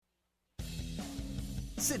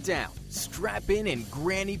Sit down, strap in, and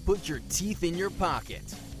Granny put your teeth in your pocket.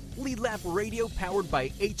 Lead Lap Radio powered by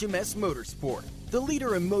HMS Motorsport, the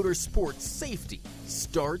leader in motorsports safety,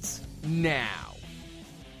 starts now.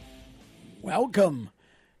 Welcome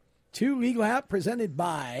to Lead Lap presented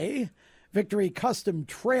by Victory Custom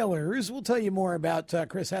Trailers. We'll tell you more about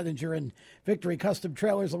Chris Hedinger and Victory Custom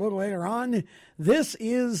Trailers a little later on. This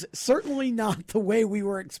is certainly not the way we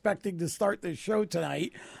were expecting to start this show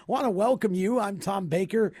tonight. I want to welcome you. I'm Tom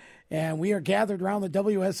Baker, and we are gathered around the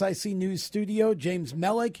WSIC News studio. James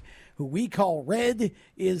Melick, who we call Red,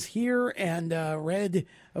 is here, and Red,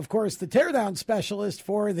 of course, the teardown specialist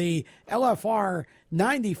for the LFR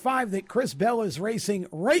 95 that Chris Bell is racing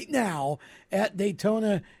right now at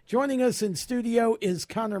Daytona. Joining us in studio is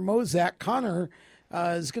Connor Mosack. Connor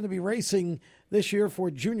is going to be racing this year for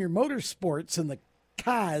Junior Motorsports in the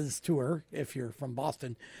Cars Tour, if you're from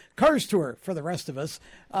Boston. Cars Tour for the rest of us.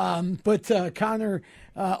 But Connor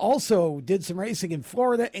also did some racing in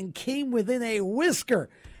Florida and came within a whisker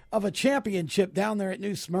of a championship down there at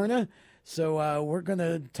New Smyrna. So we're going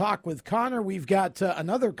to talk with Connor. We've got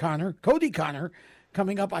another Connor, Kodie Conner,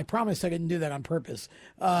 coming up. I promised I didn't do that on purpose.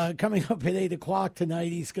 Coming up at 8 o'clock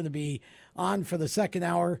tonight. He's going to be on for the second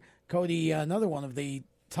hour. Kodie, another one of the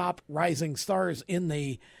top rising stars in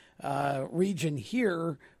the region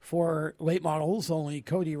here for late models. Only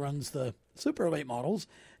Kodie runs the super late models.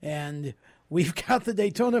 And we've got the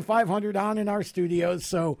Daytona 500 on in our studios.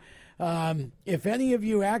 So if any of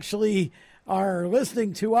you actually are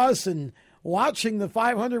listening to us and watching the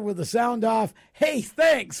 500 with the sound off, hey,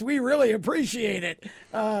 thanks. We really appreciate it.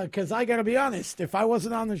 Because I got to be honest, if I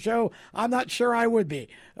wasn't on the show, I'm not sure I would be.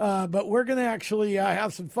 But we're going to actually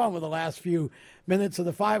have some fun with the last few minutes of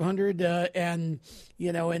the 500 and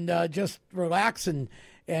just relax. And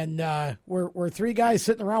we're three guys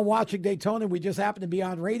sitting around watching Daytona. We just happen to be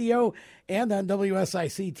on radio and on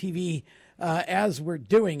WSIC TV as we're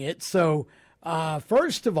doing it. So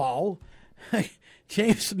first of all,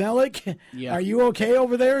 James Melick, Yeah. Are you okay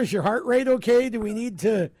over there? Is your heart rate okay? Do we need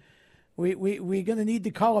to? We going to need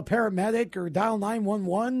to call a paramedic or dial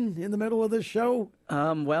 911 in the middle of this show?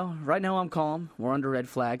 Well, right now I'm calm. We're under red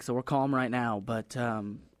flag, so we're calm right now. But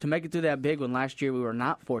to make it through that big one last year, we were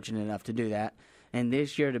not fortunate enough to do that. And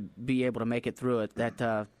this year to be able to make it through it,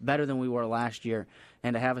 that better than we were last year.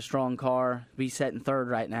 And to have a strong car, be set in third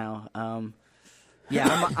right now.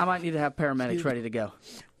 I might need to have paramedics ready to go.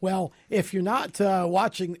 Well, if you're not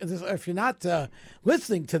watching, if you're not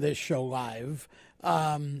listening to this show live,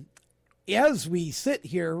 as we sit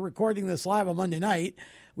here recording this live on Monday night,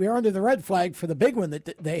 we are under the red flag for the big one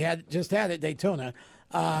that they had at Daytona.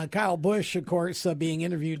 Kyle Busch, of course, being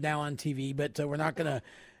interviewed now on TV, but we're not going to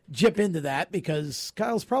jip into that because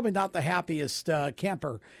Kyle's probably not the happiest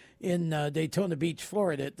camper in Daytona Beach,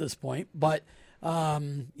 Florida at this point. But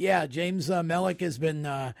James Melick has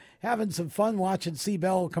been having some fun watching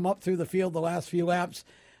C-Bell come up through the field the last few laps.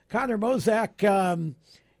 Connor Mosack,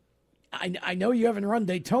 I know you haven't run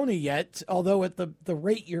Daytona yet, although at the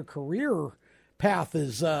rate your career path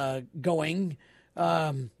is going,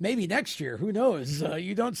 maybe next year, who knows?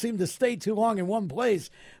 You don't seem to stay too long in one place,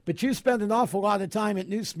 but you spent an awful lot of time at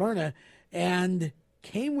New Smyrna and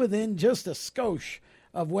came within just a skosh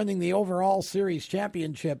of winning the overall series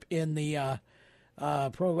championship in the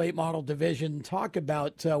Pro Late Model division. Talk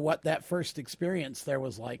about what that first experience there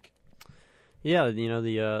was like. Yeah,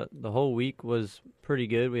 the whole week was pretty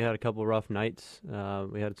good. We had a couple of rough nights.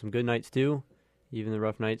 We had some good nights too. Even the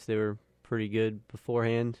rough nights, they were pretty good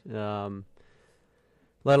beforehand. Led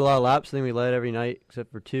a lot of laps. I think we led every night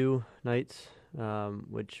except for 2 nights,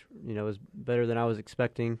 which was better than I was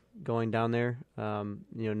expecting going down there.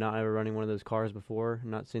 Not ever running one of those cars before,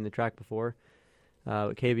 not seeing the track before.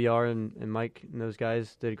 KBR and Mike and those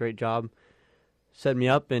guys did a great job setting me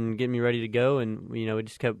up and getting me ready to go. And we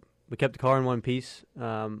just kept the car in one piece,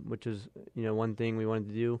 which is one thing we wanted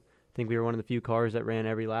to do. I think we were one of the few cars that ran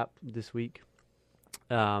every lap this week.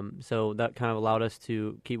 So that kind of allowed us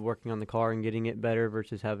to keep working on the car and getting it better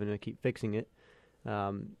versus having to keep fixing it.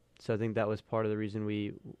 So I think that was part of the reason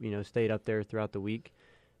we stayed up there throughout the week.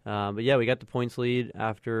 But yeah, we got the points lead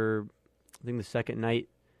after I think the second night.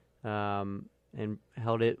 And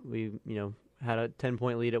held it. We, had a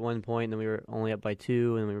 10-point lead at one point, and then we were only up by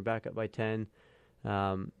 2, and we were back up by 10. So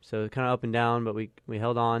kind of up and down, but we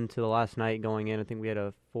held on to the last night going in. I think we had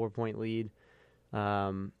a 4-point lead.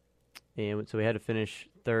 And so we had to finish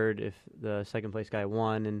third if the second-place guy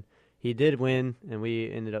won, and he did win, and we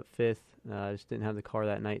ended up 5th. Just didn't have the car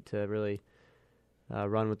that night to really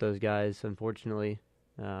run with those guys, unfortunately.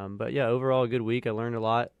 But, yeah, overall a good week. I learned a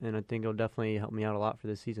lot, and I think it'll definitely help me out a lot for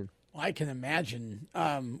this season. Well, I can imagine.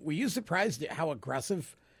 Were you surprised at how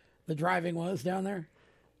aggressive the driving was down there?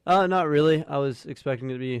 Not really. I was expecting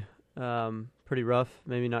it to be pretty rough.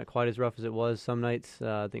 Maybe not quite as rough as it was some nights.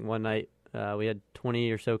 I think one night we had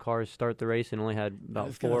 20 or so cars start the race and only had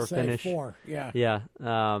about 4 finish. 4, yeah. Yeah.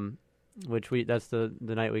 That's the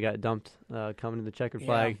night we got dumped coming to the checkered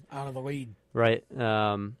flag. Out of the lead. Right.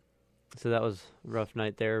 So that was a rough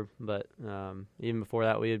night there. But even before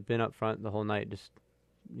that, we had been up front the whole night, just,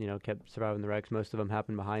 kept surviving the wrecks. Most of them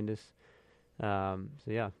happened behind us. So,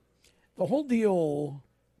 yeah. The whole deal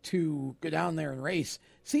to go down there and race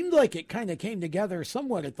seemed like it kind of came together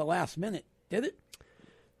somewhat at the last minute. Did it?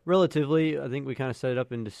 Relatively. I think we kind of set it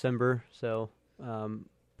up in December, so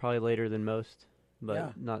probably later than most,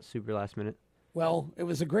 but not super last minute. Well, it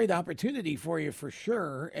was a great opportunity for you for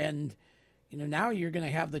sure, and now you're going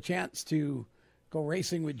to have the chance to go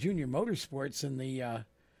racing with Junior Motorsports in the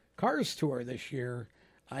Cars Tour this year.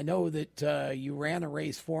 I know that you ran a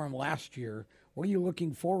race for them last year. What are you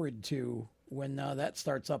looking forward to when that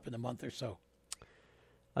starts up in a month or so?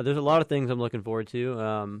 There's a lot of things I'm looking forward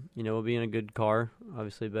to. We'll be in a good car,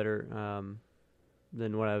 obviously better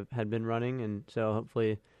than what I had been running, and so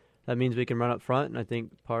hopefully that means we can run up front. And I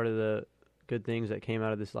think part of the good things that came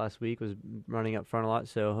out of this last week was running up front a lot.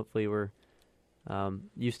 So hopefully we're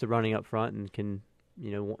used to running up front and can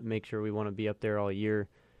make sure we want to be up there all year.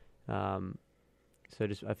 So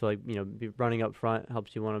I feel like running up front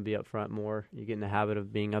helps you want to be up front more. You get in the habit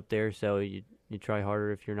of being up there, so you try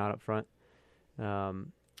harder if you're not up front.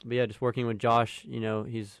 But yeah, just working with Josh,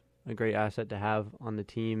 he's a great asset to have on the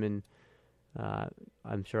team, and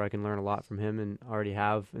I'm sure I can learn a lot from him, and already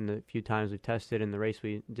have in the few times we've tested in the race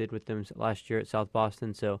we did with them last year at South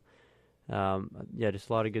Boston. So just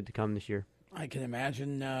a lot of good to come this year. I can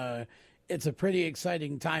imagine it's a pretty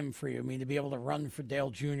exciting time for you. I mean, to be able to run for Dale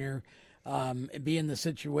Jr., be in the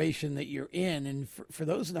situation that you're in. And for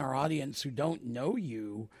those in our audience who don't know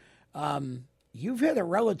you, you've had a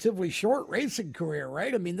relatively short racing career,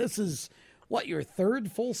 right? I mean, this is, your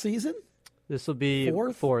third full season? This will be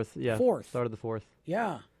fourth. Yeah, started the fourth.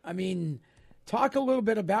 Yeah. I mean, talk a little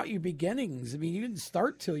bit about your beginnings. I mean, you didn't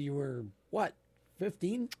start till you were,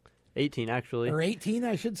 15? 18, actually. Or 18,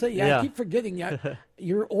 I should say. Yeah. I keep forgetting.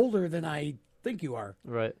 You're older than I think you are.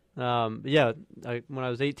 Right. When I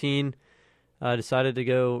was 18, I decided to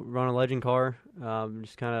go run a legend car.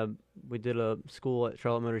 We did a school at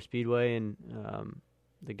Charlotte Motor Speedway, and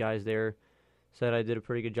the guys there said I did a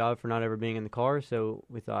pretty good job for not ever being in the car. So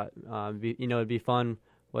we thought, it'd be fun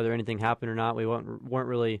whether anything happened or not. We weren't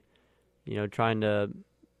really, trying to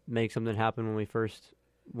make something happen when we first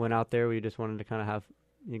went out there. We just wanted to kind of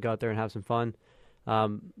go out there and have some fun.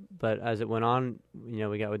 But as it went on, we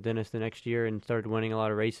got with Dennis the next year and started winning a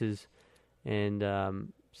lot of races. And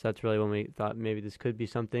so that's really when we thought maybe this could be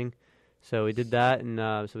something. So we did that, and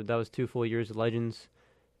so that was 2 full years of Legends.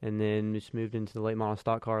 And then just moved into the late model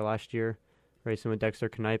stock car last year, racing with Dexter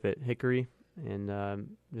Knipe at Hickory, and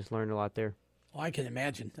just learned a lot there. Well, I can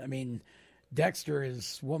imagine. I mean, Dexter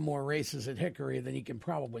has won more races at Hickory than he can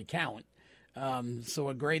probably count. So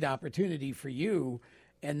a great opportunity for you.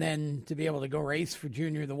 And then to be able to go race for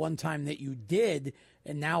Junior the one time that you did,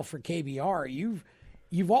 and now for KBR,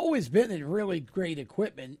 you've always been in really great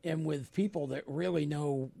equipment and with people that really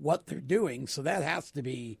know what they're doing. So that has to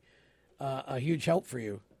be a huge help for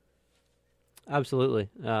you. Absolutely.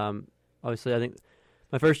 Obviously, I think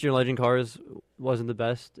my first year in Legend cars wasn't the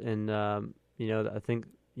best, and I think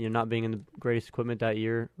not being in the greatest equipment that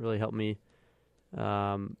year really helped me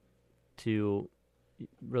to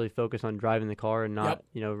really focus on driving the car and not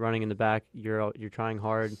running in the back. You're trying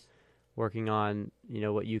hard, working on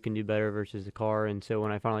what you can do better versus the car. And so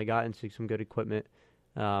when I finally got into some good equipment,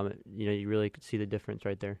 you really could see the difference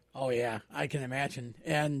right there. Oh yeah, I can imagine.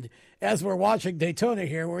 And as we're watching Daytona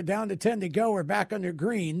here, we're down to 10 to go. We're back under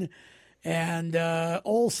green, and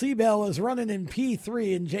old Seabell is running in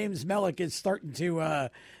P3, and James Melick is starting to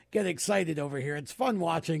get excited over here. It's fun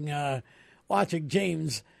watching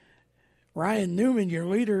James. Ryan Newman, your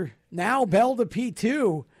leader, now Bell to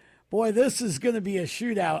P2. Boy, this is going to be a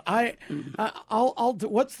shootout. I'll.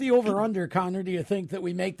 What's the over/under, Connor? Do you think that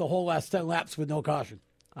we make the whole last 10 laps with no caution?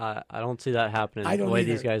 I don't see that happening. I don't the way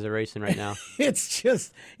either. These guys are racing right now. It's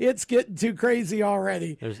getting too crazy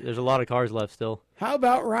already. There's a lot of cars left still. How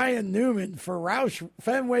about Ryan Newman for Roush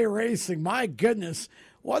Fenway Racing? My goodness,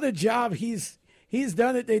 what a job he's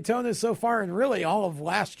done at Daytona so far, and really all of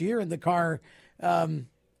last year in the car.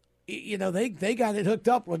 They got it hooked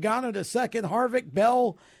up. Logano to second, Harvick,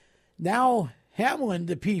 Bell, now Hamlin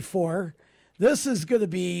to P4. This is going to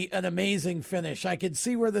be an amazing finish. I can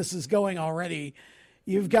see where this is going already.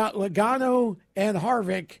 You've got Logano and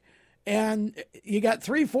Harvick And you got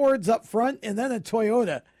 3 Fords up front and then a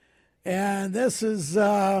Toyota. And this is,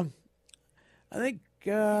 I think,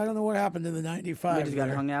 I don't know what happened to the 95. He just got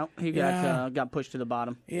hung out. He got pushed to the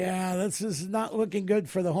bottom. Yeah, this is not looking good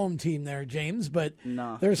for the home team there, James. But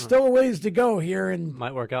No. there's still a ways to go here. And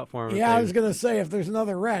Might work out for him. yeah, I was going to say, if there's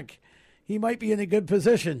another wreck, he might be in a good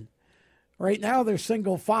position. Right now, they're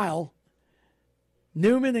single file.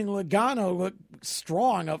 Newman and Logano look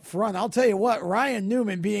strong up front. I'll tell you what, Ryan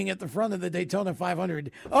Newman being at the front of the Daytona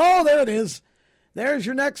 500. Oh, there it is. There's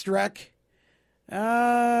your next wreck.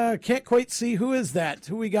 Can't quite see who is that.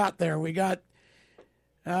 Who we got there? We got...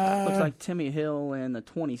 Looks like Timmy Hill and the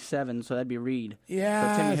 27, so that'd be Reed.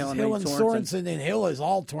 Yeah, so Timmy Hill and Sorensen, and Hill is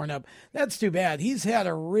all torn up. That's too bad. He's had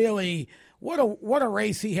a really... What a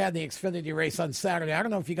race he had in the Xfinity race on Saturday. I don't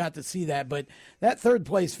know if you got to see that, but that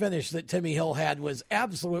third-place finish that Timmy Hill had was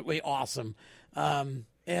absolutely awesome. And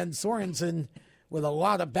Sorensen with a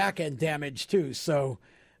lot of back-end damage, too. So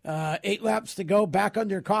 8 laps to go, back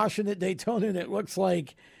under caution at Daytona, and it looks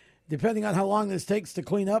like, depending on how long this takes to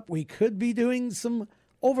clean up, we could be doing some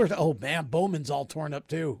Oh, man, Bowman's all torn up,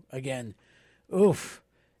 too, again. Oof.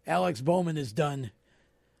 Alex Bowman is done.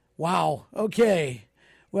 Wow. Okay.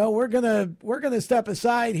 Well, we're gonna step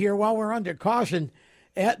aside here while we're under caution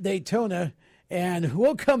at Daytona, and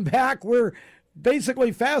we'll come back. We're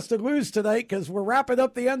basically fast to lose tonight because we're wrapping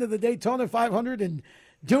up the end of the Daytona 500 and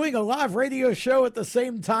doing a live radio show at the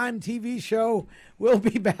same time, TV show. We'll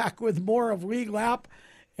be back with more of League Lap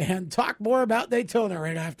and talk more about Daytona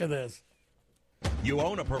right after this. You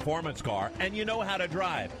own a performance car and you know how to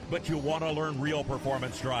drive, but you want to learn real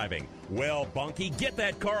performance driving. Well, Bunky, get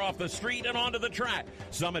that car off the street and onto the track.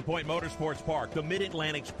 Summit Point Motorsports Park, the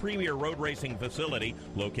Mid-Atlantic's premier road racing facility,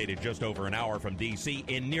 located just over an hour from D.C.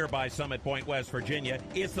 in nearby Summit Point, West Virginia,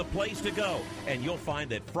 is the place to go. And you'll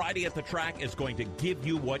find that Friday at the track is going to give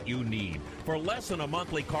you what you need. For less than a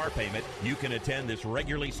monthly car payment, you can attend this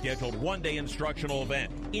regularly scheduled one-day instructional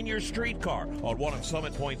event in your street car on one of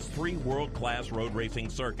Summit Point's 3 world-class road racing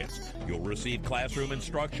circuits. You'll receive classroom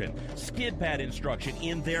instruction, skid pad instruction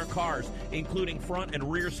in their cars, including front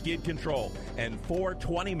and rear skid control, and 4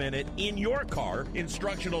 20-minute in-your-car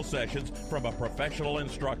instructional sessions from a professional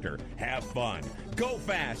instructor. Have fun, go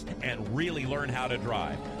fast, and really learn how to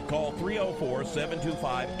drive. Call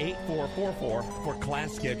 304-725-8444 for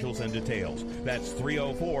class schedules and details. That's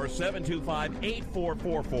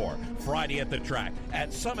 304-725-8444. Friday at the track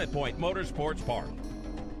at Summit Point Motorsports Park.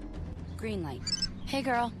 Green light. Hey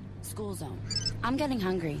girl, school zone. I'm getting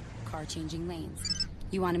hungry. Car changing lanes.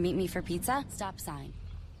 You want to meet me for pizza? Stop sign.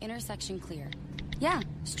 Intersection clear. Yeah,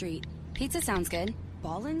 street. Pizza sounds good.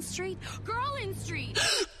 Ballin Street? Girlin Street!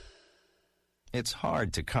 It's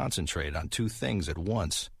hard to concentrate on 2 things at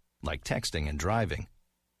once, like texting and driving.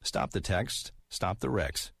 Stop the text, stop the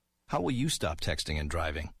wrecks. How will you stop texting and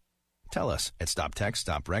driving? Tell us at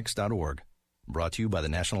stoptextstoprex.org. Brought to you by the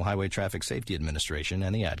National Highway Traffic Safety Administration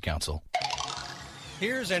and the Ad Council.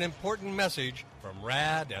 Here's an important message from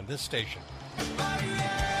RAD and this station.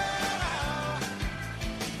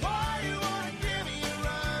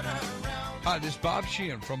 Hi, this is Bob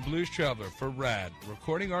Sheehan from Blues Traveler for RAD,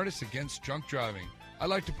 Recording Artists Against Drunk Driving. I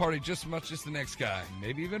like to party just as much as the next guy,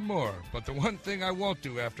 maybe even more. But the one thing I won't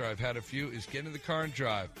do after I've had a few is get in the car and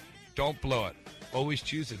drive. Don't blow it. Always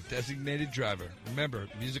choose a designated driver. Remember,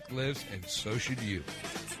 music lives, and so should you.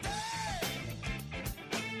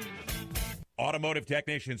 Automotive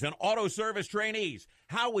technicians and auto service trainees,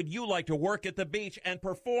 how would you like to work at the beach and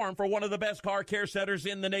perform for one of the best car care centers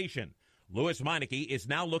in the nation? Louis Meineke is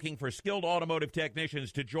now looking for skilled automotive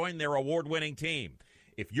technicians to join their award-winning team.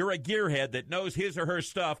 If you're a gearhead that knows his or her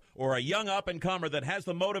stuff, or a young up-and-comer that has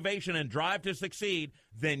the motivation and drive to succeed,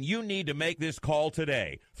 then you need to make this call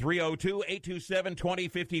today.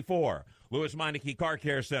 302-827-2054. Louis Meineke Car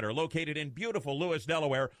Care Center, located in beautiful Lewis,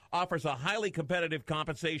 Delaware, offers a highly competitive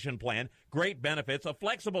compensation plan, great benefits, a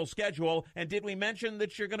flexible schedule, and did we mention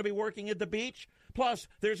that you're going to be working at the beach? Plus,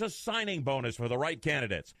 there's a signing bonus for the right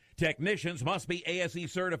candidates. Technicians must be ASE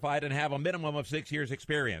certified and have a minimum of 6 years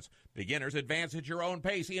experience. Beginners advance at your own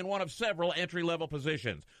pace in one of several entry-level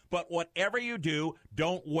positions. But whatever you do,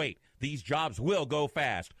 don't wait. These jobs will go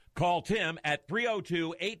fast. Call Tim at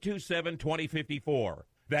 302-827-2054.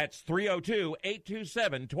 That's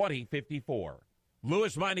 302-827-2054.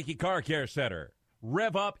 Louis Meineke Car Care Center.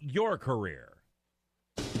 Rev up your career.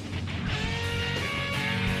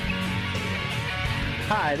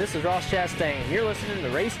 Hi, this is Ross Chastain. You're listening to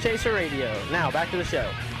Race Chaser Radio. Now, back to the show.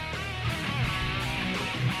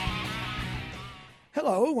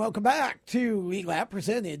 Hello, welcome back to League Lap,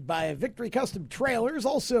 presented by Victory Custom Trailers.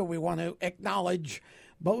 Also, we want to acknowledge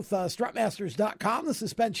both strutmasters.com, the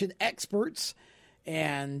suspension experts,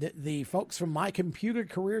 and the folks from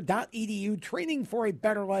mycomputercareer.edu, training for a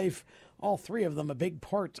better life. All three of them a big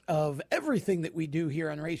part of everything that we do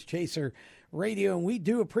here on Race Chaser Radio, and we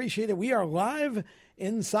do appreciate it. We are live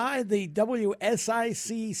inside the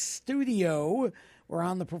WSIC studio. We're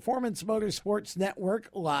on the Performance Motorsports Network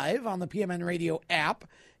live on the PMN Radio app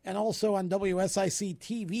and also on WSIC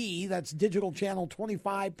TV. That's digital channel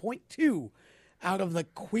 25.2 out of the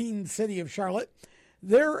Queen City of Charlotte.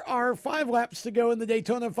 There are 5 laps to go in the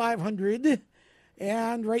Daytona 500.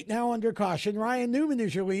 And right now under caution, Ryan Newman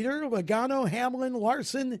is your leader. Logano, Hamlin,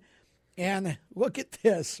 Larson, and look at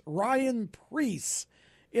this, Ryan Preece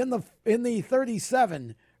in the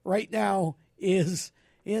 37 right now is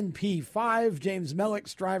in P5. James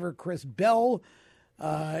Melick's driver Chris Bell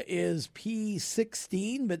is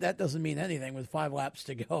P16, but that doesn't mean anything with 5 laps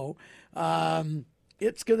to go.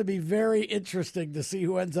 It's going to be very interesting to see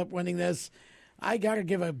who ends up winning this. I got to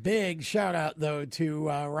give a big shout out though to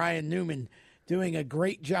Ryan Newman, doing a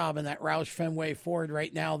great job in that Roush Fenway Ford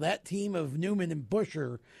right now. That team of Newman and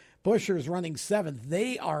Buscher's running 7th.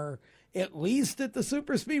 They are, at least at the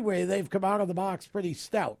Super Speedway, they've come out of the box pretty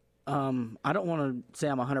stout. I don't want to say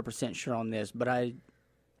I'm 100% sure on this, but I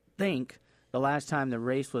think the last time the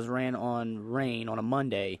race was ran on rain on a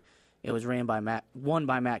Monday, it was won by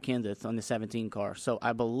Matt Kenseth on the 17 car. So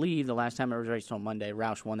I believe the last time it was raced on Monday,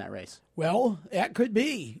 Roush won that race. Well, that could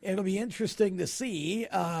be. It'll be interesting to see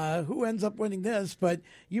who ends up winning this, but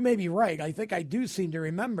you may be right. I think I do seem to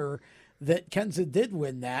remember that Kenseth did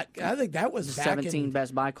win that. I think that was back 17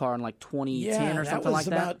 Best Buy car in like 2010 or something like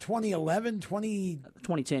that. That was about 2011,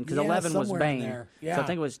 2010, because 11 was Bain. Yeah. So I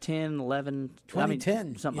think it was 10, 11,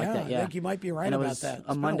 2010. Something like that, yeah. I think you might be right about that.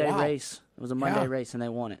 A Monday race. It was a Monday race, and they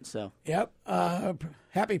won it. So. Yep.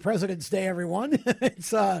 Happy President's Day, everyone.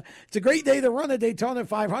 It's a great day to run a Daytona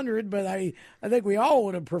 500, but I think we all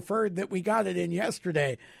would have preferred that we got it in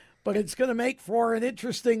yesterday. But it's going to make for an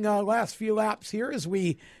interesting last few laps here as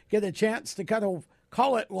we get a chance to kind of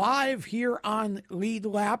call it live here on Lead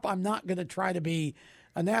Lap. I'm not going to try to be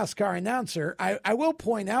a NASCAR announcer. I will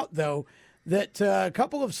point out, though, that a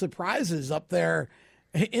couple of surprises up there.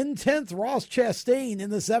 In 10th, Ross Chastain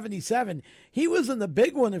in the 77. He was in the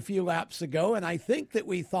big one a few laps ago, and I think that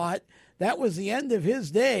we thought that was the end of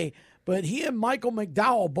his day. But he and Michael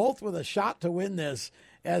McDowell both with a shot to win this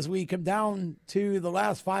as we come down to the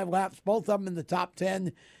last 5 laps, both of them in the top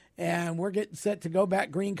 10. And we're getting set to go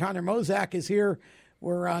back green. Connor Mosack is here.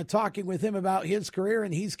 We're talking with him about his career,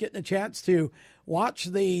 and he's getting a chance to watch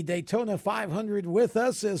the Daytona 500 with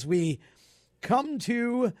us as we come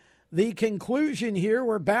to the conclusion here.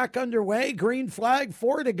 We're back underway. Green flag,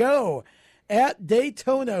 4 to go at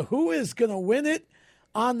Daytona. Who is going to win it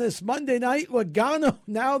on this Monday night? Logano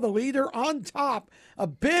now the leader on top. A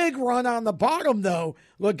big run on the bottom, though.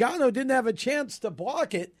 Logano didn't have a chance to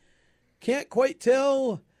block it. Can't quite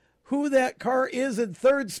tell who that car is in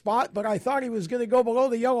 3rd spot, but I thought he was going to go below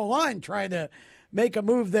the yellow line trying to make a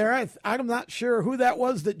move there. I'm not sure who that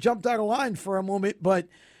was that jumped out of line for a moment, but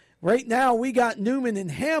right now we got Newman and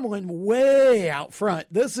Hamlin way out front.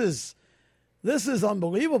 This is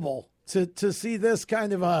unbelievable to see this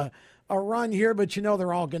kind of a run here, but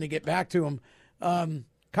they're all going to get back to him.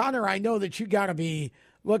 Connor, I know that you got to be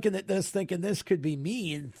looking at this thinking this could be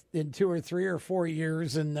me in 2 or 3 or 4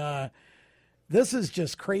 years, and this is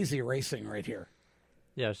just crazy racing right here.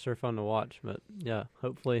 Yeah, it's sure fun to watch, but yeah,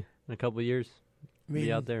 hopefully in a couple of years be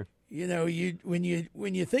out there. When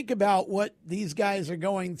you think about what these guys are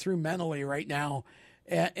going through mentally right now,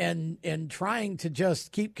 and trying to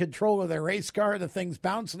just keep control of their race car, the thing's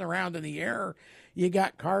bouncing around in the air. You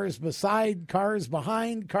got cars beside, cars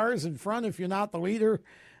behind, cars in front if you're not the leader.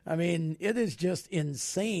 I mean, it is just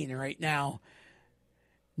insane right now.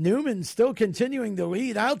 Newman still continuing to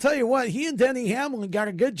lead. I'll tell you what, he and Denny Hamlin got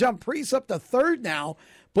a good jump. Preece up to 3rd now,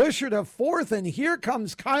 Buscher to 4th, and here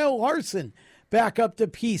comes Kyle Larson back up to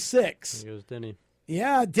P6. There goes Denny.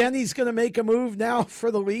 Yeah, Denny's going to make a move now for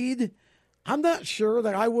the lead. I'm not sure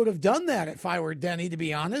that I would have done that if I were Denny, to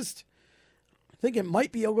be honest. I think it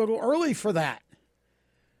might be a little early for that.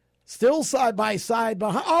 Still side by side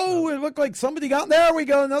behind. Oh, it looked like somebody got. There we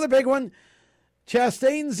go, another big one.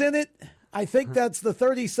 Chastain's in it. I think that's the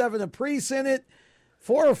 37 of Preece in it.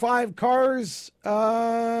 4 or 5 cars.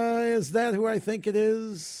 Is that who I think it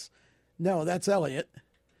is? No, that's Elliott.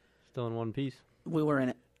 Still in one piece. We were in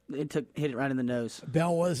it. It hit it right in the nose.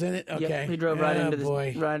 Bell was in it? Okay. Yep, he drove right into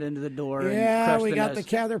the door. Yeah, and we got nose. the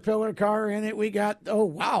Caterpillar car in it. We got, oh,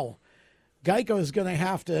 wow. Geico's going to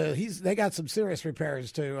have to, they got some serious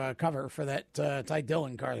repairs to cover for that Ty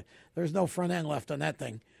Dillon car. There's no front end left on that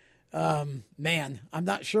thing. Man, I'm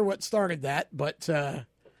not sure what started that, but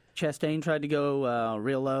Chastain tried to go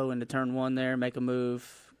real low into turn one there, make a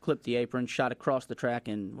move, clipped the apron, shot across the track,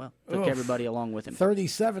 and, well, took everybody along with him.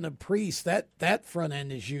 37 of Priest, that front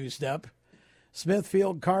end is used up.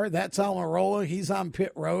 Smithfield car, that's Almirola. He's on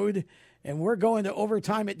pit road, and we're going to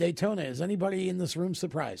overtime at Daytona. Is anybody in this room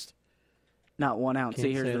surprised? Not 1 ounce. Can't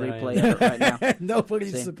See, here's say the that replay of it right now.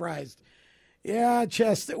 Nobody's surprised. Yeah,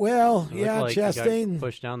 Chastain.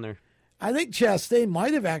 Pushed down there. I think Chastain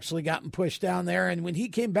might have actually gotten pushed down there, and when he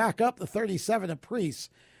came back up, the 37 of Priest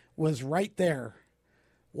was right there.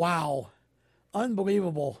 Wow.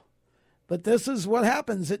 Unbelievable. But this is what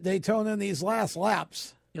happens at Daytona in these last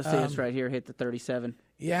laps. You'll see us right here hit the 37.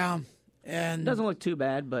 Yeah. And it doesn't look too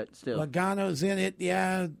bad, but still. Logano's in it.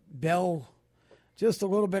 Yeah, Bell, just a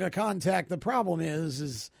little bit of contact. The problem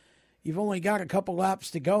is you've only got a couple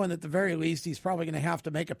laps to go, and at the very least, he's probably going to have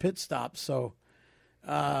to make a pit stop. So,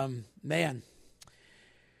 man.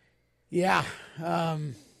 Yeah,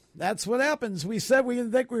 that's what happens. We said we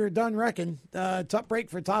didn't think we were done wrecking. Tough break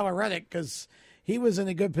for Tyler Reddick because he was in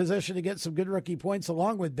a good position to get some good rookie points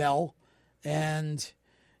along with Bell. And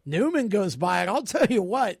Newman goes by it. I'll tell you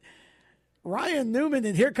what, Ryan Newman,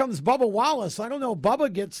 and here comes Bubba Wallace. I don't know,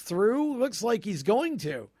 Bubba gets through. Looks like he's going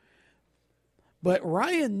to. But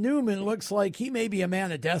Ryan Newman looks like he may be a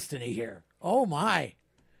man of destiny here. Oh, my.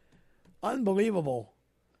 Unbelievable.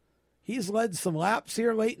 He's led some laps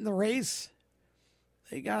here late in the race.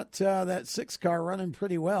 They got that 6 car running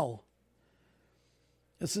pretty well.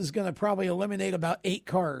 This is going to probably eliminate about 8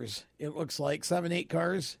 cars, it looks like, 7, 8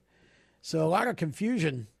 cars. So a lot of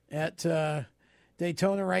confusion at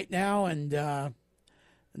Daytona right now, and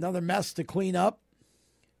another mess to clean up.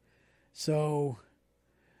 So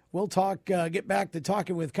we'll get back to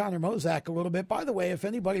talking with Connor Mosack a little bit. By the way, if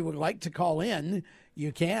anybody would like to call in,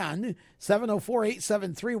 you can.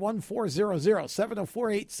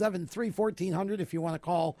 704-873-1400, 704-873-1400 if you want to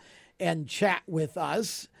call and chat with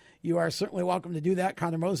us. You are certainly welcome to do that.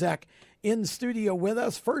 Connor Mosack in studio with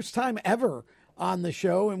us. First time ever on the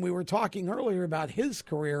show, and we were talking earlier about his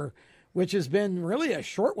career, which has been really a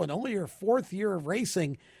short one, only your 4th year of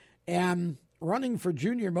racing and running for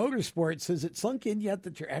Junior Motorsports. Has it sunk in yet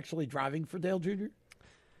that you're actually driving for Dale Jr.?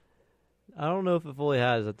 I don't know if it fully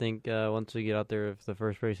has. I think once we get out there for the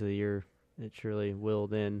first race of the year, it surely will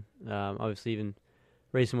then. Obviously, even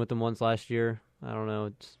racing with them once last year, I don't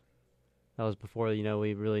know. That was before,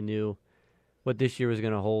 we really knew what this year was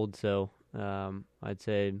going to hold. So I'd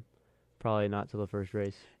say probably not till the first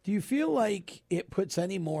race. Do you feel like it puts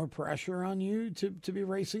any more pressure on you to be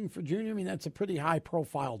racing for Junior? I mean, that's a pretty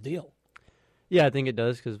high-profile deal. Yeah, I think it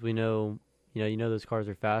does because we know, those cars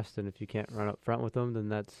are fast, and if you can't run up front with them, then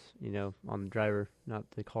that's, on the driver, not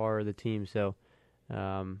the car or the team. So,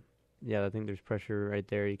 I think there's pressure right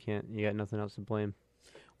there. You got nothing else to blame.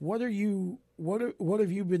 What have you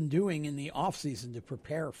been doing in the off season to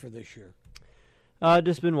prepare for this year?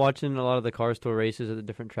 Just been watching a lot of the Cars Tour races at the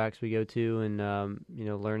different tracks we go to,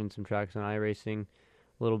 and learning some tracks on iRacing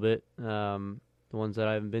a little bit. The ones that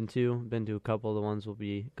I haven't been to a couple of the ones we'll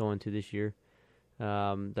be going to this year.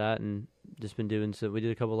 That and just been doing so. We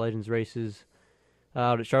did a couple of Legends races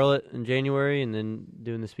out at Charlotte in January, and then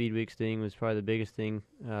doing the Speed Weeks thing was probably the biggest thing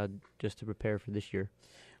just to prepare for this year.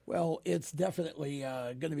 Well, it's definitely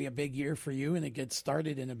going to be a big year for you, and it gets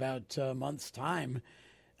started in about a month's time.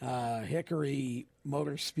 Hickory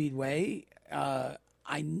Motor Speedway. I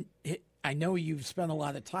know you've spent a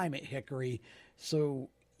lot of time at Hickory, so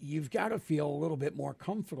you've got to feel a little bit more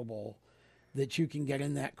comfortable that you can get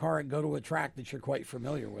in that car and go to a track that you're quite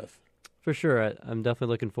familiar with. For sure. I'm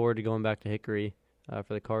definitely looking forward to going back to Hickory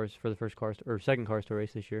for the first Cars or second Cars Tour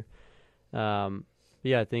race this year. I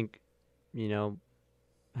think,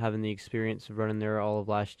 having the experience of running there all of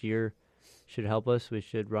last year should help us. We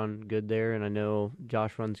should run good there, and I know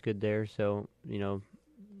Josh runs good there, so,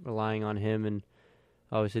 relying on him, and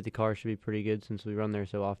obviously the car should be pretty good since we run there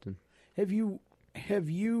so often. Have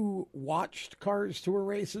you watched Cars Tour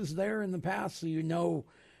races there in the past? So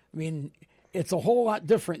it's a whole lot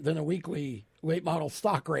different than a weekly late model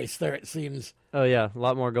stock race there, it seems. Oh, yeah, a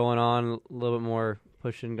lot more going on, a little bit more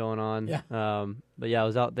pushing going on. Yeah. I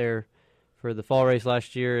was out there for the fall race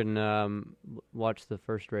last year and watched the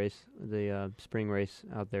first race, the spring race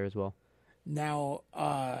out there as well. Now,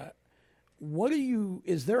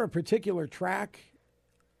 is there a particular track,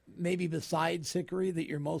 maybe besides Hickory, that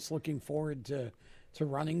you're most looking forward to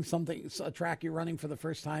running a track you're running for the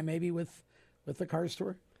first time, maybe with the Cars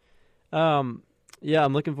Tour? I'm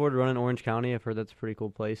looking forward to running Orange County. I've heard that's a pretty cool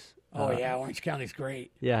place. Orange County's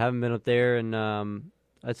great. Yeah, I haven't been up there, and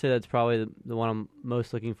I'd say that's probably the one I'm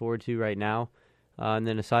most looking forward to right now. And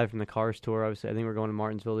then aside from the Cars Tour, obviously, I think we're going to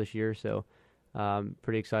Martinsville this year, so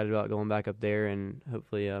pretty excited about going back up there and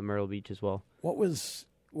hopefully Myrtle Beach as well. What was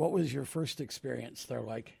your first experience there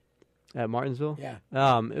like? At Martinsville? Yeah.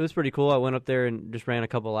 It was pretty cool. I went up there and just ran a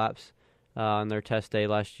couple laps on their test day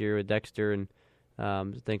last year with Dexter, and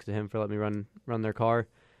thanks to him for letting me run their car.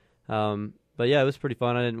 But yeah, it was pretty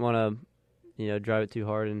fun. I didn't want to, drive it too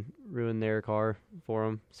hard and ruin their car for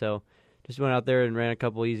them. So just went out there and ran a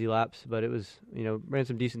couple easy laps. But it was, ran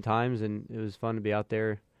some decent times, and it was fun to be out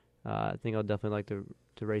there. I think I'll definitely like to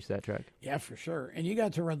race that track. Yeah, for sure. And you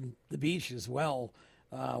got to run the beach as well.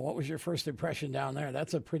 What was your first impression down there?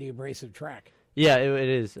 That's a pretty abrasive track. Yeah, it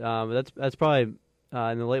is. That's probably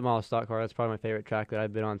in the late model stock car. That's probably my favorite track that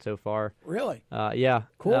I've been on so far. Really? Yeah.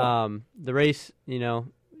 Cool. The race,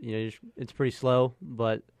 it's pretty slow,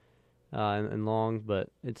 but and long, but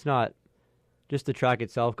it's not just the track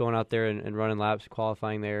itself. Going out there and running laps,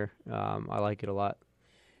 qualifying there, I like it a lot.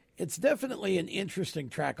 It's definitely an interesting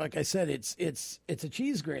track. Like I said, it's a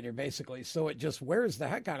cheese grater basically, so it just wears the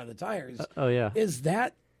heck out of the tires. Oh yeah. Is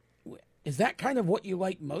that kind of what you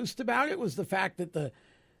like most about it? Was the fact that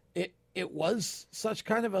it was such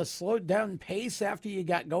kind of a slowed down pace after you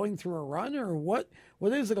got going through a run, or what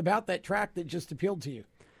is it about that track that just appealed to you?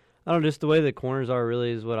 I don't know, just the way the corners are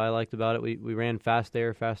really is what I liked about it. We ran fast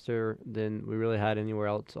there, faster than we really had anywhere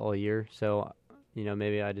else all year. So,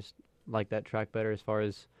 maybe I just like that track better as far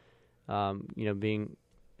as being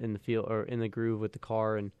in the field or in the groove with the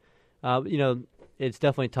car. And, it's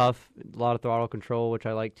definitely tough. A lot of throttle control, which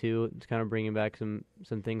I like too. It's kind of bringing back some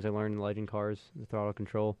things I learned in Legend cars, the throttle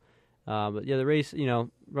control. But yeah, the race,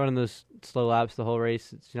 running those slow laps the whole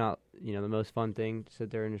race, it's not, the most fun thing to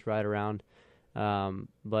sit there and just ride around.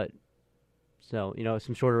 But so,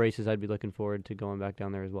 some shorter races, I'd be looking forward to going back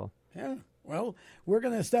down there as well. Yeah. Well, we're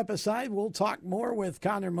going to step aside. We'll talk more with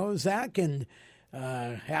Connor Mosack and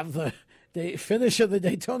have the finish of the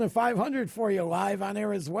Daytona 500 for you live on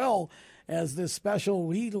air as well as this special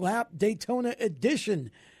lead lap Daytona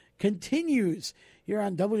edition continues here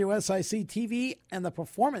on WSIC TV and the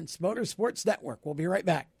Performance Motorsports Network. We'll be right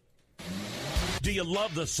back. Do you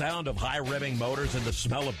love the sound of high-revving motors and the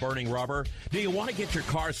smell of burning rubber? Do you want to get your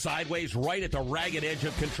car sideways right at the ragged edge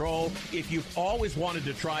of control? If you've always wanted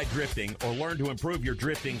to try drifting or learn to improve your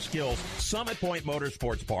drifting skills, Summit Point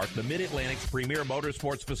Motorsports Park, the Mid-Atlantic's premier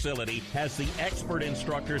motorsports facility, has the expert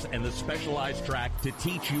instructors and the specialized track to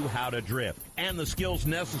teach you how to drift and the skills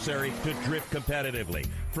necessary to drift competitively.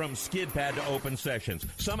 From skid pad to open sessions,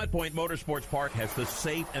 Summit Point Motorsports Park has the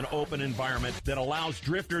safe and open environment that allows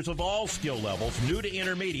drifters of all skill levels, new to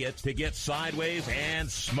intermediate, to get sideways and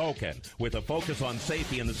smoking. With a focus on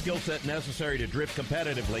safety and the skill set necessary to drift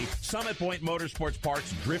competitively, Summit Point Motorsports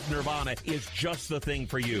Park's Drift Nirvana is just the thing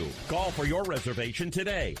for you. Call for your reservation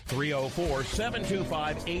today,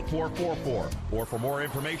 304-725-8444. Or for more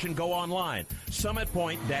information, go online,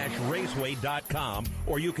 summitpoint-raceway.com,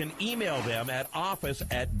 or you can email them at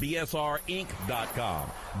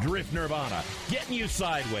office@bsrinc.com. Drift Nirvana, getting you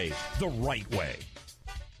sideways the right way.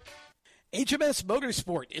 HMS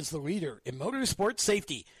Motorsport is the leader in motorsport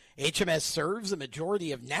safety. HMS serves a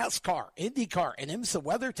majority of NASCAR, IndyCar, and IMSA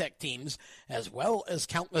WeatherTech teams, as well as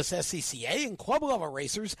countless SCCA and club-level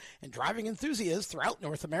racers and driving enthusiasts throughout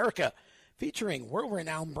North America. Featuring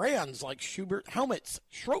world-renowned brands like Schubert helmets,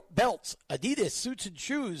 Schroep belts, Adidas suits and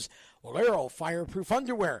shoes, Olero fireproof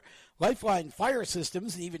underwear, Lifeline fire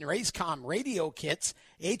systems, and even Racecom radio kits,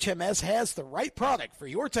 HMS has the right product for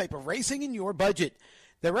your type of racing and your budget.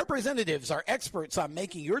 Their representatives are experts on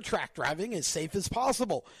making your track driving as safe as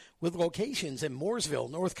possible. With locations in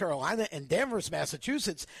Mooresville, North Carolina, and Danvers,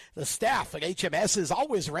 Massachusetts, the staff at HMS is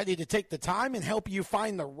always ready to take the time and help you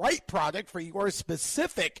find the right product for your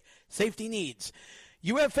specific safety needs.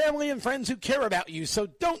 You have family and friends who care about you, so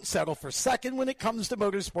don't settle for second when it comes to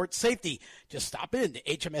motorsport safety. Just stop in to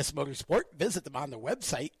HMS Motorsport, visit them on their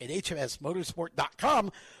website at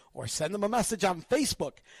hmsmotorsport.com, or send them a message on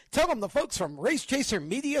Facebook. Tell them the folks from Race Chaser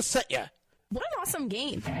Media sent you. What an awesome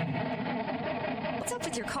game. What's up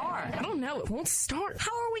with your car? I don't know. It won't start.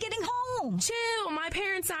 How are we getting home? Chill. My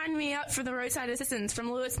parents signed me up for the roadside assistance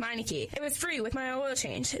from Lewis Meineke. It was free with my oil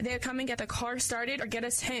change. They'd come and get the car started or get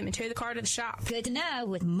us home and tow the car to the shop. Good to know.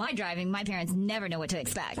 With my driving, my parents never know what to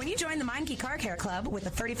expect. When you join the Meineke Car Care Club with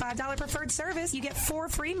a $35 preferred service, you get 4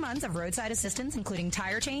 free months of roadside assistance, including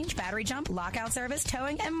tire change, battery jump, lockout service,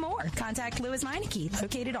 towing, and more. Contact Lewis Meineke,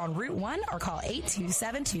 located on Route 1, or call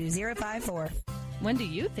 827-2054. When do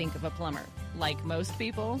you think of a plumber? Like most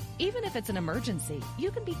people, even if it's an emergency,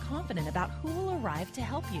 you can be confident about who will arrive to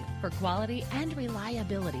help you. For quality and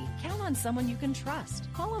reliability, count on someone you can trust.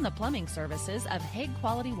 Call on the plumbing services of Hague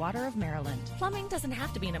Quality Water of Maryland. Plumbing doesn't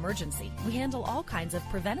have to be an emergency. We handle all kinds of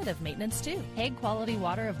preventative maintenance too. Hague Quality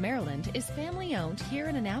Water of Maryland is family-owned here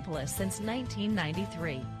in Annapolis since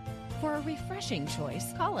 1993. For a refreshing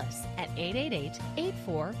choice, call us at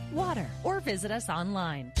 888-84-WATER or visit us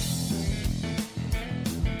online.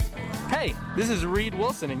 Hey, this is Reed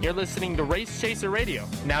Wilson, and you're listening to Race Chaser Radio.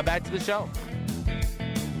 Now back to the show.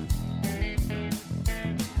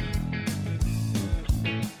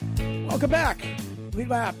 Welcome back. Lead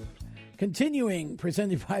Lap continuing,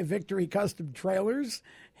 presented by Victory Custom Trailers.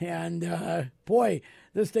 And, boy,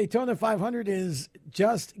 this Daytona 500 is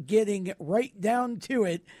just getting right down to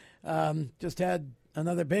it. Just had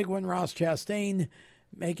another big one. Ross Chastain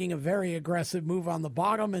making a very aggressive move on the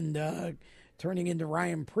bottom and turning into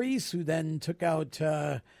Ryan Preece, who then took out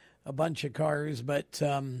a bunch of cars. But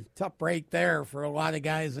tough break there for a lot of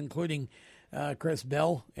guys, including Chris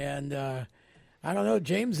Bell. And I don't know,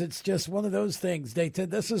 James, it's just one of those things.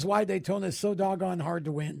 This is why Daytona is so doggone hard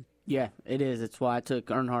to win. Yeah, it is. It's why it took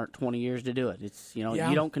Earnhardt 20 years to do it. It's you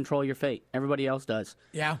Yeah. don't control your fate. Everybody else does.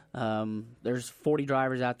 Yeah. There's 40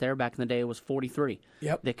 drivers out there. Back in the day, it was 43.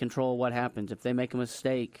 Yep. That control what happens. If they make a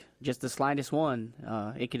mistake, just the slightest one,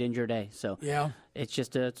 it could end your day. So Yeah. it's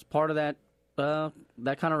just it's part of that kind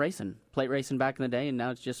of racing, plate racing back in the day, and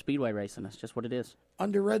now it's just speedway racing. That's just what it is.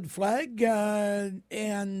 Under red flag,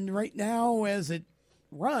 and right now as it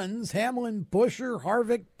runs, Hamlin, Buescher,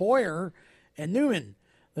 Harvick, Boyer, and Newman,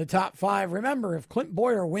 the top five. Remember, if Clint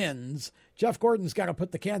Boyer wins, Jeff Gordon's got to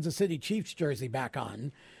put the Kansas City Chiefs jersey back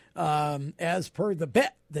on, as per the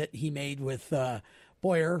bet that he made with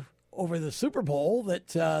Boyer over the Super Bowl, that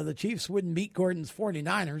the Chiefs wouldn't beat Gordon's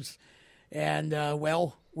 49ers. And,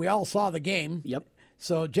 well, we all saw the game. Yep.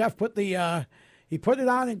 So Jeff put he put it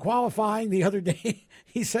on in qualifying the other day.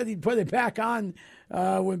 He said he'd put it back on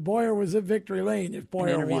when Boyer was in victory lane if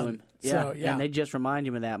Boyer won. Him. Yeah. So, yeah. And they just remind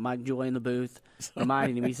him of that. Mike Joy in the booth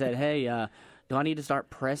reminding him. He said, hey, do I need to start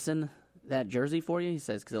pressing that jersey for you? He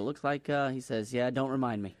says, because it looks like, he says, yeah, don't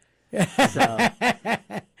remind me. So.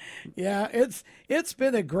 Yeah, it's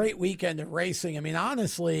been a great weekend of racing. I mean,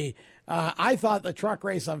 honestly, I thought the truck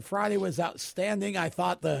race on Friday was outstanding. I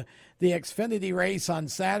thought the Xfinity race on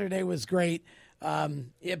Saturday was great. The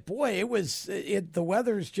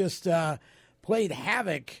weather's just played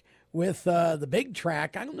havoc with the big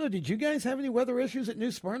track. I don't know, did you guys have any weather issues at New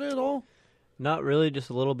Smyrna at all? Not really, just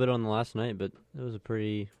a little bit on the last night, but it was a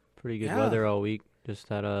pretty good weather all week. Just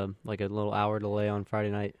had a little hour delay on Friday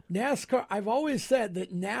night. NASCAR, I've always said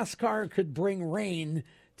that NASCAR could bring rain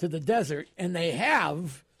to the desert, and they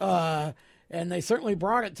have, and they certainly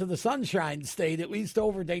brought it to the Sunshine State, at least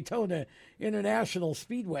over Daytona International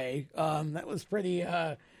Speedway. That was pretty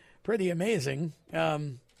amazing.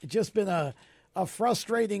 It's just been a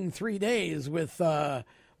frustrating 3 days with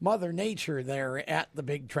Mother Nature there at the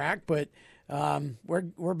big track, but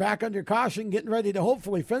we're back under caution, getting ready to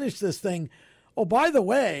hopefully finish this thing. Oh, by the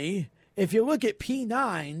way, if you look at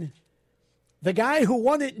P9, the guy who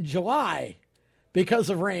won it in July because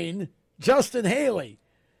of rain, Justin Haley,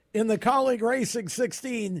 in the Colleague Racing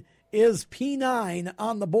 16, is P9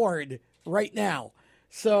 on the board right now.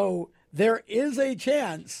 So there is a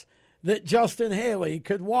chance that Justin Haley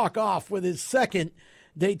could walk off with his second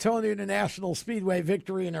Daytona International Speedway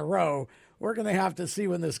victory in a row. We're going to have to see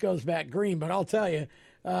when this goes back green, but I'll tell you,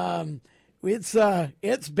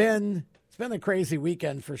 it's been a crazy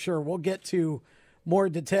weekend for sure. We'll get to more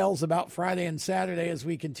details about Friday and Saturday as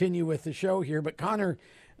we continue with the show here. But Connor,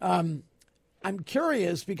 I'm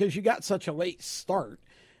curious because you got such a late start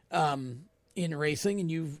in racing, and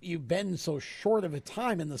you've been so short of a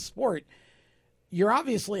time in the sport. You're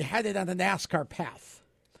obviously headed on a NASCAR path,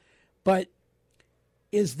 but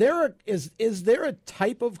is there a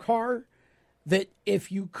type of car that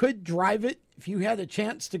if you could drive it, if you had a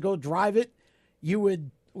chance to go drive it, you would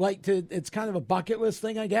like to? It's kind of a bucket list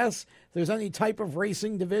thing, I guess. If there's any type of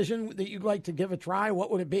racing division that you'd like to give a try,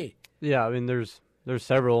 what would it be? Yeah, I mean, there's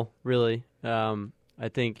several really. I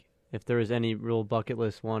think if there was any real bucket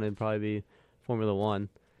list one, it'd probably be Formula One.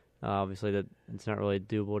 Obviously, that it's not really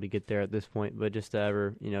doable to get there at this point, but just to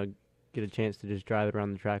ever, get a chance to just drive it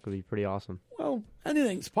around the track would be pretty awesome. Well,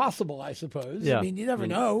 anything's possible, I suppose. Yeah. I mean, you never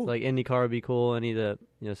know. Like IndyCar would be cool. Any of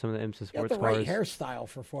the, some of the IMSA sports cars. You got the right hairstyle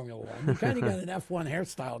for Formula One. You kind of got an F1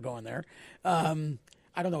 hairstyle going there.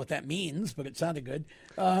 I don't know what that means, but it sounded good.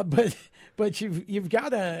 But you've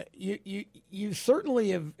got you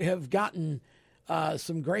certainly have gotten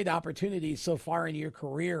some great opportunities so far in your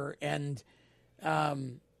career, and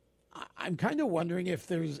I'm kind of wondering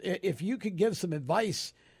if you could give some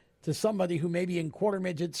advice to somebody who may be in quarter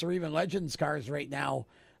midgets or even Legends cars right now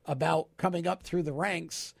about coming up through the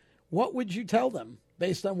ranks. What would you tell them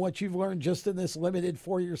based on what you've learned just in this limited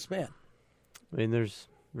 4-year span? I mean, there's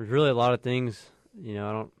really a lot of things, I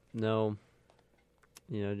don't know,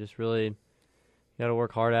 just really got to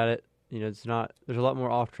work hard at it. There's a lot more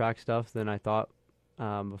off-track stuff than I thought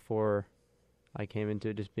before I came into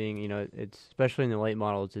it, just being, it's especially in the late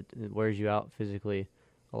models, it wears you out physically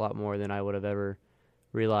a lot more than I would have ever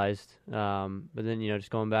realized. But then, just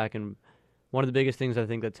going back, and one of the biggest things I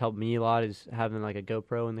think that's helped me a lot is having like a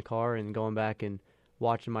GoPro in the car and going back and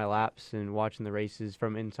watching my laps and watching the races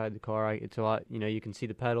from inside the car. It's a lot, you can see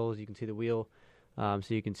the pedals, you can see the wheel, so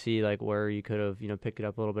you can see like where you could have, picked it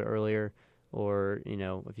up a little bit earlier, or,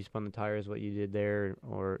 if you spun the tires, what you did there,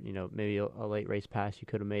 or, maybe a late race pass you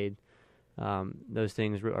could have made. Those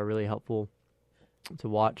things are really helpful to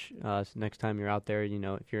watch. So next time you're out there,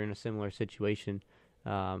 if you're in a similar situation,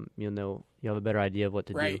 you'll have a better idea of what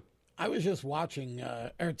to do. I was just watching,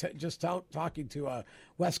 talking to a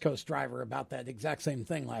West Coast driver about that exact same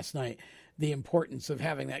thing last night, the importance of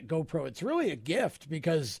having that GoPro. It's really a gift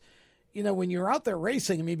because, when you're out there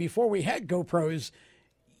racing, before we had GoPros,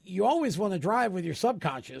 you always want to drive with your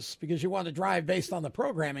subconscious because you want to drive based on the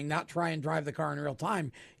programming, not try and drive the car in real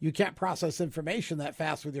time. You can't process information that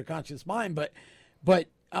fast with your conscious mind, but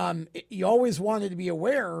you always wanted to be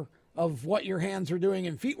aware of what your hands were doing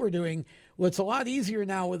and feet were doing. Well, it's a lot easier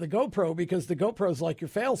now with the GoPro because the GoPro is like your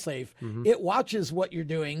fail-safe. Mm-hmm. It watches what you're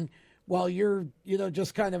doing while you're,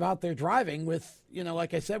 just kind of out there driving with,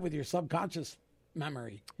 like I said, with your subconscious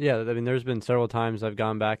memory. Yeah, there's been several times I've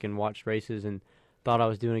gone back and watched races and thought I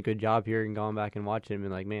was doing a good job here and gone back and watched it and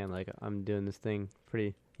been like, man, like I'm doing this thing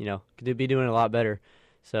pretty, could be doing it a lot better.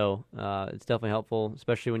 So it's definitely helpful,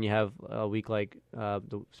 especially when you have a week like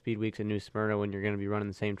the speed weeks in New Smyrna when you're going to be running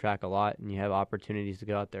the same track a lot and you have opportunities to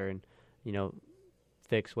go out there and,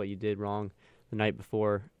 fix what you did wrong the night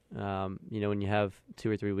before. When you have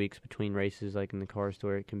 2 or 3 weeks between races, like in the car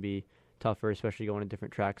store, it can be tougher, especially going to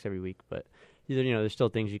different tracks every week. But there's still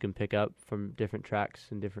things you can pick up from different tracks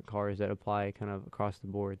and different cars that apply kind of across the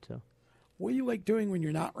board. So, what do you like doing when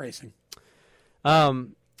you're not racing?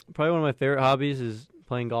 Probably one of my favorite hobbies is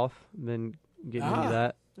playing golf. I've been getting into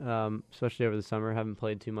that, especially over the summer. Haven't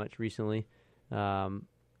played too much recently,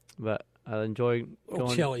 but I enjoy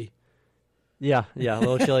going. Chilly. Yeah, a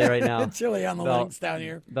little chilly right now. Chilly on the links down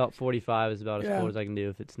here. About 45 is about as cold as I can do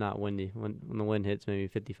if it's not windy. When the wind hits, maybe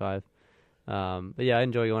 55. But yeah, I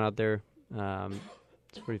enjoy going out there.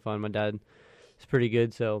 It's pretty fun. My dad is pretty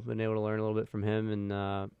good, so I've been able to learn a little bit from him.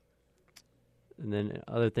 And then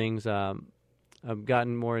other things, I've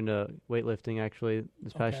gotten more into weightlifting actually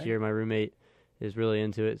this past year. My roommate is really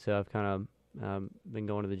into it, so I've kind of been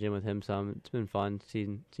going to the gym with him some. It's been fun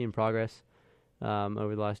seeing progress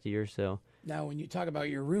over the last year or so. Now, when you talk about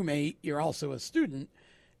your roommate, you're also a student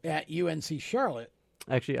at UNC Charlotte.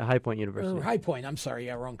 Actually, at High Point University. Or High Point, I'm sorry,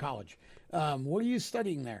 wrong college. What are you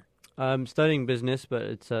studying there? I'm studying business, but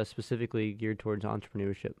it's specifically geared towards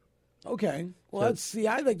entrepreneurship. Okay. Well,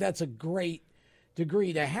 I think that's a great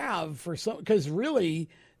degree to have for some, because really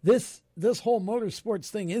this whole motorsports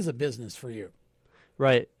thing is a business for you.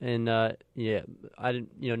 Right. And I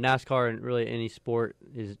didn't, NASCAR and really any sport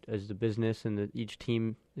is a business, and each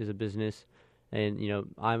team is a business. And,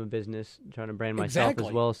 I'm a business trying to brand myself as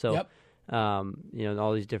well. So,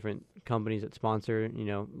 all these different companies that sponsor,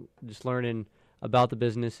 just learning about the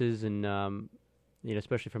businesses and,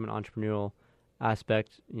 especially from an entrepreneurial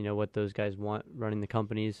aspect, what those guys want running the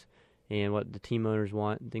companies and what the team owners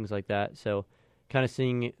want and things like that. So kind of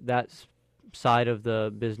seeing that side of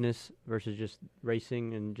the business versus just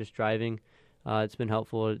racing and just driving, it's been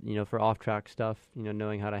helpful, for off-track stuff,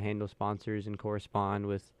 knowing how to handle sponsors and correspond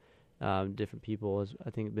with different people has, I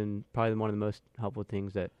think, been probably one of the most helpful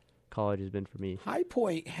things that college has been for me. High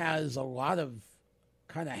Point has a lot of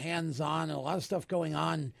kind of hands-on and a lot of stuff going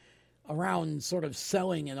on around sort of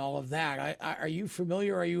selling and all of that. Are you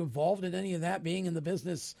familiar? Are you involved in any of that, being in the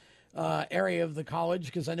business area of the college?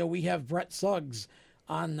 Because I know we have Brett Suggs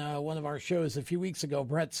on one of our shows a few weeks ago.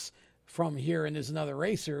 Brett's from here and is another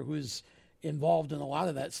racer who's involved in a lot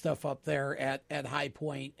of that stuff up there at High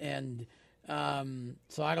Point. And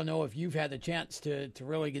so I don't know if you've had a chance to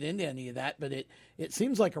really get into any of that, but it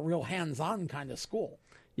seems like a real hands-on kind of school.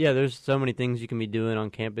 Yeah, there's so many things you can be doing on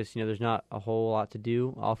campus. There's not a whole lot to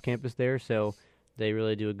do off campus there, so they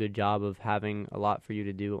really do a good job of having a lot for you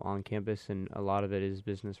to do on campus, and a lot of it is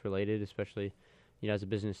business related, especially as a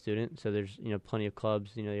business student. So there's plenty of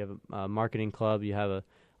clubs. You have a marketing club, you have a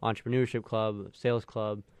entrepreneurship club, a sales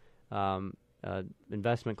club,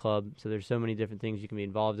 investment club. So there's so many different things you can be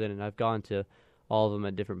involved in, and I've gone to all of them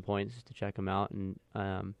at different points to check them out. And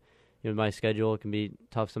my schedule can be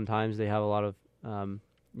tough sometimes. They have a lot of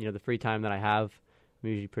the free time that I have. I'm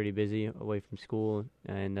usually pretty busy away from school,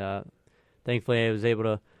 and thankfully I was able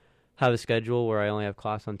to have a schedule where I only have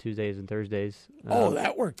class on Tuesdays and Thursdays.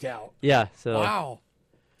 That worked out. Yeah. So wow.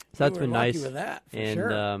 So that's been nice. With that, for and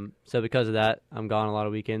sure. So because of that, I'm gone a lot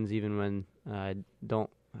of weekends, even when I don't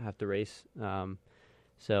have to race.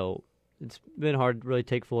 So it's been hard to really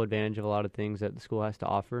take full advantage of a lot of things that the school has to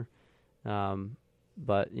offer.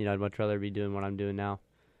 But I'd much rather be doing what I'm doing now.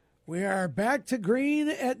 We are back to green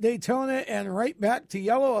at Daytona and right back to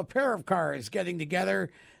yellow, a pair of cars getting together.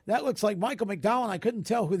 That looks like Michael McDowell, and I couldn't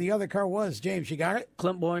tell who the other car was. James, you got it?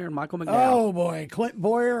 Clint Boyer and Michael McDowell. Oh, boy. Clint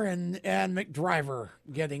Boyer and McDriver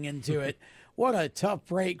getting into it. What a tough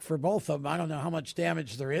break for both of them. I don't know how much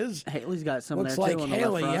damage there is. Haley's got some looks there, like too, on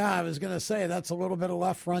Haley, the left front. yeah, I was going to say that's a little bit of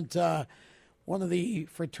left front. One of the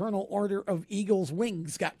Fraternal Order of Eagles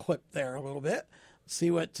wings got clipped there a little bit. See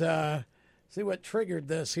what triggered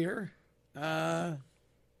this here.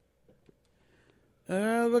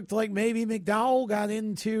 Looked like maybe McDowell got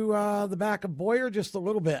into the back of Boyer just a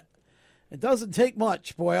little bit. It doesn't take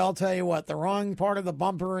much, boy. I'll tell you what, the wrong part of the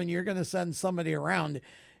bumper and you're going to send somebody around.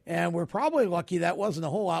 And we're probably lucky that wasn't a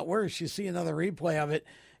whole lot worse. You see another replay of it.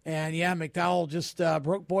 And, yeah, McDowell just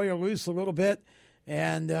broke Boyer loose a little bit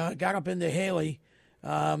and got up into Haley.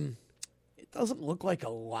 It doesn't look like a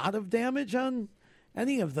lot of damage on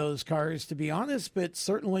any of those cars, to be honest, but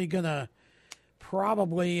certainly going to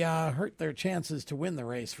probably hurt their chances to win the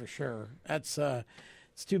race for sure. That's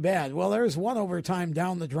it's too bad. Well, there's one overtime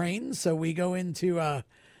down the drain, so we go into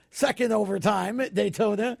second overtime at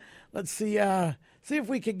Daytona. Let's see if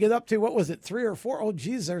we can get up to, what was it, 3 or 4? Oh,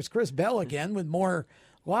 geez, there's Chris Bell again with a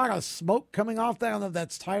lot of smoke coming off that. I don't know if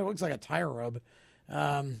that's tire. Looks like a tire rub.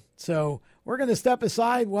 So we're going to step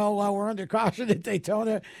aside while we're under caution at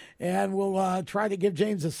Daytona, and we'll try to give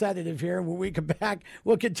James a sedative here. When we come back,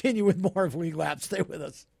 we'll continue with more of League Lap. Stay with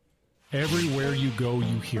us. Everywhere you go,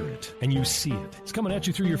 you hear it, and you see it. It's coming at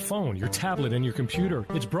you through your phone, your tablet, and your computer.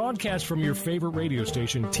 It's broadcast from your favorite radio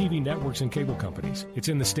station, TV networks, and cable companies. It's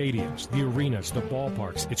in the stadiums, the arenas, the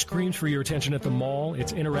ballparks. It screams for your attention at the mall.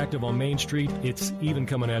 It's interactive on Main Street. It's even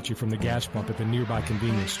coming at you from the gas pump at the nearby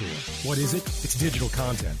convenience store. What is it? It's digital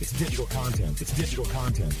content. It's digital content. It's digital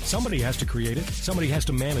content. Somebody has to create it. Somebody has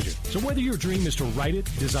to manage it. So whether your dream is to write it,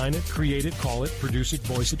 design it, create it, call it, produce it,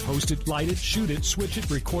 voice it, host it, light it, shoot it, switch it,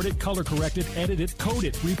 record it, color correct it, edit it, code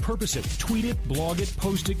it, repurpose it, tweet it, blog it,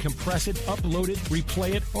 post it, compress it, upload it,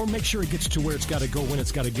 replay it, or make sure it gets to where it's got to go when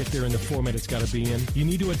it's got to get there in the format it's got to be in, you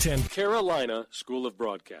need to attend Carolina School of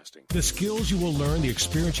Broadcasting. The skills you will learn, the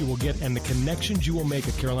experience you will get, and the connections you will make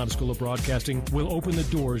at Carolina School of Broadcasting will open the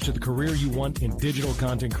doors to the career you want in digital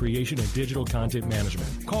content creation and digital content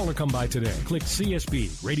management. Call or come by today. Click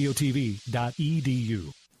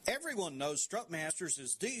csbradiotv.edu. Everyone knows Strutmasters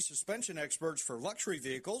is the suspension experts for luxury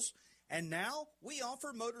vehicles, and now we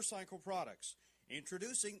offer motorcycle products.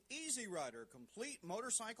 Introducing Easy Rider, complete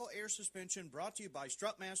motorcycle air suspension, brought to you by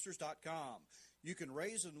Strutmasters.com. You can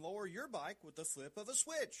raise and lower your bike with the flip of a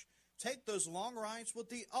switch. Take those long rides with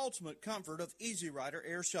the ultimate comfort of Easy Rider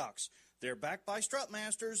air shocks. They're backed by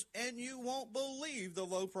Strutmasters, and you won't believe the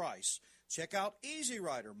low price. Check out Easy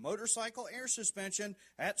Rider motorcycle air suspension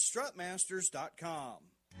at Strutmasters.com.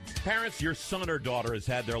 Parents, your son or daughter has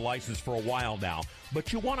had their license for a while now,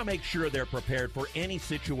 but you want to make sure they're prepared for any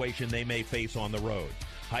situation they may face on the road.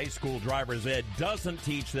 High school driver's ed doesn't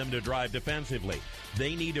teach them to drive defensively.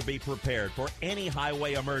 They need to be prepared for any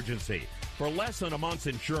highway emergency. For less than a month's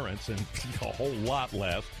insurance, and a whole lot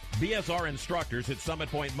less, BSR instructors at Summit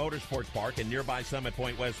Point Motorsports Park in nearby Summit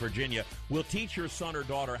Point, West Virginia, will teach your son or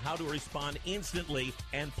daughter how to respond instantly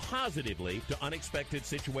and positively to unexpected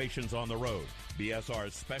situations on the road.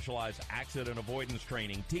 BSR's specialized accident avoidance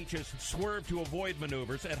training teaches swerve to avoid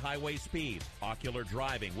maneuvers at highway speed, ocular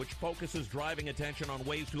driving, which focuses driving attention on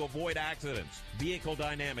ways to avoid accidents, vehicle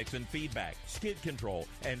dynamics and feedback, skid control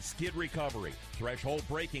and skid recovery, threshold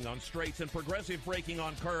braking on straights and progressive braking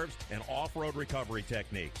on curves, and off-road recovery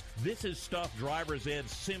techniques. This is stuff driver's ed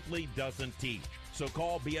simply doesn't teach. So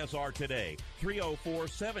call BSR today,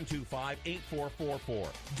 304-725-8444.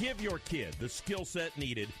 Give your kid the skill set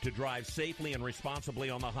needed to drive safely and responsibly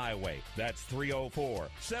on the highway. That's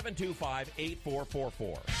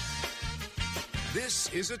 304-725-8444.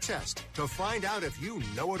 This is a test to find out if you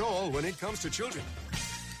know it all when it comes to children.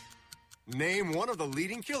 Name one of the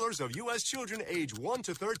leading killers of U.S. children age 1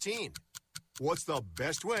 to 13. What's the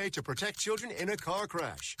best way to protect children in a car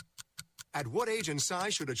crash? At what age and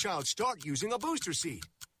size should a child start using a booster seat?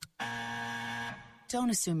 Don't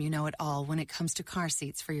assume you know it all when it comes to car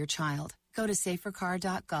seats for your child. Go to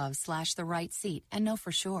safercar.gov/the-right-seat and know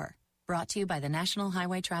for sure. Brought to you by the National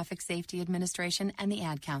Highway Traffic Safety Administration and the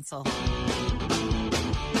Ad Council.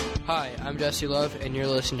 Hi, I'm Jesse Love, and you're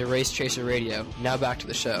listening to Race Chaser Radio. Now back to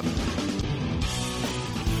the show.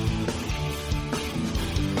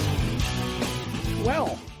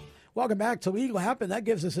 Well, welcome back to Lead Lap, and that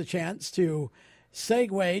gives us a chance to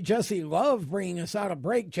segue. Jesse Love bringing us out a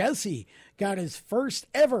break. Jesse got his first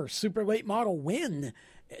ever super late model win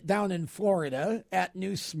down in Florida at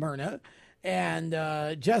New Smyrna. And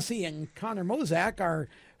Jesse and Connor Mosack, our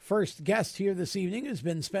first guest here this evening, has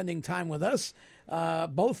been spending time with us,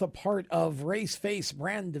 both a part of Race Face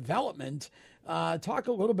brand development. Talk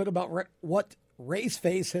a little bit about what Race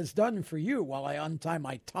Face has done for you while I untie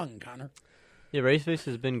my tongue, Connor. Yeah, Race Face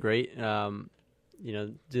has been great. Do my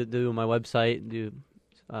website,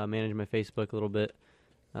 manage my Facebook a little bit,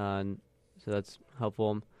 so that's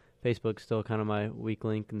helpful. Facebook's still kind of my weak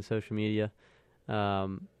link in social media.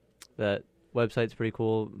 That website's pretty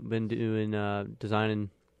cool. Been doing designing,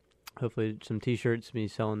 hopefully some T-shirts. Be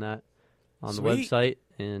selling that on the website,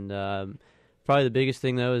 and probably the biggest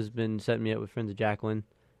thing though has been setting me up with friends of Jacqueline.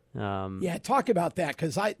 Yeah, talk about that,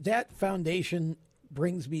 because that foundation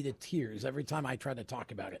brings me to tears every time I try to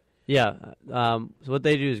talk about it. Yeah, so what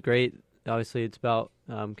they do is great. Obviously, it's about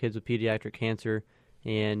kids with pediatric cancer,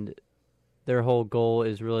 and their whole goal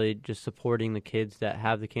is really just supporting the kids that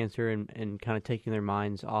have the cancer and kind of taking their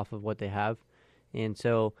minds off of what they have. And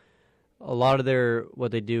so a lot of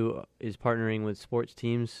what they do is partnering with sports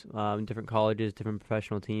teams, different colleges, different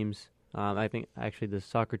professional teams. I think actually the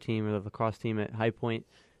soccer team or the lacrosse team at High Point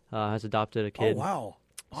has adopted a kid. Oh, wow.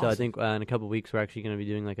 Awesome. So I think in a couple of weeks we're actually going to be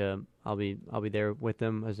doing I'll be there with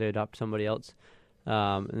them as they adopt somebody else.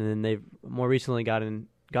 And then they've more recently gotten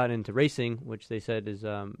into racing, which they said has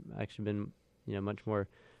actually been much more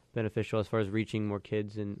beneficial as far as reaching more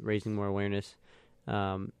kids and raising more awareness.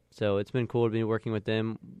 So it's been cool to be working with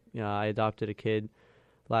them. I adopted a kid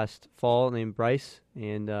last fall named Bryce,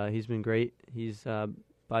 and he's been great. He's 5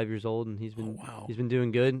 years old, and he's been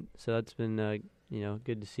doing good. So that's been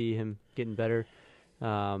good to see him getting better.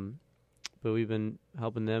 But we've been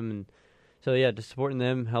helping them, and so just supporting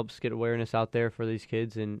them helps get awareness out there for these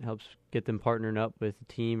kids and helps get them partnering up with a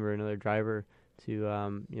team or another driver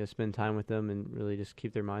to spend time with them and really just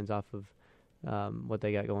keep their minds off of what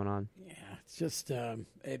they got going on. Yeah, it's just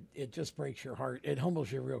it just breaks your heart. It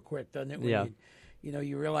humbles you real quick, doesn't it? When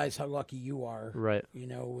you realize how lucky you are. Right.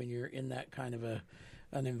 When you're in that kind of an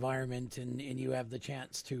environment and you have the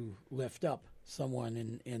chance to lift up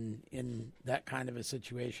someone in that kind of a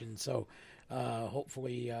situation. So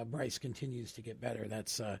hopefully Bryce continues to get better.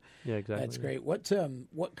 That's exactly. That's great. What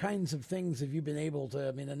kinds of things have you been able to?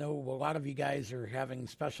 I mean, I know a lot of you guys are having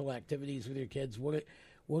special activities with your kids. What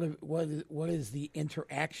has the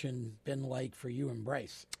interaction been like for you and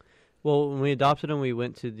Bryce? Well, when we adopted him, we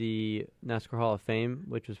went to the NASCAR Hall of Fame,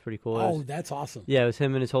 which was pretty cool. Oh, that's awesome. Yeah, it was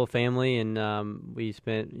him and his whole family, and we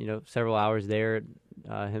spent several hours there.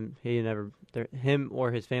 Him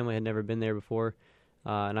or his family had never been there before,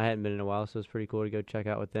 and I hadn't been in a while, so it was pretty cool to go check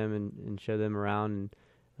out with them and show them around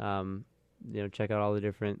and check out all the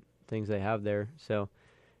different things they have there. So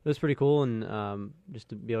it was pretty cool, and just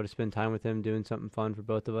to be able to spend time with him doing something fun for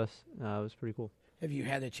both of us, it was pretty cool. Have you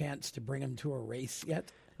had a chance to bring him to a race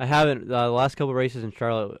yet? I haven't. The last couple of races in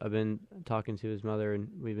Charlotte, I've been talking to his mother, and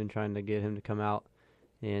we've been trying to get him to come out,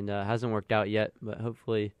 and it hasn't worked out yet, but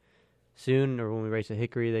hopefully soon, or when we race at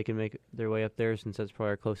Hickory, they can make their way up there, since that's probably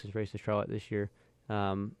our closest race to Charlotte this year.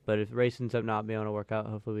 But if racing ends up not being able to work out,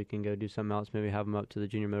 hopefully we can go do something else, maybe have them up to the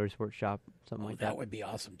Junior Motorsports shop, something like that. That would be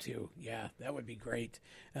awesome, too. Yeah, that would be great.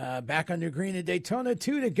 Back under green at Daytona,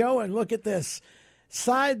 2 to go, and look at this.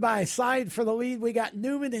 Side by side for the lead, we got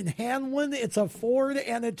Newman and Hamlin. It's a Ford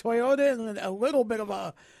and a Toyota, and a little bit of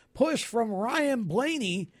a push from Ryan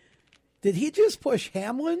Blaney. Did he just push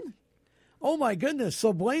Hamlin? Oh, my goodness.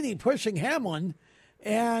 So Blaney pushing Hamlin,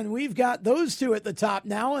 and we've got those two at the top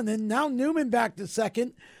now, and then now Newman back to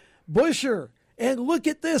second. Buescher, and look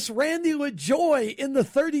at this. Randy LaJoy in the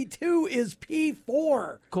 32 is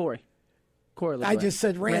P4. Corey I just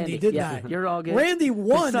said Randy, didn't I? You're all good. Randy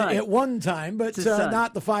won at one time, but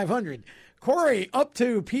not the 500. Corey up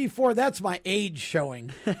to P4. That's my age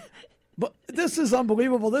showing. But this is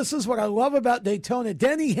unbelievable. This is what I love about Daytona.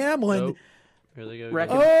 Denny Hamlin. Nope. Here they go.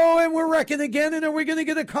 Oh, and we're wrecking again. And are we going to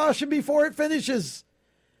get a caution before it finishes?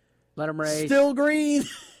 Let him race. Still green.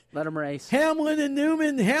 Let him race. Hamlin and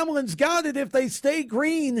Newman. Hamlin's got it if they stay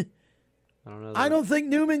green. I don't think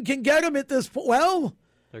Newman can get him at this point. Well,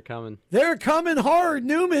 they're coming. They're coming hard.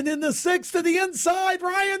 Newman in the 6th to the inside.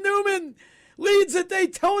 Ryan Newman leads at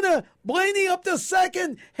Daytona. Blaney up to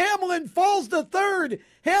second. Hamlin falls to third.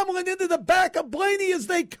 Hamlin into the back of Blaney as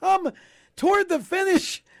they come toward the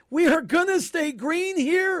finish. We are going to stay green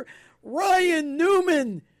here. Ryan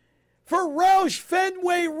Newman for Roush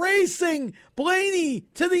Fenway Racing. Blaney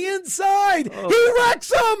to the inside. Oh. He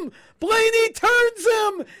wrecks him. Blaney turns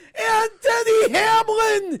him. And Denny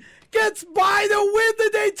Hamlin gets by to win the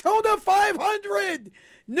Daytona 500.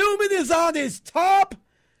 Newman is on his top.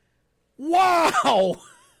 Wow.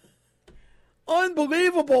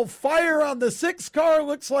 Unbelievable fire on the 6 car.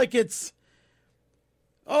 Looks like it's,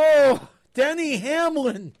 Denny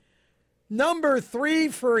Hamlin. Number 3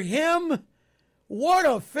 for him. What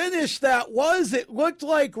a finish that was. It looked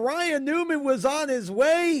like Ryan Newman was on his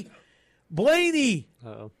way. Blaney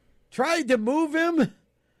tried to move him.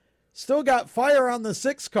 Still got fire on the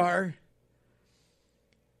 6 car.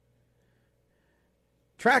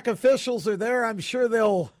 Track officials are there. I'm sure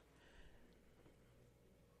they'll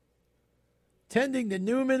tending to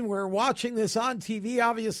Newman. We're watching this on TV,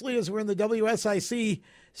 obviously, as we're in the WSIC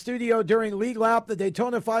studio during lead lap. The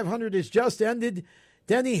Daytona 500 has just ended.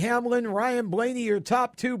 Denny Hamlin, Ryan Blaney, your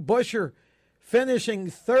top 2. Buescher finishing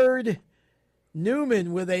 3rd.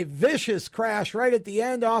 Newman with a vicious crash right at the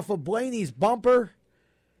end off of Blaney's bumper.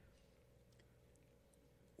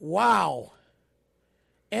 Wow.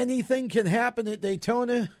 Anything can happen at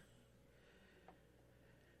Daytona.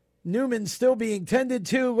 Newman still being tended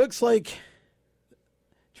to. Looks like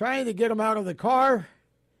trying to get him out of the car.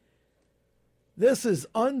 This is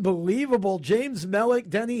unbelievable. James Melick,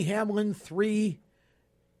 Denny Hamlin, 3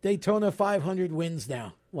 Daytona 500 wins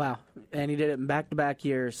now. Wow. And he did it in back-to-back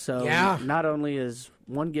years. So not only is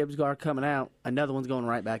one Gibbs car coming out, another one's going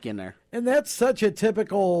right back in there. And that's such a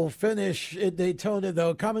typical finish at Daytona,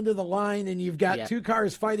 though. Coming to the line, and you've got 2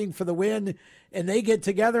 cars fighting for the win, and they get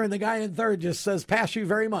together, and the guy in third just says, pass you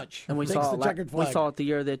very much. And we saw it the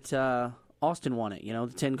year that Austin won it. You know,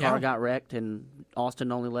 the 10 car got wrecked, and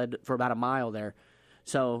Austin only led for about a mile there.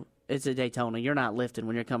 So it's a Daytona. You're not lifting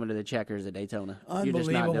when you're coming to the checkers at Daytona. You're just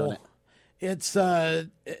not doing it. It's, and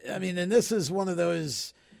this is one of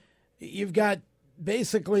those, you've got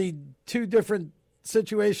basically 2 different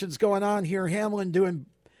situations going on here. Hamlin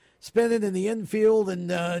spinning in the infield and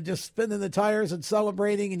just spinning the tires and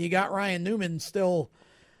celebrating, and you got Ryan Newman still,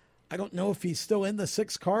 I don't know if he's still in the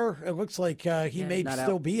 6 car. It looks like he may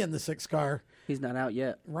still be in the 6 car. He's not out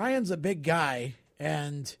yet. Ryan's a big guy,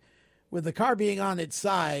 and with the car being on its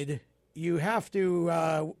side, you have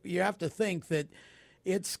to think that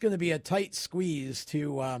it's going to be a tight squeeze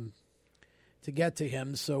to get to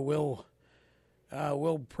him. So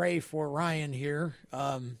we'll pray for Ryan here.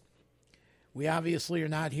 We obviously are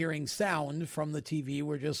not hearing sound from the TV.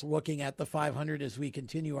 We're just looking at the 500 as we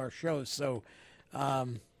continue our show. So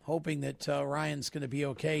hoping that Ryan's going to be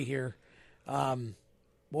okay here.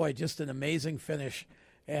 Boy, just an amazing finish.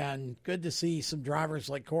 And good to see some drivers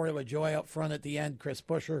like Corey LaJoie up front at the end, Chris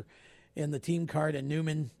Buescher in the team car, and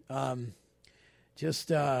Newman.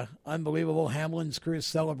 Just unbelievable. Hamlin's crew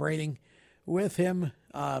celebrating with him.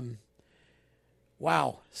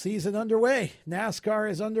 Wow. Season underway. NASCAR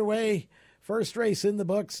is underway. First race in the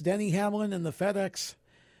books. Denny Hamlin in the FedEx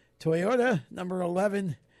Toyota, number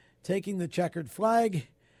 11, taking the checkered flag.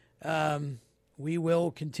 We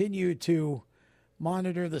will continue to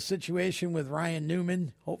monitor the situation with Ryan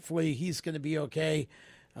Newman. Hopefully he's going to be okay.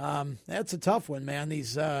 That's a tough one, man.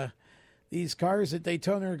 These cars at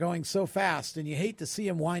Daytona are going so fast, and you hate to see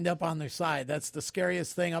them wind up on their side. That's the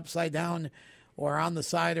scariest thing, upside down or on the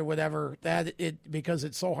side or whatever, because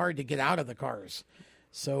it's so hard to get out of the cars.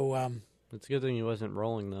 So it's a good thing he wasn't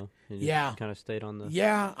rolling, though. He kind of stayed on the.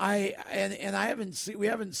 Yeah, we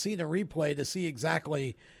haven't seen a replay to see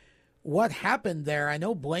exactly what happened there. I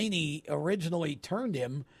know Blaney originally turned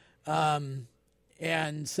him and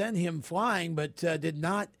sent him flying, but did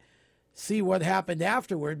not see what happened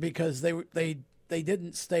afterward because they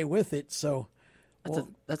didn't stay with it. So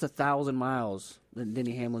that's 1,000 miles that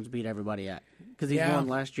Denny Hamlin's beat everybody at, because he's won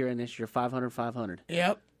last year and this year 500.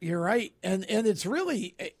 Yep, you're right. And it's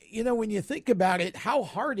really, when you think about it, how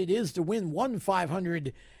hard it is to win one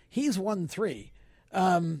 500. He's won 3,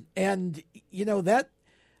 and that.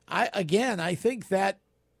 I think that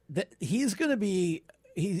he's going to be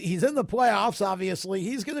he's in the playoffs. Obviously,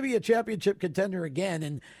 he's going to be a championship contender again,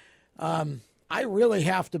 and I really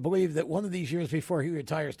have to believe that one of these years before he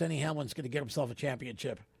retires, Denny Hamlin's going to get himself a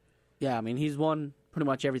championship. Yeah, I mean, he's won pretty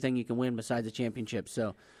much everything you can win besides a championship.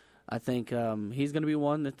 So I think he's going to be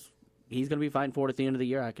one he's going to be fighting for it at the end of the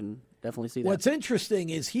year. I can definitely see that. What's interesting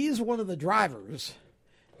is he's one of the drivers.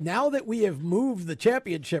 Now that we have moved the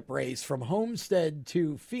championship race from Homestead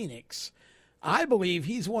to Phoenix, I believe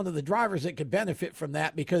he's one of the drivers that could benefit from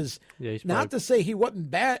that because he's not to say he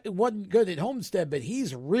wasn't good at Homestead, but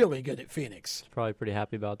he's really good at Phoenix. Probably pretty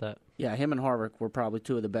happy about that. Yeah, him and Harvick were probably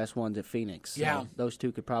two of the best ones at Phoenix. So yeah. Those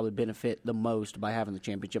two could probably benefit the most by having the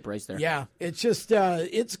championship race there. Yeah, it's just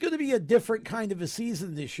it's going to be a different kind of a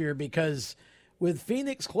season this year because with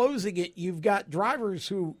Phoenix closing it, you've got drivers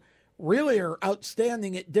who really are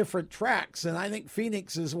outstanding at different tracks, and I think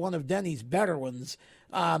Phoenix is one of Denny's better ones.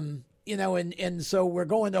 And so we're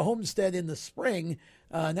going to Homestead in the spring,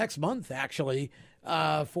 next month actually,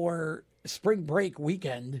 for spring break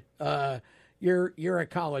weekend. You're a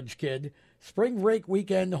college kid. Spring break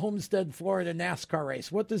weekend, Homestead, Florida NASCAR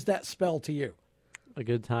race. What does that spell to you? A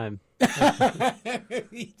good time.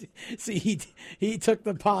 See, he took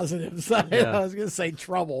the positive side. Yeah. I was going to say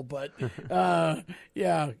trouble, but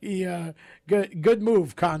good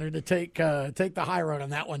move, Connor, to take the high road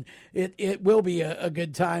on that one. It will be a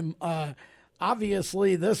good time.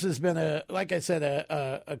 Obviously, this has been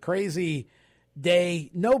a crazy day.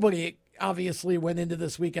 Nobody obviously went into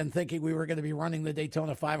this weekend thinking we were going to be running the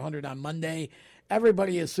Daytona 500 on Monday.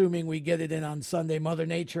 Everybody assuming we get it in on Sunday. Mother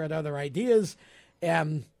Nature had other ideas.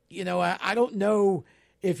 I don't know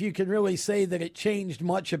if you can really say that it changed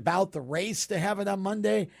much about the race to have it on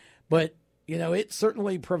Monday, but, it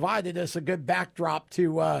certainly provided us a good backdrop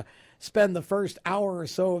to spend the first hour or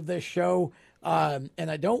so of this show. And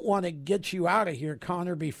I don't want to get you out of here,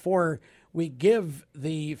 Connor, before we give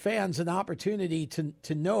the fans an opportunity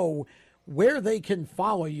to know where they can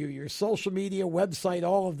follow you, your social media, website,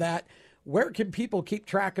 all of that. Where can people keep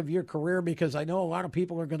track of your career? Because I know a lot of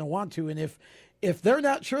people are going to want to. And if they're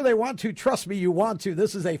not sure they want to, trust me, you want to.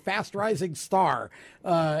 This is a fast-rising star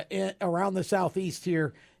around the Southeast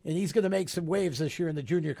here, and he's going to make some waves this year in the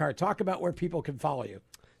junior car. Talk about where people can follow you.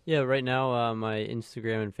 Yeah, right now my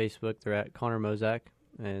Instagram and Facebook, they're at Connor Mosack.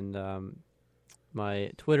 And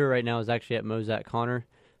my Twitter right now is actually at Mosack Connor,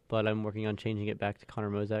 but I'm working on changing it back to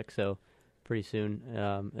Connor Mosack. So pretty soon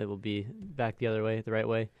it will be back the other way, the right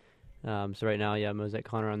way. So right now, Mosack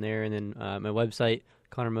Connor on there. And then my website,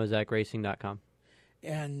 ConnorMosackRacing.com.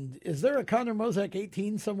 And is there a Connor Mosack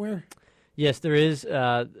 18 somewhere? Yes, there is.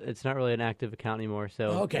 It's not really an active account anymore,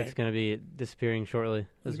 so it's going to be disappearing shortly.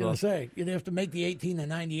 I was going to say, you'd have to make the 18 a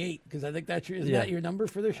 98, because I think that's that your number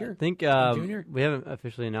for this year? I think junior? We haven't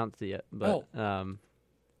officially announced it yet, but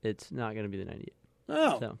it's not going to be the 98.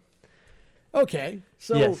 Oh. So. Okay,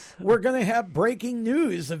 so yes. We're going to have breaking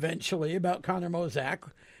news eventually about Connor Mosack.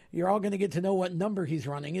 You're all going to get to know what number he's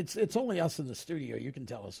running. It's only us in the studio. You can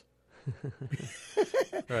tell us.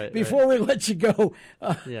 Right. Before we let you go,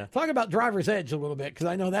 yeah. Talk about Driver's Edge a little bit, because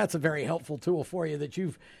I know that's a very helpful tool for you that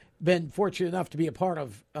you've been fortunate enough to be a part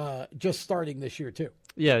of just starting this year, too.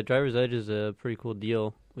 Yeah, Driver's Edge is a pretty cool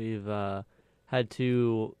deal. We've had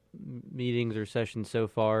 2 meetings or sessions so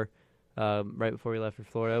far right before we left for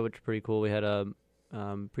Florida, which is pretty cool. We had a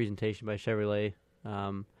presentation by Chevrolet,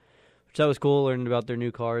 which that was cool, learning about their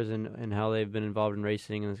new cars and how they've been involved in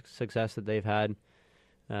racing and the success that they've had.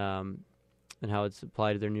 And how it's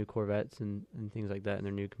applied to their new Corvettes and things like that and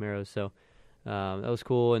their new Camaros. So that was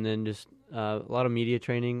cool. And then just a lot of media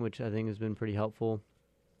training, which I think has been pretty helpful.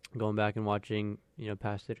 Going back and watching,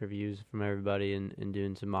 past interviews from everybody and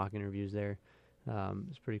doing some mock interviews there.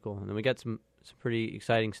 It's pretty cool. And then we got some pretty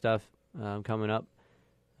exciting stuff coming up.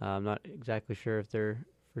 I'm not exactly sure if they're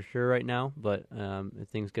for sure right now, but if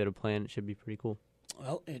things go to plan, it should be pretty cool.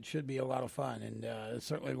 Well, it should be a lot of fun, and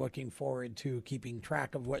certainly looking forward to keeping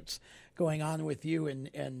track of what's going on with you, and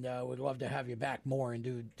would love to have you back more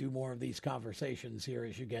and do more of these conversations here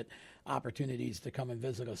as you get opportunities to come and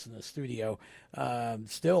visit us in the studio.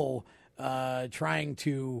 Still trying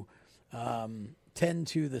to tend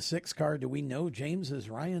to the 6 car. Do we know James has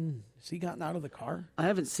he gotten out of the car? I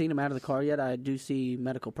haven't seen him out of the car yet. I do see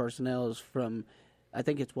medical personnel from, I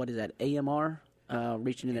think it's, AMR?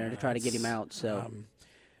 Reaching in there to try to get him out. So,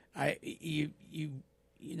 you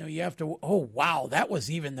have to. Oh wow, that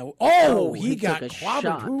was even the. He got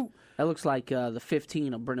clobbered. Who? That looks like the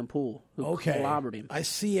 15 of Brennan Poole who clobbered him. I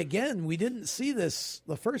see. Again, we didn't see this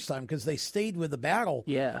the first time because they stayed with the battle.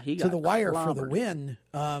 Yeah, he got to the wire clobbered. For the win.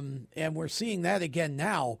 And we're seeing that again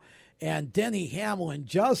now. And Denny Hamlin,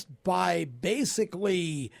 just by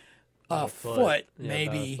basically a foot,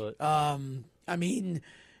 maybe. I mean.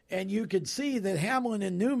 And you could see that Hamlin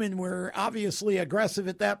and Newman were obviously aggressive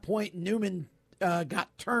at that point. Newman got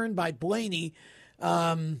turned by Blaney.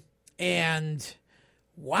 And,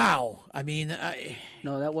 wow. I mean...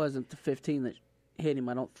 No, that wasn't the 15 that hit him,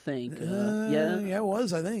 I don't think. Yeah, it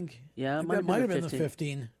was, I think. Yeah, That might have been the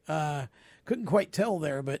 15. Couldn't quite tell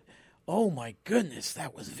there, but Oh, my goodness,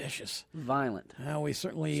 that was vicious. Violent. We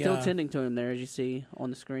certainly... Still tending to him there, as you see on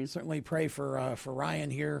the screen. Certainly pray for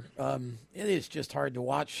Ryan here. It is just hard to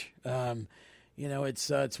watch.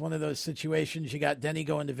 It's one of those situations. You got Denny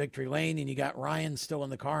going to victory lane, and you got Ryan still in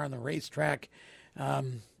the car on the racetrack.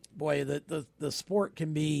 Boy, the sport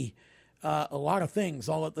can be a lot of things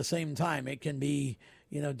all at the same time. It can be,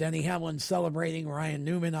 Denny Hamlin celebrating Ryan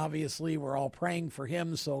Newman, obviously. We're all praying for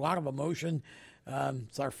him, so a lot of emotion.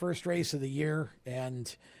 It's our first race of the year,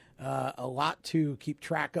 and a lot to keep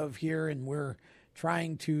track of here, and we're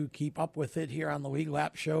trying to keep up with it here on the League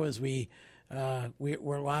Lap Show as we're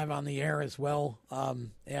live on the air as well.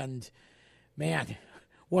 And man,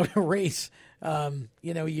 what a race!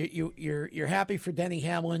 You're happy for Denny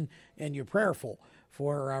Hamlin, and you're prayerful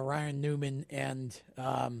for Ryan Newman, and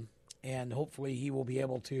hopefully he will be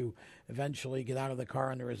able to eventually get out of the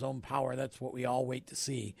car under his own power. That's what we all wait to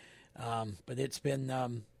see. But it's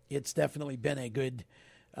definitely been a good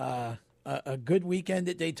weekend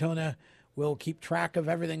at Daytona. We'll keep track of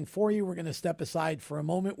everything for you. We're going to step aside for a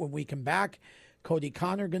moment. When we come back, Kodie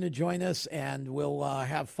Conner going to join us, and we'll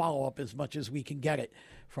have follow-up as much as we can get it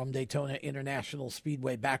from Daytona International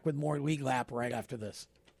Speedway. Back with more League Lap right after this.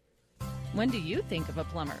 When do you think of a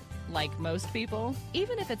plumber? Like most people,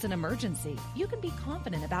 even if it's an emergency, you can be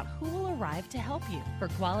confident about who will arrive to help you. For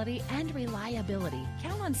quality and reliability,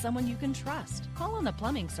 count on someone you can trust. Call on the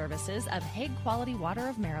plumbing services of Hague Quality Water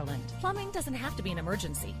of Maryland. Plumbing doesn't have to be an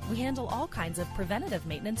emergency. We handle all kinds of preventative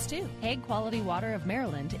maintenance too. Hague Quality Water of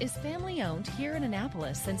Maryland is family-owned here in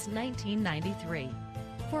Annapolis since 1993.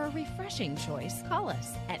 For a refreshing choice, call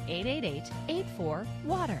us at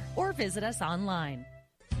 888-84-WATER or visit us online.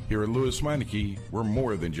 Here at Lewis Meineke, we're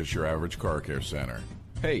more than just your average car care center.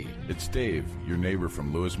 Hey, it's Dave, your neighbor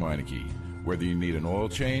from Lewis Meineke. Whether you need an oil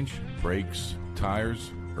change, brakes,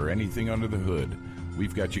 tires, or anything under the hood,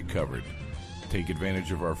 we've got you covered. Take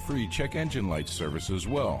advantage of our free check engine light service as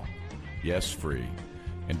well. Yes, free.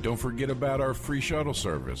 And don't forget about our free shuttle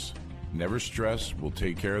service. Never stress, we'll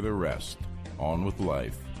take care of the rest. On with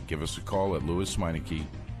life. Give us a call at Lewis Meineke,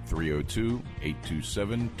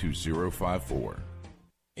 302-827-2054.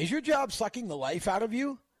 Is your job sucking the life out of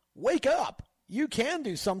you? Wake up. You can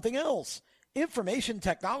do something else. Information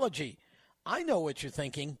technology. I know what you're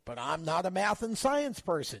thinking, but I'm not a math and science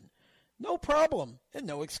person. No problem, and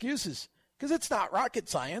no excuses, because it's not rocket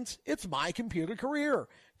science. It's My Computer Career.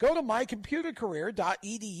 Go to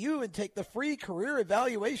mycomputercareer.edu and take the free career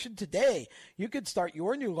evaluation today. You could start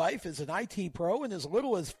your new life as an IT pro in as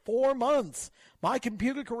little as 4 months.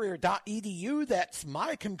 mycomputercareer.edu. That's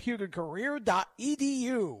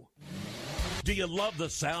mycomputercareer.edu. Do you love the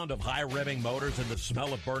sound of high-revving motors and the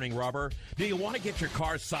smell of burning rubber? Do you want to get your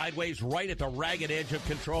car sideways right at the ragged edge of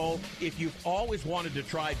control? If you've always wanted to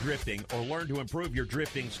try drifting or learn to improve your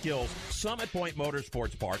drifting skills, Summit Point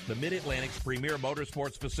Motorsports Park, the Mid-Atlantic's premier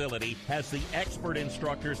motorsports facility, has the expert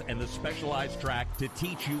instructors and the specialized track to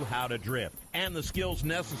teach you how to drift and the skills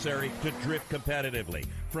necessary to drift competitively.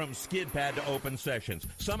 From skid pad to open sessions,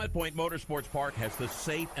 Summit Point Motorsports Park has the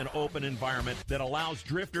safe and open environment that allows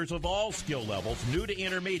drifters of all skill levels, new to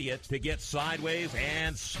intermediate, to get sideways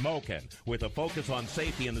and smoking. With a focus on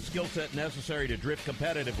safety and the skill set necessary to drift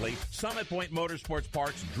competitively, Summit Point Motorsports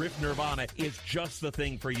Park's Drift Nirvana is just the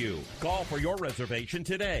thing for you. Call for your reservation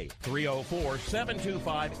today,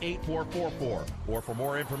 304-725-8444. Or for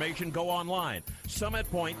more information, go online,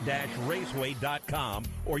 summitpoint-raceway.com,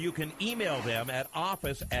 or you can email them at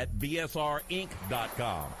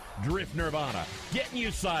office@bsrinc.com. Drift Nirvana, getting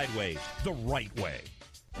you sideways the right way.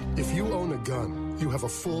 If you own a gun, you have a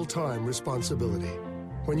full-time responsibility.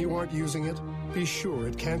 When you aren't using it, be sure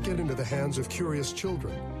it can't get into the hands of curious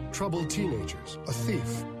children, troubled teenagers, a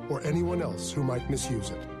thief, or anyone else who might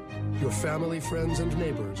misuse it. Your family, friends, and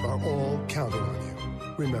neighbors are all counting on you.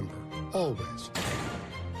 Remember, always,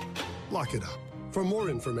 lock it up. For more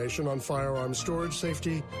information on firearm storage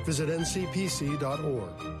safety, visit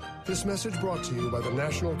ncpc.org. This message brought to you by the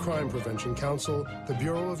National Crime Prevention Council, the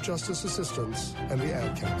Bureau of Justice Assistance, and the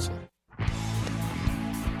Ad Council.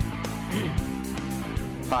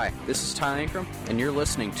 Hi, this is Ty Ankrum, and you're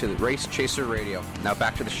listening to the Race Chaser Radio. Now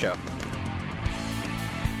back to the show.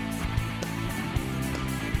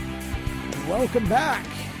 Welcome back.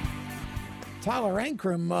 Tyler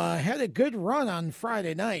Ankrum had a good run on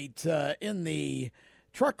Friday night in the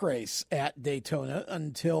truck race at Daytona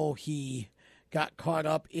until he got caught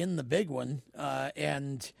up in the big one.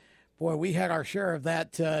 And, boy, we had our share of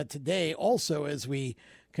that today also as we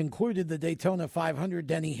concluded the Daytona 500.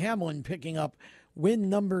 Denny Hamlin picking up win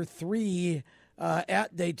number 3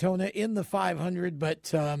 at Daytona in the 500.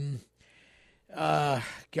 But,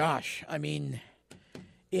 gosh, I mean,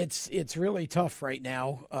 it's really tough right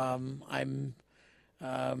now. I'm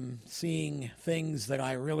seeing things that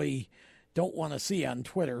I really don't want to see on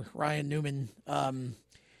Twitter. Ryan Newman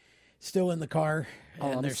still in the car,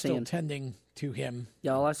 and they're still tending to him.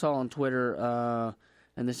 Yeah, all I saw on Twitter,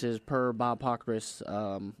 and this is per Bob Pockris,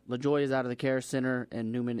 LaJoie is out of the care center,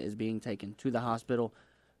 and Newman is being taken to the hospital.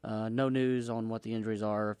 No news on what the injuries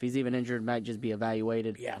are. If he's even injured, might just be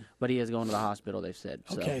evaluated. Yeah. But he is going to the hospital, they've said.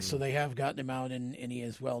 Okay, so they have gotten him out, and he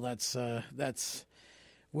is well. That's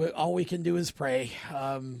all we can do is pray.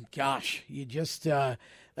 Gosh, you just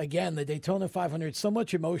again, the Daytona 500, so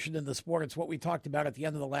much emotion in the sport. It's what we talked about at the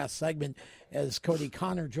end of the last segment as Kodie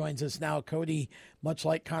Conner joins us now. Kodie, much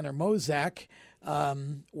like Connor Mosack,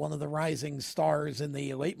 one of the rising stars in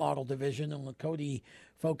the late model division, and Kodie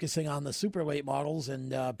focusing on the super late models,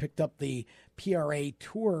 and picked up the PRA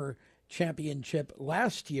Tour Championship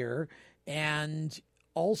last year, and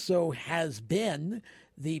also has been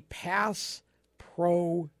the PASS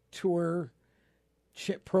Pro Tour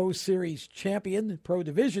Pro Series champion, Pro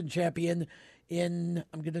Division champion in,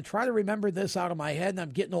 I'm going to try to remember this out of my head, and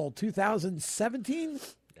I'm getting old, 2017?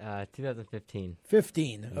 2015.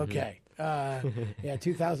 15, okay. Yeah,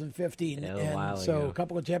 2015. Yeah, and so ago. a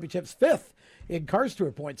couple of championships, 5th in Cars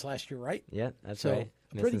Tour points last year, right? Yeah, that's so right.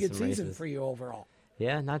 A pretty Missing good some season races. for you overall.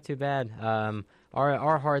 Yeah, not too bad.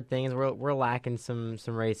 Our hard thing is we're lacking some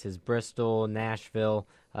races. Bristol, Nashville,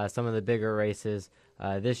 some of the bigger races.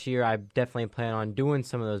 This year, I definitely plan on doing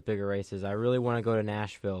some of those bigger races. I really want to go to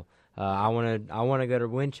Nashville. I want to go to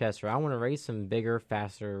Winchester. I want to race some bigger,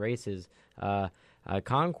 faster races.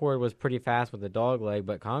 Concord was pretty fast with the dog leg,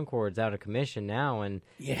 but Concord's out of commission now, and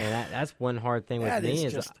that's one hard thing with me.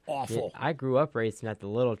 Is just awful. I grew up racing at the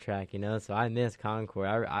little track, so I miss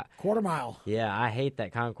Concord. Quarter mile. Yeah, I hate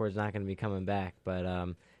that Concord's not going to be coming back, but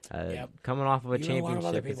coming off of a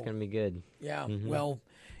championship, it's going to be good. Yeah, Mm-hmm. well,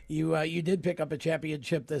 you did pick up a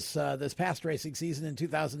championship this past racing season in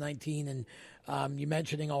 2019, and you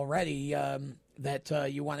mentioning already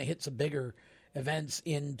that you want to hit some bigger events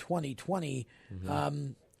in 2020.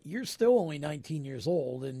 Mm-hmm. You're still only 19 years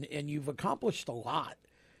old, and you've accomplished a lot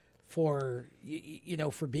for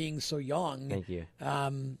for being so young. Thank you.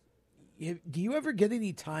 Do you ever get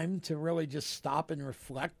any time to really just stop and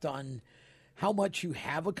reflect on how much you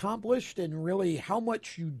have accomplished, and really how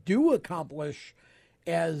much you do accomplish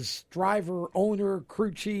as driver, owner,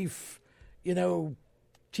 crew chief,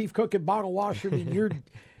 chief cook and bottle washer? I mean,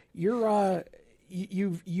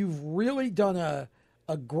 you've really done a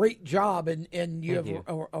great job, and you have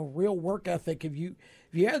a real work ethic. Have you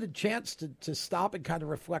had a chance to stop and kind of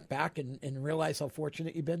reflect back and realize how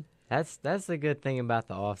fortunate you've been? That's the good thing about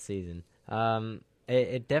the off season.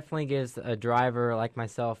 It definitely gives a driver like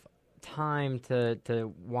myself time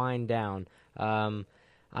to wind down.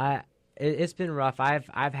 It's been rough.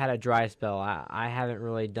 I've had a dry spell. I haven't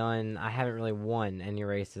really won any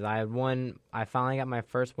races. I finally got my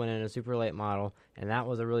first win in a super late model, and that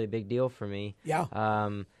was a really big deal for me. Yeah.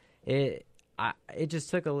 It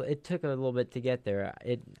took a little bit to get there.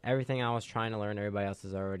 Everything I was trying to learn, everybody else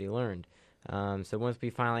has already learned. So once we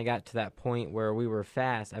finally got to that point where we were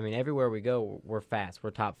fast, I mean, everywhere we go, we're fast.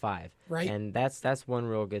 We're top 5. Right. And that's one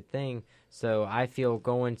real good thing. So I feel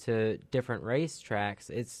going to different race tracks,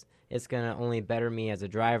 it's going to only better me as a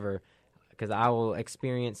driver, because I will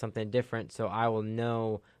experience something different, so I will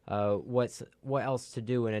know what else to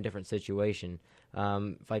do in a different situation.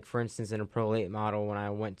 Like, for instance, in a Pro Late model, when I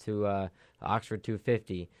went to Oxford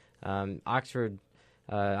 250, Oxford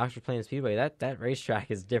Plains Speedway, that racetrack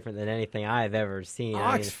is different than anything I've ever seen.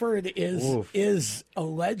 Oxford is a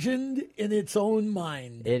legend in its own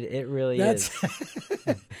mind. It really is.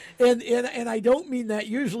 And I don't mean that.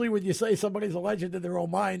 Usually when you say somebody's a legend in their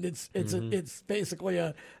own mind, it's basically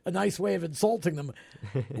a nice way of insulting them.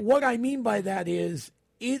 What I mean by that is,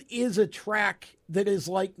 it is a track that is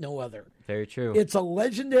like no other. Very true. It's a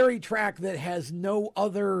legendary track that has no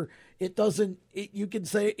other. You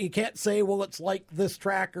can't say, well, it's like this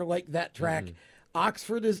track or like that track. Mm-hmm.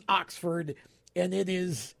 Oxford is Oxford, and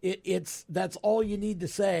that's all you need to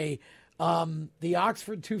say. The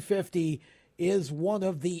Oxford 250 is one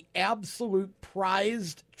of the absolute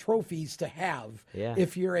prized trophies to have. Yeah.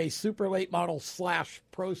 If you're a super late model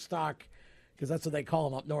 / pro stock, because that's what they call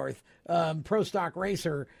them up north, pro stock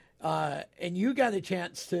racer. And you've had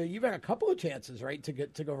a couple of chances, right,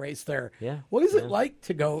 to go race there. Yeah. What is it like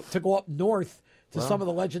to go up north to some of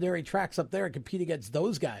the legendary tracks up there and compete against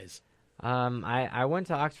those guys? I went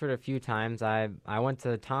to Oxford a few times. I went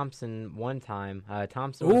to Thompson one time.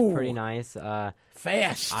 Thompson was pretty nice.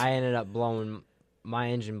 Fast. I ended up blowing my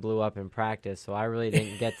engine blew up in practice, so I really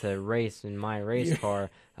didn't get to race in my race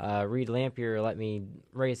car. Reed Lampier let me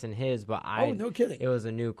race in his, but no kidding. It was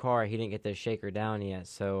a new car. He didn't get the shaker down yet,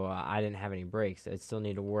 so I didn't have any brakes. I still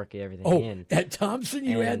need to work everything in. At Thompson,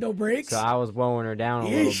 you had no brakes? So I was blowing her down a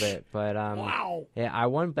little bit. But wow. Yeah, I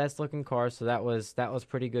won best looking car, so that was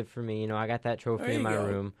pretty good for me. I got that trophy in my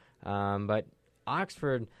room. But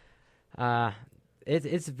Oxford,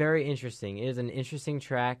 it's very interesting. It is an interesting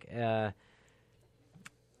track.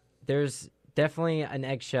 There's definitely an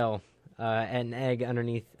eggshell, an egg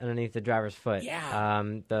underneath the driver's foot. Yeah.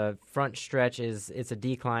 The front stretch it's a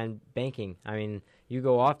decline banking. I mean, you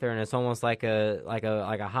go off there and it's almost like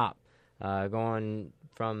a hop, going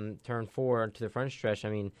from turn 4 to the front stretch. I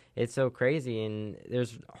mean, it's so crazy, and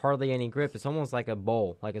there's hardly any grip. It's almost like a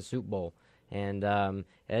bowl, like a soup bowl. And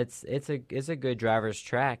it's a good driver's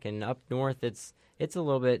track. And up north, it's a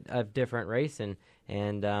little bit of different racing.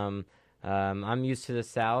 And I'm used to the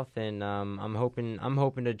South, and I'm hoping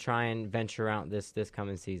to try and venture out this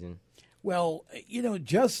coming season. Well,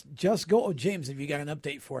 just go. Oh, James, have you got an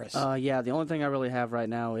update for us? Yeah, the only thing I really have right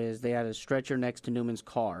now is they had a stretcher next to Newman's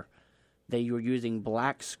car. They were using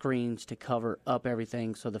black screens to cover up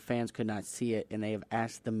everything so the fans could not see it, and they have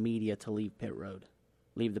asked the media to leave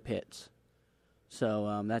the pits.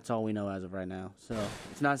 So that's all we know as of right now. So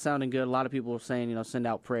it's not sounding good. A lot of people are saying, send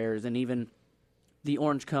out prayers, and even the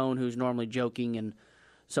Orange Cone, who's normally joking and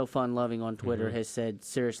so fun-loving on Twitter, has said,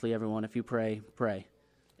 seriously, everyone, if you pray, pray.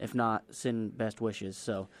 If not, send best wishes.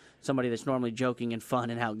 So somebody that's normally joking and fun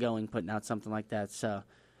and outgoing putting out something like that. So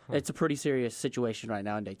it's a pretty serious situation right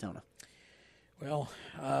now in Daytona. Well,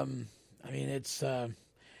 I mean, it's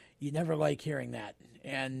you never like hearing that.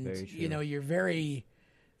 And, you're very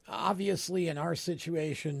obviously in our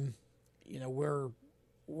situation, we're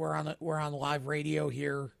on live radio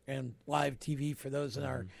here and live TV for those in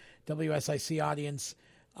our WSIC audience.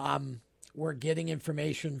 We're getting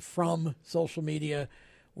information from social media.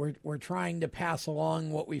 We're trying to pass along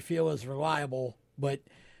what we feel is reliable, but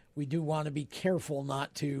we do want to be careful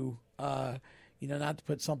not to not to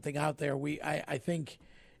put something out there. I think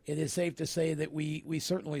it is safe to say that we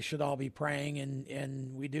certainly should all be praying,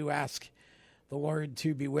 and we do ask the Lord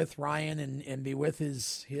to be with Ryan and be with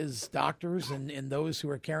his doctors and those who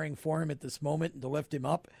are caring for him at this moment, and to lift him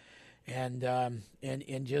up, and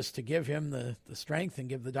just to give him the strength and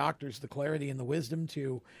give the doctors the clarity and the wisdom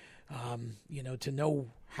to to know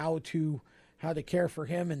how to care for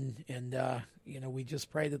him, and we just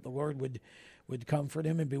pray that the Lord would comfort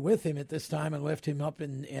him and be with him at this time and lift him up,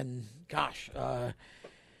 and gosh,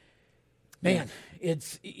 man,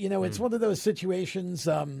 it's it's one of those situations.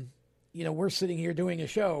 We're sitting here doing a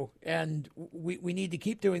show, and we need to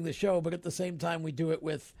keep doing the show, but at the same time, we do it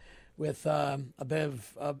with a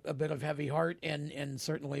bit of heavy heart, and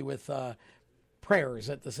certainly with prayers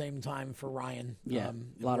at the same time for Ryan. Yeah,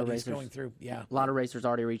 a lot of racers going through. Yeah, a lot of racers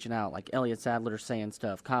already reaching out. Like Elliott Sadler saying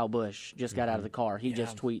stuff. Kyle Busch just got out of the car. He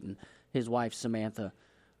just tweeting. His wife Samantha,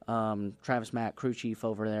 Travis Mack, crew chief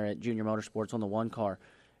over there at Junior Motorsports on the one car.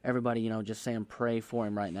 Everybody, just saying pray for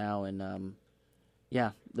him right now, and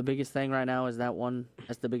yeah, the biggest thing right now is that one.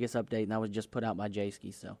 That's the biggest update, and that was just put out by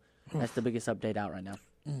J-Ski. So that's the biggest update out right now.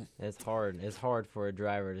 It's hard. It's hard for a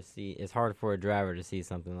driver to see. It's hard for a driver to see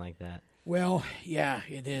something like that. Well, yeah,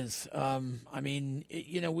 it is. I mean,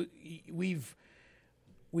 we've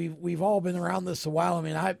all been around this a while. I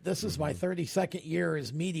mean, this is my 32nd year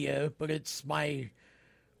as media, but it's my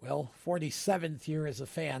 47th year as a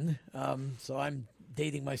fan. So I'm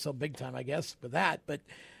dating myself big time, I guess, with that. But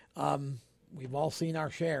we've all seen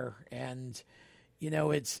our share, and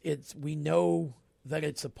it's we know that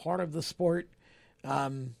it's a part of the sport,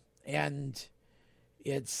 and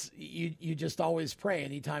it's you just always pray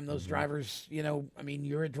anytime those drivers. I mean,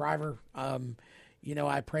 you're a driver.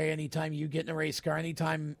 I pray anytime you get in a race car,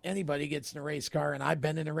 anytime anybody gets in a race car, and I've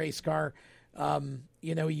been in a race car.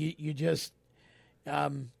 You just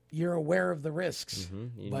you're aware of the risks,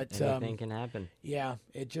 but anything can happen. Yeah,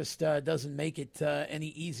 it just doesn't make it any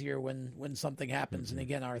easier when something happens. And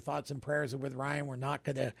again, our thoughts and prayers are with Ryan. We're not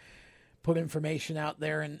going to put information out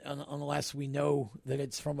there unless we know that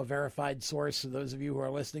it's from a verified source. So those of you who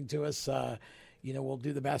are listening to us, we'll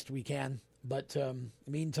do the best we can. But in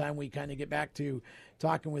the meantime, we kind of get back to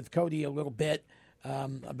talking with Kodie a little bit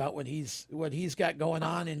about what he's got going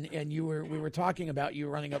on. And we were talking about you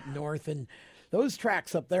running up north, and those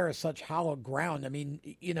tracks up there are such hollow ground. I mean,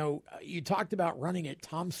 you talked about running at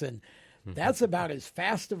Thompson. That's about as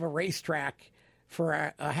fast of a racetrack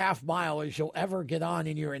for a half mile as you'll ever get on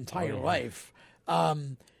in your entire life.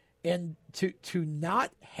 And to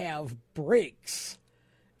not have brakes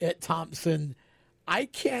at Thompson, I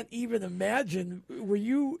can't even imagine. Were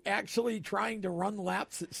you actually trying to run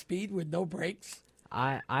laps at speed with no brakes?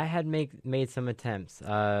 I had made some attempts.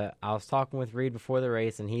 I was talking with Reed before the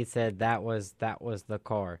race, and he said that was the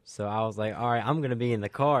car. So I was like, all right, I'm gonna be in the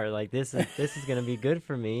car. Like this is gonna be good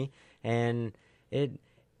for me. And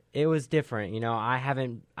it was different. I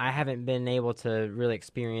haven't been able to really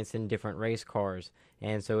experience in different race cars,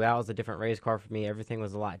 and so that was a different race car for me. Everything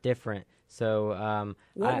was a lot different. So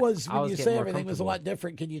when you say everything was a lot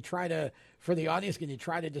different? Can you try to, for the audience,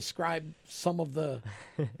 describe some of the?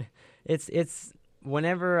 It's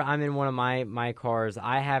whenever I'm in one of my cars,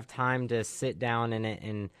 I have time to sit down in it,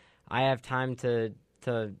 and I have time to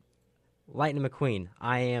Lightning McQueen.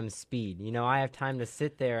 I am speed. I have time to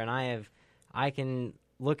sit there, and I can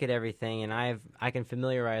look at everything, and I can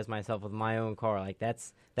familiarize myself with my own car. Like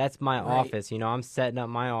that's my office. I'm setting up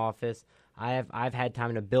my office. I've had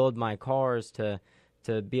time to build my cars to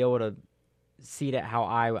be able to see it how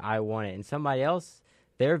I want it. And somebody else,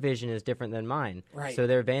 their vision is different than mine. Right. So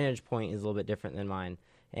their vantage point is a little bit different than mine.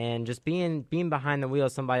 And just being behind the wheel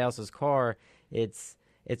of somebody else's car, it's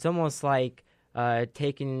almost like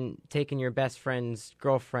taking your best friend's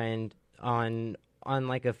girlfriend on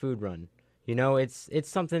like a food run. It's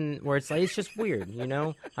something where it's like it's just weird.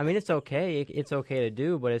 I mean, it's okay. It's okay to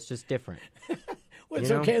do, but it's just different. Well, it's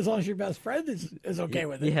okay as long as your best friend is okay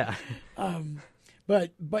with it. Yeah.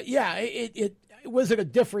 But yeah, it was it a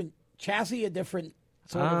different chassis, a different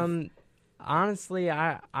sort of. Honestly,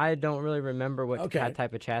 I don't really remember what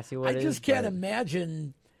type of chassis it is. I just can't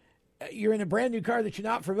imagine you're in a brand new car that you're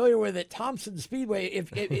not familiar with at Thompson Speedway.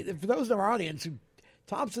 If for those in our audience,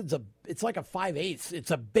 Thompson's it's like a 5/8.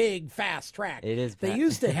 It's a big, fast track. It is. They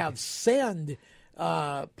used to have sand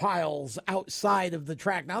piles outside of the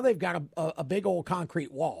track. Now they've got a big old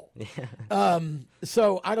concrete wall.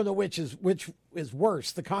 So I don't know which is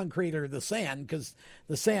worse, the concrete or the sand, because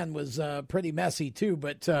the sand was pretty messy too.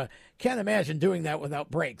 But can't imagine doing that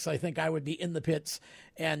without brakes. I think I would be in the pits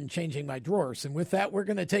and changing my drawers. And with that, we're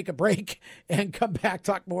going to take a break and come back,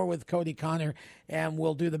 talk more with Kodie Conner, and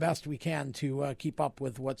we'll do the best we can to keep up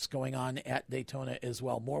with what's going on at Daytona as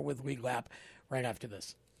well. More with League Lap right after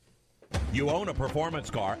this. You own a performance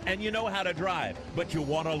car and you know how to drive, but you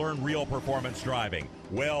want to learn real performance driving.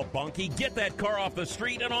 Well, Bunky, get that car off the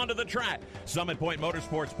street and onto the track. Summit Point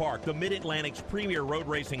Motorsports Park, the Mid-Atlantic's premier road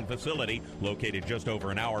racing facility, located just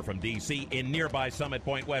over an hour from D.C. in nearby Summit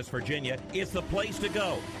Point, West Virginia, is the place to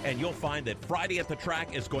go. And you'll find that Friday at the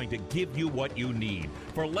Track is going to give you what you need.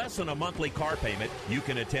 For less than a monthly car payment, you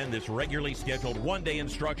can attend this regularly scheduled one-day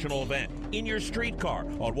instructional event in your street car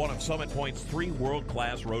on one of Summit Point's 3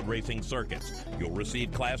 world-class road racing circuits. You'll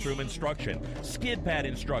receive classroom instruction, skid pad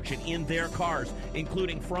instruction in their cars,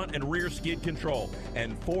 including front and rear skid control,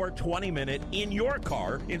 and 4 20-minute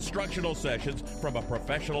in-your-car instructional sessions from a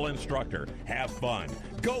professional instructor. Have fun,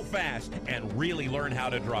 go fast, and really learn how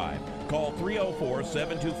to drive. Call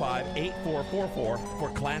 304-725-8444 for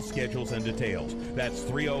class schedules and details. That's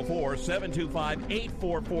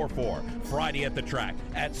 304-725-8444. Friday at the Track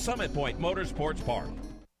at Summit Point Motorsports Park.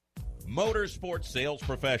 Motorsports sales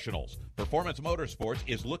professionals. Performance Motorsports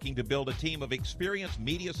is looking to build a team of experienced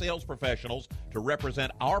media sales professionals to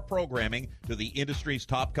represent our programming to the industry's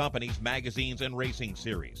top companies, magazines, and racing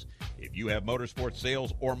series. If you have motorsports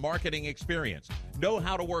sales or marketing experience, know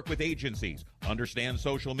how to work with agencies, understand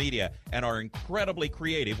social media, and are incredibly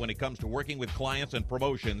creative when it comes to working with clients and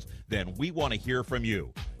promotions, then we want to hear from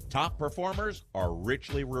you. Top performers are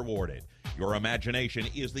richly rewarded. Your imagination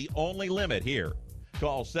is the only limit here.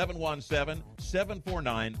 Call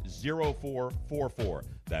 717-749-0444.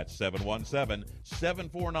 That's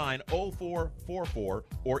 717-749-0444,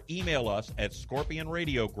 or email us at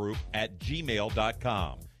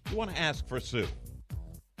scorpionradiogroup@gmail.com. You want to ask for Sue.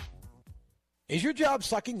 Is your job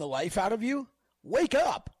sucking the life out of you? Wake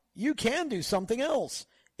up. You can do something else.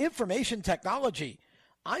 Information technology.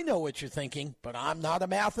 I know what you're thinking, but I'm not a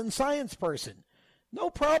math and science person. No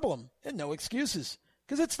problem, and no excuses.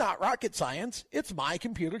 Because it's not rocket science, it's My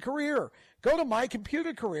Computer Career. Go to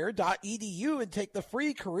mycomputercareer.edu and take the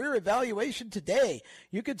free career evaluation today.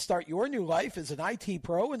 You can start your new life as an IT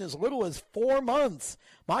pro in as little as 4 months.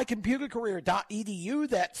 mycomputercareer.edu,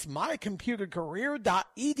 that's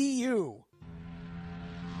mycomputercareer.edu.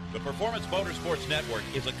 The Performance Motorsports Network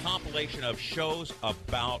is a compilation of shows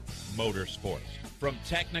about motorsports. From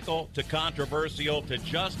technical to controversial to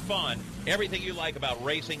just fun, everything you like about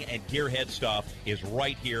racing and gearhead stuff is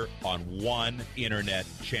right here on one internet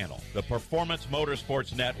channel. The Performance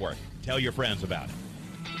Motorsports Network. Tell your friends about it.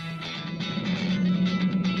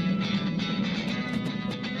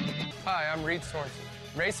 Hi, I'm Reed Sorensen.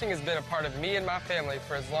 Racing has been a part of me and my family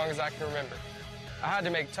for as long as I can remember. I had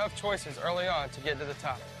to make tough choices early on to get to the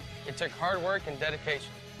top. It took hard work and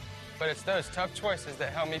dedication, but it's those tough choices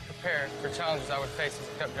that help me prepare for challenges I would face as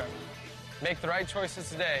a cup driver. Make the right choices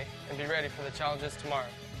today and be ready for the challenges tomorrow.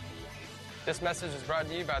 This message is brought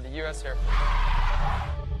to you by the U.S. Air Force.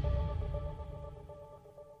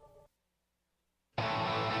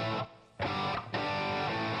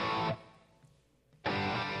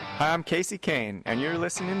 Hi, I'm Casey Kane, and you're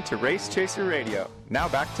listening to Race Chaser Radio. Now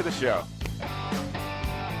back to the show.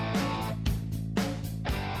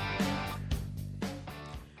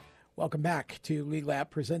 Welcome back to Lead Lap,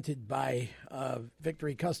 presented by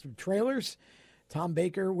Victory Custom Trailers. Tom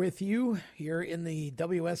Baker with you here in the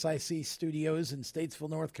WSIC studios in Statesville,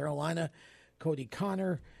 North Carolina. Kodie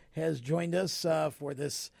Conner has joined us for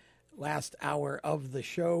this last hour of the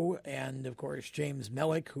show. And, of course, James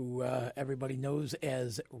Melick, who everybody knows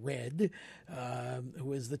as Red,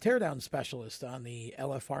 who is the teardown specialist on the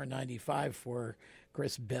LFR 95 for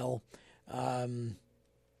Chris Bell,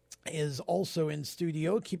 is also in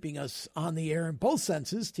studio, keeping us on the air in both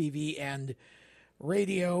senses, TV and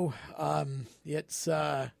radio. It's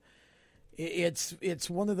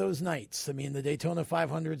one of those nights. I mean, the Daytona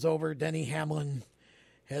 500's over. Denny Hamlin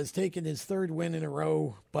has taken his third win in a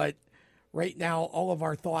row, but right now all of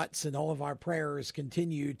our thoughts and all of our prayers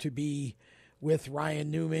continue to be with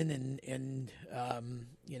Ryan Newman and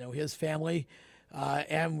his family,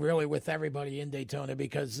 and really with everybody in Daytona,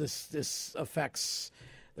 because this affects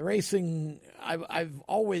the racing. I've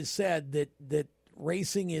always said that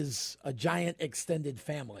racing is a giant extended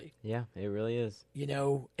family. Yeah, it really is.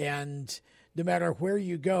 And no matter where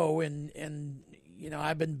you go, and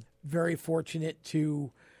I've been very fortunate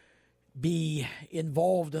to be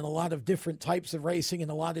involved in a lot of different types of racing in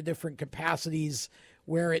a lot of different capacities,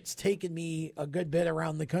 where it's taken me a good bit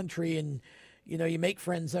around the country. And, you make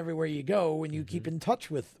friends everywhere you go, and you keep in touch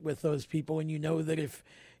with those people, and you know that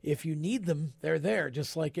if you need them, they're there.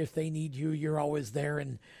 Just like if they need you, you're always there.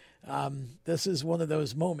 And this is one of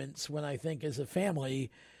those moments when I think as a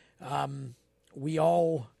family, we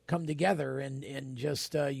all come together and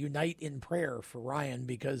just unite in prayer for Ryan,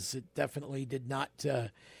 because it definitely did not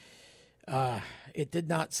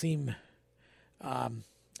seem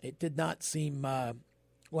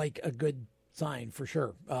like a good sign, for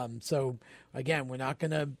sure. So again, we're not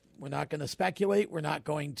gonna speculate. We're not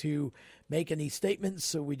going to make any statements.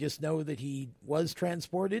 So we just know that he was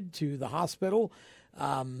transported to the hospital,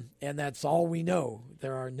 and that's all we know.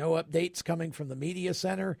 There are no updates coming from the media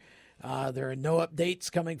center. There are no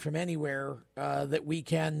updates coming from anywhere that we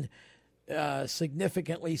can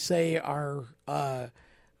significantly say are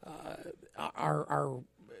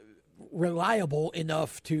reliable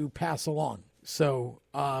enough to pass along. So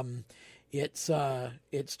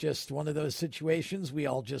it's just one of those situations. We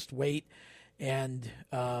all just wait and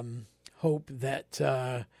hope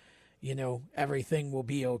that everything will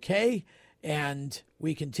be okay. And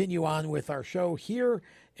we continue on with our show here,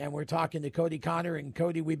 and we're talking to Kodie Conner. And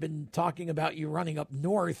Kodie, we've been talking about you running up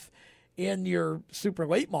north in your super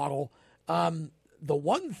late model. The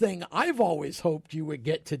one thing I've always hoped you would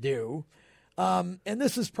get to do, and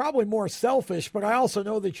this is probably more selfish, but I also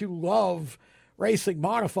know that you love racing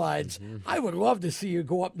modifieds. I would love to see you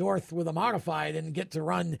go up north with a modified and get to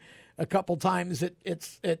run a couple times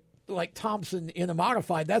at like Thompson in a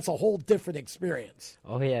modified. That's a whole different experience.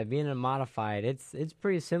 Oh yeah, being a modified, it's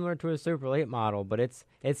pretty similar to a super late model, but it's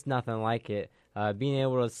nothing like it. Being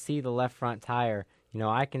able to see the left front tire,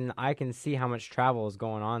 I can see how much travel is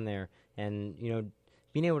going on there, and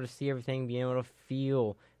being able to see everything, being able to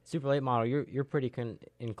feel. Super late model, you're pretty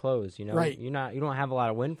enclosed, Right. You don't have a lot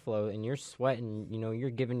of wind flow, and you're sweating. You're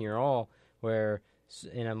giving your all. Where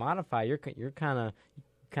in a modified, you're kind of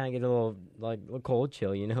get a little cold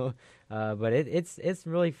chill, But it's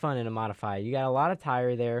really fun in a modified. You got a lot of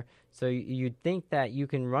tire there, so you'd think that you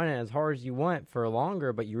can run it as hard as you want for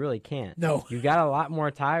longer, but you really can't. No, you got a lot more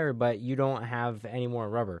tire, but you don't have any more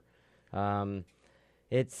rubber.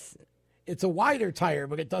 It's a wider tire,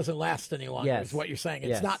 but it doesn't last any longer, yes. is what you're saying. It's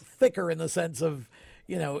yes. not thicker in the sense of,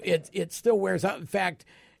 it still wears out. In fact,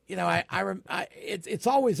 it's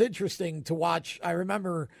always interesting to watch. I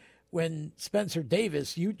remember when Spencer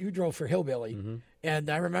Davis, you drove for Hillbilly, and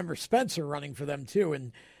I remember Spencer running for them too.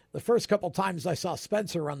 And the first couple times I saw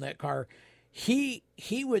Spencer run that car, he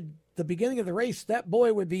would, the beginning of the race, that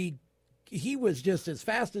boy would be, he was just as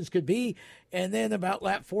fast as could be. And then about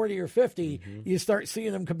lap 40 or 50, you start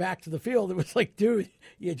seeing him come back to the field. It was like, dude,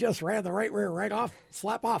 you just ran the right rear right off,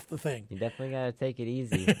 slap off the thing. You definitely got to take it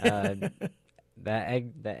easy. That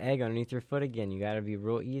egg underneath your foot again. You got to be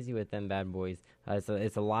real easy with them bad boys.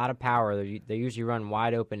 It's a lot of power. They usually run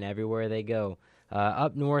wide open everywhere they go.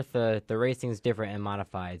 Up north, the racing's different in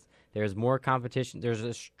modifieds. There's more competition. There's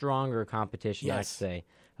a stronger competition, I'd say.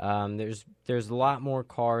 There's a lot more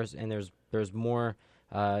cars, and there's more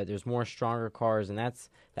stronger cars, and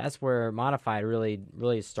that's where modified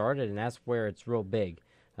really started, and that's where it's real big.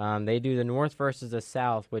 They do the North versus the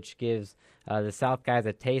South, which gives the South guys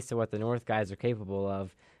a taste of what the North guys are capable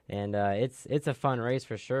of, and it's a fun race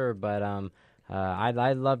for sure. But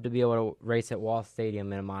I'd love to be able to race at Wall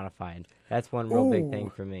Stadium in a modified. That's one real big thing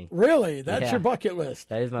for me. Really? That's your bucket list?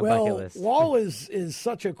 That is my bucket list. Wall is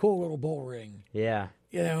such a cool little bull ring. Yeah.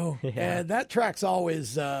 You know, and that track's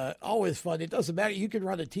always fun. It doesn't matter. You can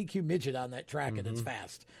run a TQ midget on that track, and it's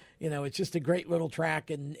fast. You know, it's just a great little track,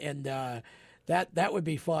 and that would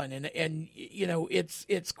be fun. And you know,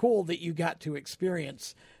 it's cool that you got to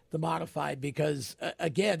experience the modified because,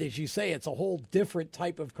 again, as you say, it's a whole different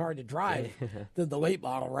type of car to drive than the late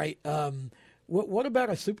model, right? What about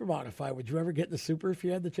a super modified? Would you ever get in the super if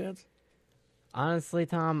you had the chance? Honestly,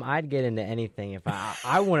 Tom, I'd get into anything if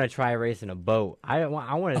I want to try racing a boat. I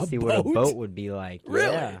want to see what a boat would be like.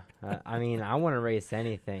 Really? Yeah. I mean, I want to race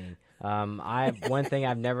anything. One thing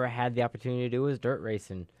I've never had the opportunity to do is dirt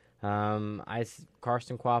racing.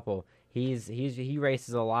 Karsten Quapple, he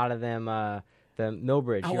races a lot of them. The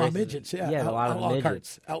Millbridge. Outlaw midgets, yeah. A lot of midgets.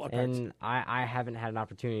 Carts. Outlaw carts. And I haven't had an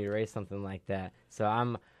opportunity to race something like that. So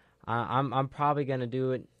I'm probably gonna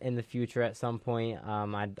do it in the future at some point.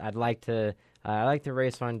 I'd like to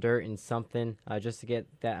race on dirt and something just to get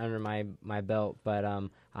that under my belt. But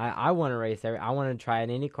I want to race. I want to try an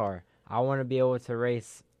Indy car. I want to be able to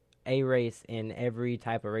race a race in every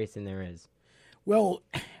type of racing there is. Well,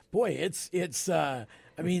 boy, it's.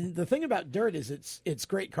 I mean, the thing about dirt is it's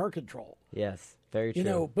great car control. Yes, very true. You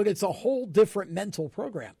know, but it's a whole different mental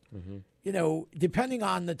program. Mm-hmm. You know, depending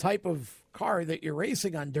on the type of car that you're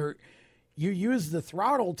racing on dirt, you use the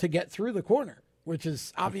throttle to get through the corner, which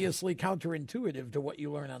is obviously counterintuitive to what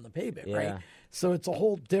you learn on the pavement, right? So it's a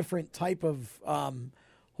whole different type of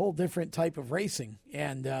racing,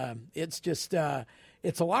 and it's just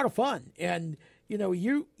it's a lot of fun. And you know,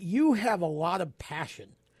 you have a lot of passion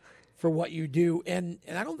for what you do, and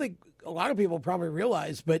I don't think a lot of people probably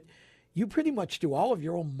realize, but you pretty much do all of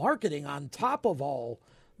your own marketing on top of all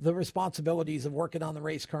the responsibilities of working on the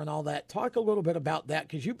race car and all that. Talk a little bit about that,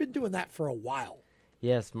 because you've been doing that for a while.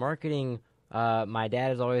 Yes, marketing. My dad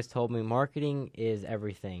has always told me marketing is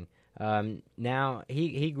everything. Now,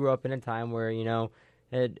 he grew up in a time where, you know,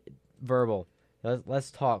 verbal. Let's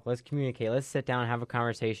talk. Let's communicate. Let's sit down and have a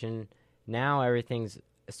conversation. Now everything's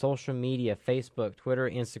social media, Facebook, Twitter,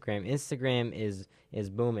 Instagram. Instagram is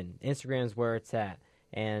booming. Instagram's where it's at.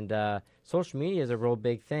 And social media is a real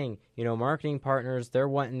big thing. You know, marketing partners, they're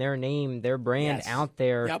wanting their name, their brand out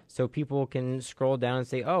there so people can scroll down and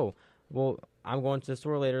say, oh, well, I'm going to the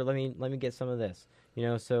store later. Let me get some of this. You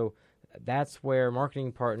know, so that's where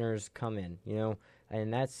marketing partners come in, you know,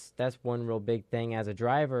 and that's one real big thing as a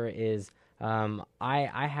driver is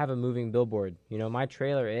I have a moving billboard. You know, my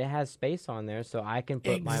trailer, it has space on there, so I can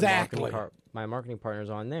put my marketing partners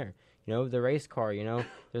on there. You know, the race car, you know,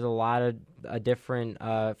 there's a lot of different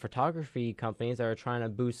photography companies that are trying to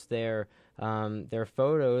boost their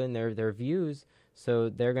photo and their views. So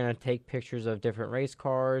they're going to take pictures of different race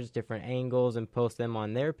cars, different angles, and post them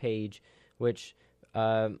on their page, which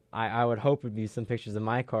I would hope would be some pictures of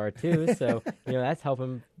my car too. So you know, that's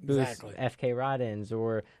helping boost FK Rod-Ins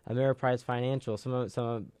or Ameriprise Financial,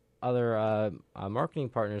 some other marketing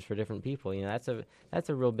partners for different people. You know, that's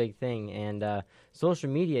a real big thing. And social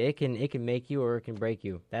media, it can make you or it can break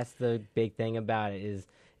you. That's the big thing about it, is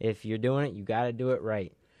if you're doing it, you got to do it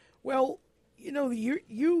right. Well, you know,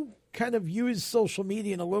 you kind of use social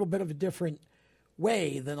media in a little bit of a different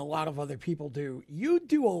way than a lot of other people do. You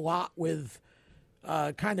do a lot with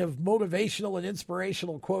kind of motivational and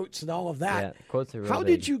inspirational quotes and all of that. Yeah, quotes are real How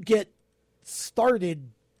big. did you get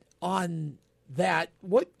started on that?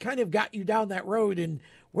 What kind of got you down that road, and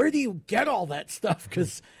where do you get all that stuff?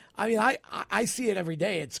 Because I mean, I see it every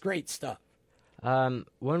day. It's great stuff. One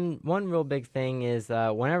real big thing is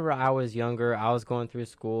whenever I was younger, I was going through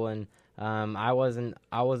school, and I wasn't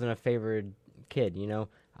a favored kid. You know,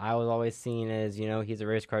 I was always seen as, you know, he's a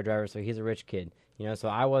race car driver, so he's a rich kid. You know, so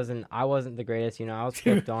I wasn't the greatest. You know, I was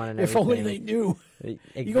picked on and if everything. only they knew.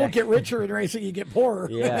 Exactly. You don't get richer in racing, you get poorer.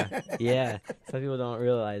 Yeah. Some people don't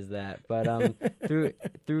realize that, but through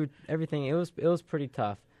everything, it was pretty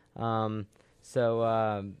tough. Honestly,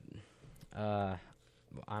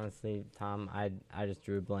 Tom, I just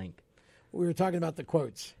drew a blank. We were talking about the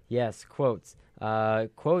quotes. Yes, quotes.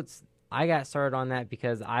 Quotes. I got started on that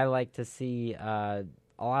because I like to see a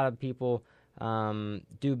lot of people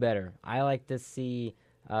do better. I like to see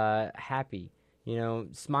happy.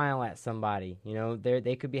 smile at somebody.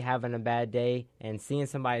 They could be having a bad day, and seeing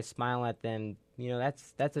somebody smile at them,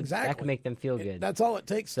 that can make them feel good. That's all it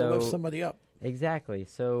takes to lift somebody up. Exactly.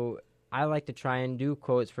 So I like to try and do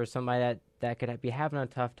quotes for somebody that could be having a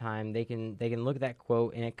tough time. They can look at that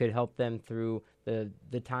quote, and it could help them through the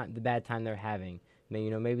bad time they're having.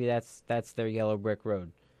 Maybe that's their yellow brick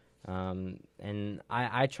road. And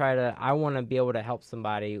I want to be able to help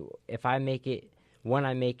somebody. When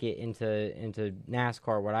I make it into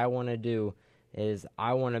NASCAR, what I want to do is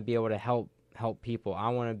I want to be able to help people. I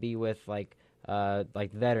want to be with like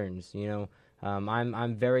veterans.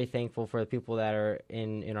 I'm very thankful for the people that are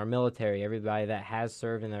in our military, everybody that has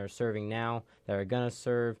served and that are serving now, that are gonna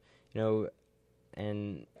serve.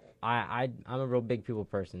 And I'm a real big people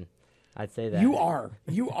person. I'd say that. You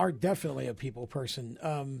are definitely a people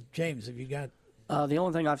person. James, have you got? The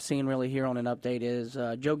only thing I've seen really here on an update is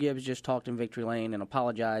Joe Gibbs just talked in Victory Lane and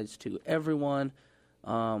apologized to everyone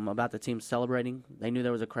about the team celebrating. They knew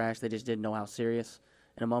there was a crash. They just didn't know how serious.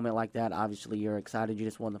 In a moment like that, obviously you're excited. You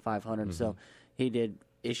just won the 500. Mm-hmm. So he did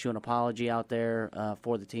issue an apology out there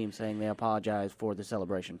for the team, saying they apologize for the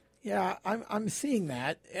celebration. Yeah, I'm seeing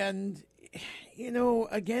that. And,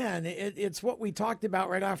 again, it's what we talked about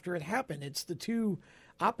right after it happened. It's the two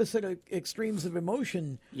opposite extremes of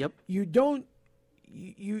emotion. Yep. You don't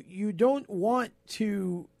want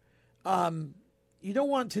to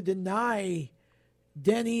deny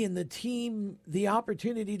Denny and the team the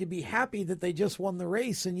opportunity to be happy that they just won the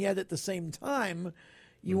race, and yet at the same time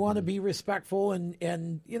you want to be respectful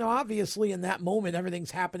and obviously in that moment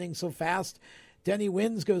everything's happening so fast. Denny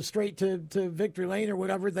wins, goes straight to victory lane or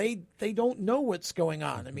whatever. They don't know what's going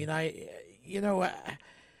on. I mean, I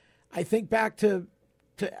think back to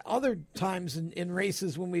other times in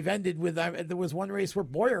races when we've ended with, there was one race where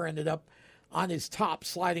Boyer ended up on his top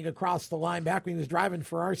sliding across the line back when he was driving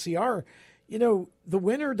for RCR. The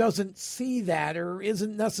winner doesn't see that or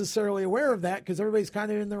isn't necessarily aware of that because everybody's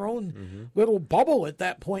kind of in their own little bubble at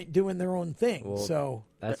that point doing their own thing. Well, so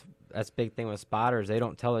that's a big thing with spotters. They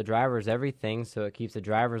don't tell the drivers everything, so it keeps the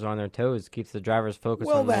drivers on their toes, keeps the drivers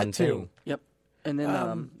focused on one thing. Yep. And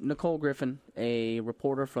then Nicole Griffin, a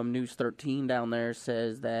reporter from News 13 down there,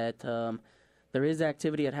 says that there is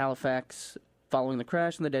activity at Halifax following the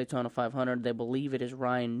crash in the Daytona 500. They believe it is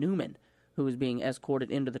Ryan Newman who is being escorted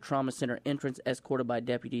into the trauma center entrance, escorted by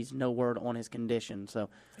deputies. No word on his condition. So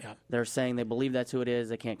they're saying they believe that's who it is.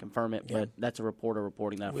 They can't confirm it, but that's a reporter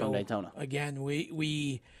reporting that from Daytona. Again,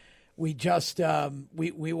 we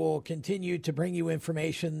will continue to bring you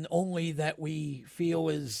information only that we feel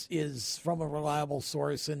is from a reliable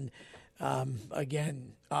source. And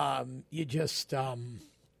again, you just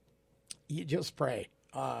pray,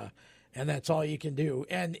 and that's all you can do.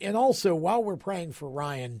 And also, while we're praying for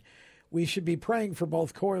Ryan, we should be praying for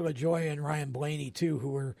both Corey LaJoie and Ryan Blaney too, who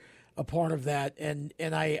were a part of that. And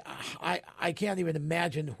I can't even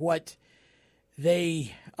imagine what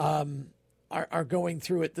they are going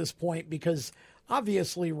through at this point, because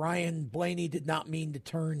obviously Ryan Blaney did not mean to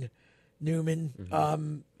turn Newman.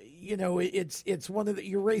 It's one of the,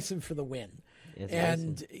 you're racing for the win.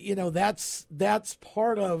 And that's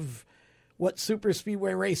part of what super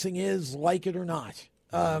speedway racing is, like it or not.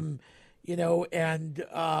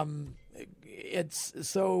 It's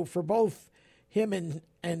so for both him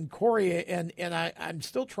and Corey, and I'm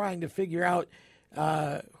still trying to figure out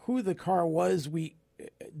who the car was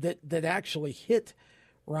that actually hit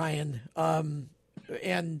Ryan. And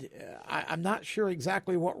I'm not sure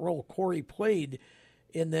exactly what role Corey played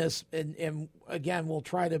in this. And again, we'll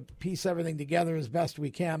try to piece everything together as best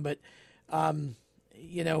we can. But,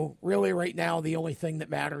 really right now, the only thing that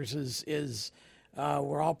matters is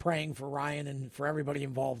we're all praying for Ryan and for everybody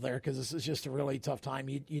involved there, because this is just a really tough time.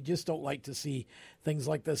 You just don't like to see things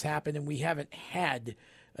like this happen. And we haven't had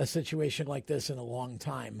a situation like this in a long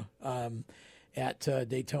time at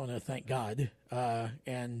Daytona, thank God.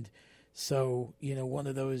 And so, one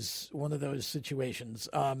of those situations.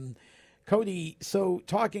 Kodie, so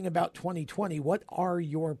talking about 2020, what are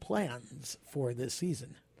your plans for this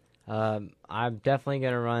season? I'm definitely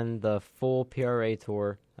going to run the full PRA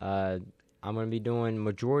tour. I'm going to be doing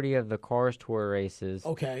majority of the Cars Tour races.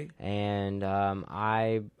 Okay. And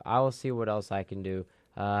I will see what else I can do.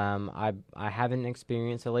 I haven't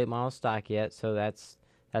experienced a late model stock yet, so that's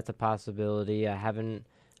a possibility. I haven't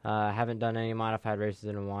done any modified races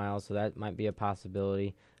in a while, so that might be a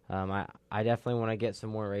possibility. I definitely want to get some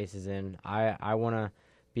more races in. I want to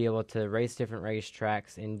be able to race different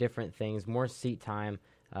racetracks in different things, more seat time.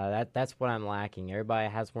 That's what I'm lacking. Everybody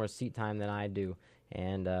has more seat time than I do,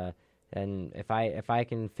 and if I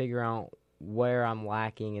can figure out where I'm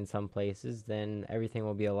lacking in some places, then everything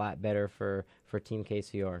will be a lot better for Team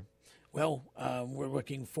KCR. Well, we're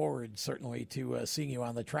looking forward certainly to seeing you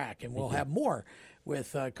on the track, and we'll have more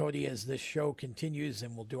with Kodie as this show continues,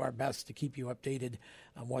 and we'll do our best to keep you updated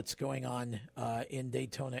on what's going on in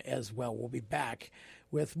Daytona as well. We'll be back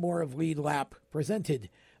with more of Lead Lap presented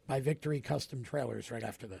by Victory Custom Trailers right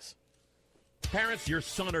after this. Parents, your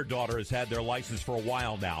son or daughter has had their license for a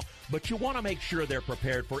while now, but you want to make sure they're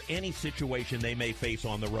prepared for any situation they may face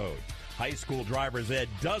on the road. High school driver's ed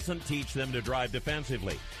doesn't teach them to drive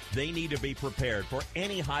defensively. They need to be prepared for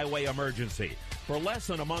any highway emergency. For less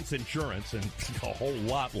than a month's insurance, and a whole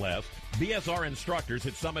lot less, BSR instructors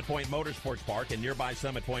at Summit Point Motorsports Park in nearby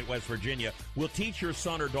Summit Point, West Virginia, will teach your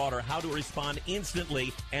son or daughter how to respond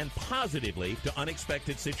instantly and positively to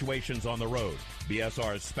unexpected situations on the road.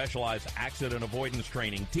 BSR's specialized accident avoidance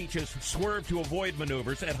training teaches swerve to avoid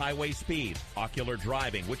maneuvers at highway speed, ocular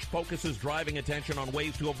driving, which focuses driving attention on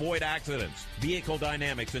ways to avoid accidents, vehicle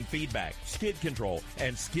dynamics and feedback, skid control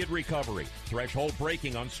and skid recovery, threshold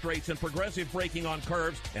braking on straights and progressive braking on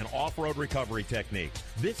curves, and off-road recovery techniques.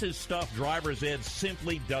 This is stuff driver's ed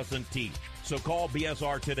simply doesn't teach. So call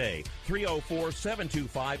BSR today,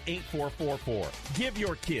 304-725-8444. Give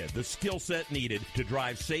your kid the skill set needed to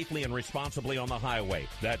drive safely and responsibly on the highway.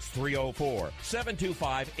 That's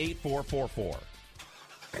 304-725-8444.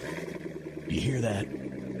 You hear that?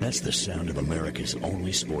 That's the sound of America's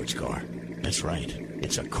only sports car. That's right.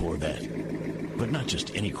 It's a Corvette. But not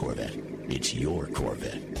just any Corvette. It's your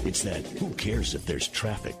Corvette. It's that who cares if there's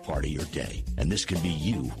traffic part of your day. And this can be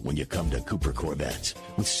you when you come to Cooper Corvettes.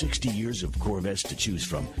 With 60 years of Corvettes to choose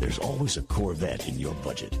from, there's always a Corvette in your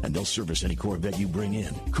budget. And they'll service any Corvette you bring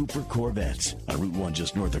in. Cooper Corvettes on Route 1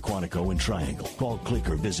 just north of Quantico and Triangle. Call, click,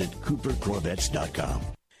 or visit CooperCorvettes.com.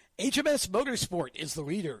 HMS Motorsport is the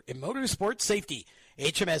leader in motorsport safety.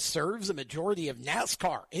 HMS serves a majority of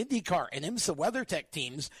NASCAR, IndyCar, and IMSA WeatherTech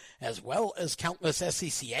teams, as well as countless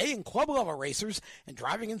SCCA and club-level racers and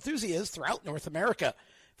driving enthusiasts throughout North America.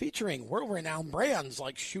 Featuring world-renowned brands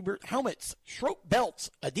like Schubert helmets, Schroep belts,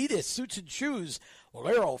 Adidas suits and shoes,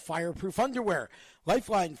 Olero fireproof underwear,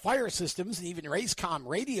 Lifeline fire systems, and even Racecom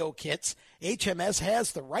radio kits, HMS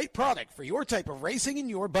has the right product for your type of racing and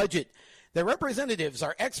your budget. Their representatives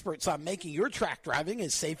are experts on making your track driving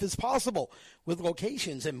as safe as possible. With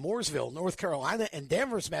locations in Mooresville, North Carolina, and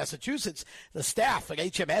Danvers, Massachusetts, the staff at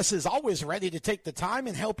HMS is always ready to take the time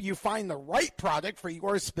and help you find the right product for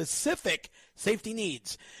your specific safety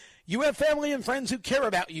needs. You have family and friends who care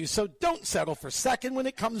about you, so don't settle for second when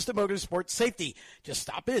it comes to motorsport safety. Just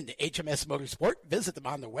stop in to HMS Motorsport, visit them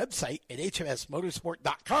on their website at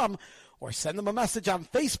hmsmotorsport.com, or send them a message on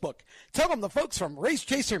Facebook. Tell them the folks from Race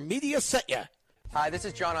Chaser Media sent you. Hi, this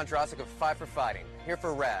is John Ondrasik of Five for Fighting, here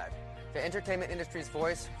for RAD, the entertainment industry's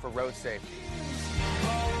voice for road safety.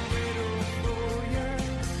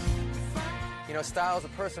 You know, style is a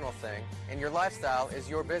personal thing, and your lifestyle is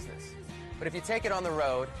your business. But if you take it on the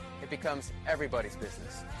road, it becomes everybody's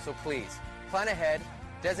business. So please, plan ahead,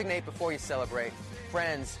 designate before you celebrate.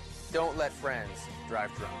 Friends, don't let friends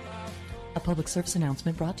drive drunk. A public service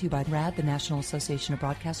announcement brought to you by RAD, the National Association of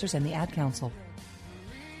Broadcasters, and the Ad Council.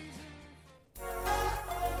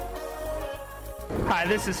 Hi,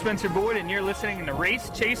 this is Spencer Boyd, and you're listening to Race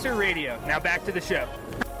Chaser Radio. Now back to the show.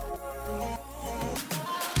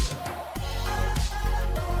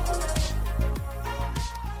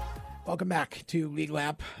 Welcome back to Lead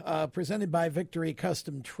Lap, presented by Victory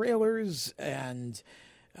Custom Trailers, and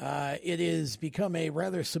it has become a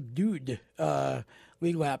rather subdued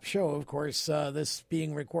Lead Lap show. Of course, this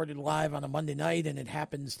being recorded live on a Monday night, and it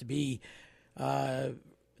happens to be the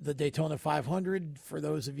Daytona 500. For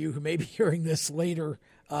those of you who may be hearing this later,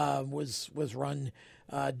 was run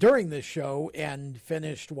during this show and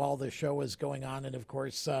finished while the show was going on, and of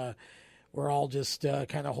course, we're all just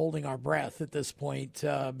kind of holding our breath at this point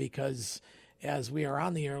because as we are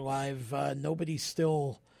on the air live, nobody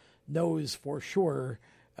still knows for sure,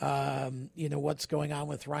 what's going on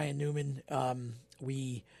with Ryan Newman.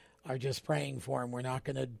 We are just praying for him. We're not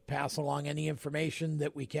going to pass along any information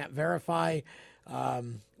that we can't verify.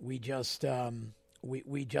 We just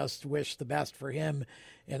wish the best for him,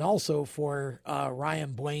 and also for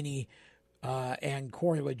Ryan Blaney and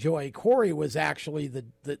Corey LaJoie. Corey was actually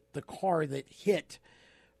the car that hit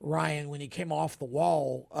Ryan when he came off the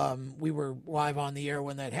wall. We were live on the air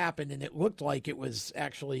when that happened, and it looked like it was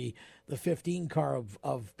actually the 15 car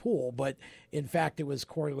of Poole, but in fact it was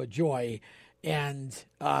Corey LaJoie. And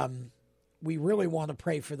we really want to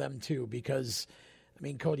pray for them too, because, I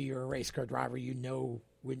mean, Kodie, you're a race car driver. You know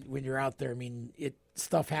when you're out there, I mean,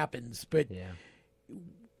 stuff happens, but yeah.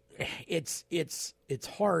 It's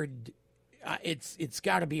hard it's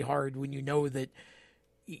got to be hard when you know that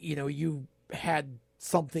you had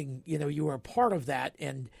something, you were a part of that,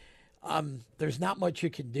 and there's not much you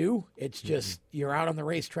can do. It's just you're out on the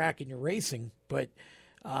racetrack and you're racing, but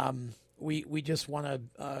we just want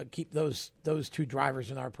to keep those two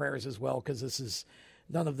drivers in our prayers as well, because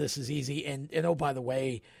none of this is easy. And oh, by the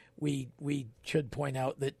way, we should point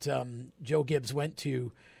out that Joe Gibbs went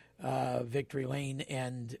to Victory Lane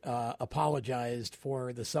and apologized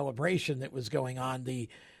for the celebration that was going on. Denny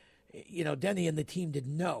and the team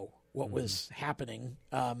didn't know what was happening,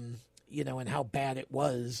 and how bad it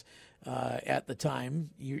was at the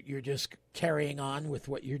time. You're just carrying on with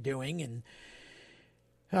what you're doing,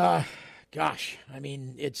 and gosh, I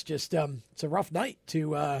mean, it's just it's a rough night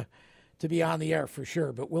to be on the air for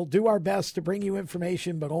sure. But we'll do our best to bring you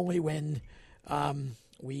information, but only when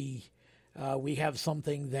we have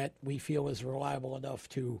something that we feel is reliable enough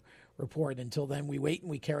to report. Until then, we wait and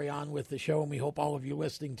we carry on with the show, and we hope all of you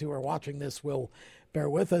listening to or watching this will bear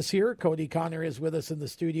with us here. Kodie Conner is with us in the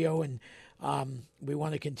studio, and we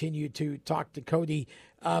want to continue to talk to Kodie.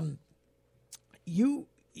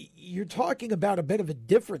 You're talking about a bit of a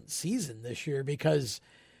different season this year, because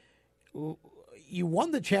you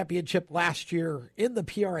won the championship last year in the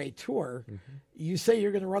PRA Tour. You say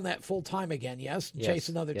you're going to run that full time again, yes? Chase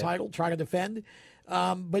another title, try to defend.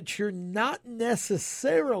 But you're not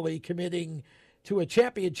necessarily committing to a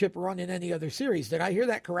championship run in any other series. Did I hear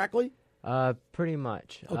that correctly? Pretty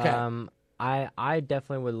much. Okay. I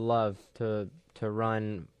definitely would love to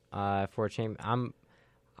run for a champion.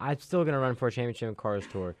 I'm still going to run for a championship in Cars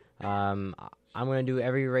Tour. I'm going to do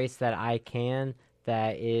every race that I can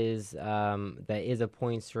that is a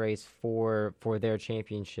points race for their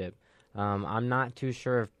championship. I'm not too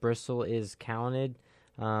sure if Bristol is counted.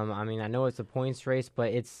 I mean, I know it's a points race,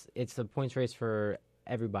 but it's a points race for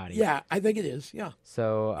everybody. Yeah, I think it is. Yeah.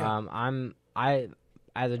 So I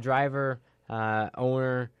as a driver,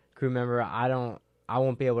 owner, crew member, I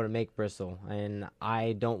won't be able to make Bristol, and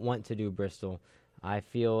I don't want to do Bristol. I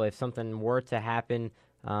feel if something were to happen,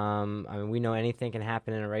 I mean, we know anything can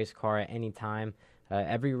happen in a race car at any time.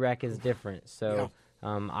 Every wreck is different, so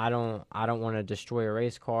I don't want to destroy a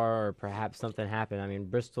race car or perhaps something happen. I mean,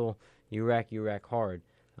 Bristol, you wreck hard.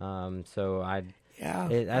 So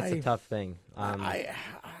that's a tough thing. I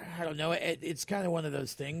don't know. It's kind of one of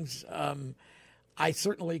those things. I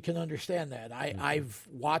certainly can understand that. I've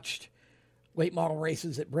watched late model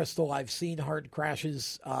races at Bristol. I've seen hard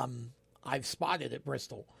crashes. I've spotted at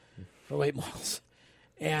Bristol for late models,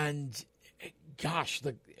 and gosh,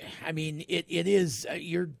 it is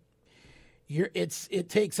it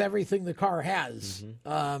takes everything the car has,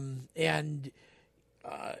 and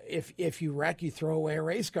if you wreck, you throw away a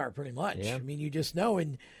race car pretty much. Yeah. I mean, you just know,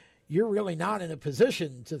 and you're really not in a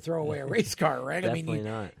position to throw away a race car, right? Definitely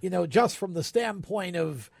not. Just from the standpoint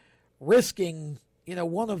of risking,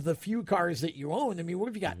 one of the few cars that you own. I mean, what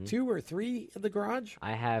have you got, 2 or 3 in the garage?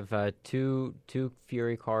 I have two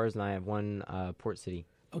Fury cars, and I have one Port City.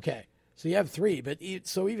 Okay, so you have 3, but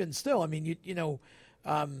so even still, I mean,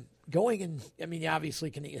 going and I mean, you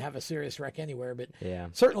obviously can have a serious wreck anywhere, but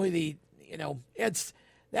certainly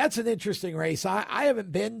that's an interesting race. I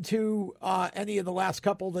haven't been to any of the last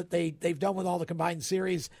couple that they've done with all the combined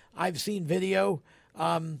series. I've seen video,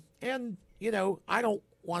 and I don't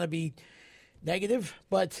want to be negative,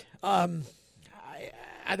 but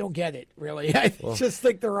I don't get it, really. I just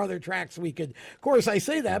think there are other tracks we could. Of course, I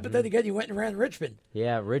say that, but then again, you went and ran Richmond.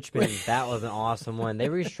 Yeah, Richmond, that was an awesome one. They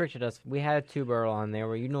restricted us. We had a 2-barrel on there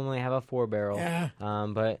where you normally have a 4-barrel. Yeah.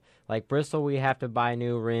 But like Bristol, we have to buy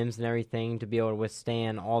new rims and everything to be able to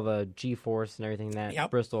withstand all the G-force and everything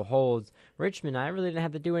that Bristol holds. Richmond, I really didn't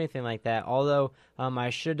have to do anything like that, although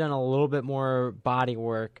I should have done a little bit more body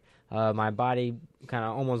work. My body kind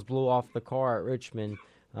of almost blew off the car at Richmond,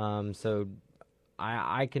 so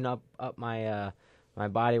I can up my my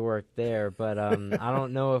body work there. But I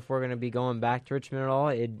don't know if we're going to be going back to Richmond at all.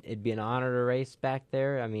 It'd be an honor to race back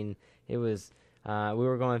there. I mean, it was we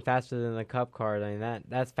were going faster than the Cup cars. I mean,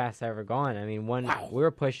 that's fast ever gone. I mean, we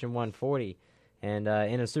were pushing 140, and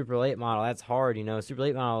in a super late model, that's hard. Super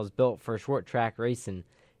late model is built for short track racing,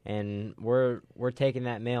 and we're taking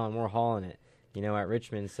that mail and we're hauling it. At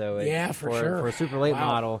Richmond. So for sure. For a super late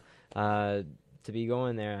model to be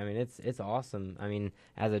going there, I mean, it's awesome. I mean,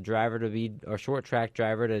 as a driver to be a short track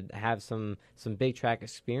driver to have some big track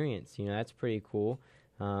experience, that's pretty cool.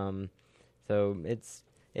 So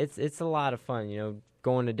it's a lot of fun,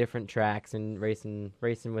 going to different tracks and racing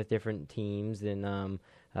with different teams, and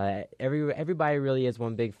everybody really is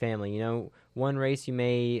one big family. You know, one race you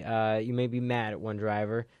may be mad at one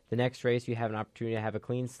driver. The next race you have an opportunity to have a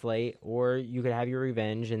clean slate, or you could have your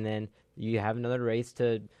revenge, and then you have another race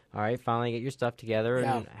to finally get your stuff together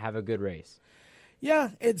and have a good race. Yeah,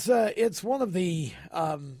 it's one of the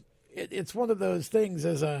it's one of those things.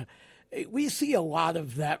 We see a lot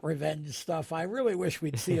of that revenge stuff. I really wish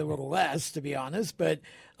we'd see a little less, to be honest. But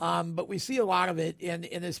we see a lot of it, and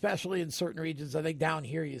especially in certain regions. I think down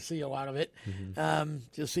here you see a lot of it.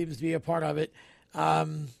 Just seems to be a part of it.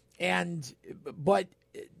 But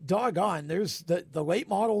doggone, there's the late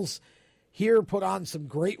models here put on some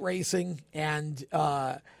great racing, and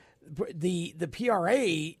the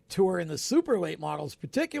PRA tour and the super late models,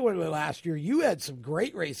 particularly last year, you had some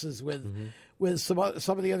great races with some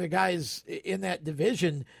of the other guys in that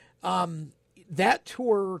division. That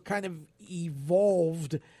tour kind of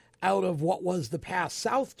evolved out of what was the Pass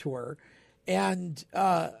South tour, and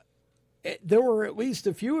there were at least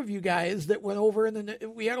a few of you guys that went over, and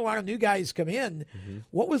we had a lot of new guys come in.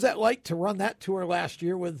 What was that like to run that tour last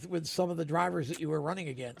year with some of the drivers that you were running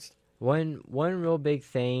against? One real big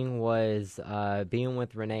thing was being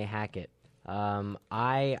with Renee Hackett.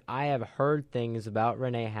 I have heard things about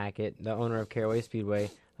Renee Hackett, the owner of Caraway Speedway,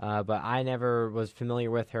 but I never was familiar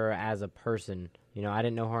with her as a person. You know, I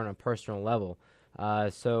didn't know her on a personal level.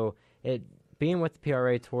 So being with the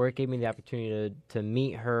PRA tour, it gave me the opportunity to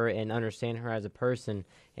meet her and understand her as a person.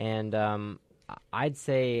 And I'd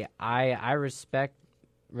say I respect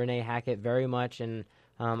Renee Hackett very much, and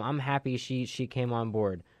I'm happy she came on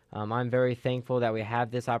board. I'm very thankful that we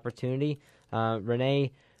have this opportunity.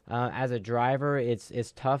 Renee, as a driver,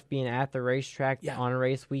 it's tough being at the racetrack on a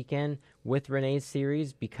race weekend with Renee's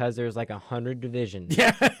series because there's like 100 divisions.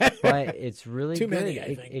 Yeah. But it's really too good. Many,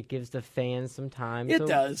 I think. It gives the fans some time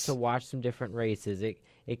to watch some different races.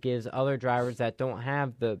 It gives other drivers that don't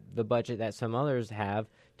have the budget that some others have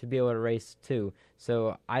to be able to race too.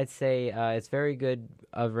 So I'd say it's very good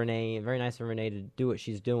of Renee, very nice of Renee to do what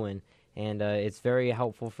she's doing. And it's very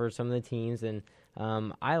helpful for some of the teams, and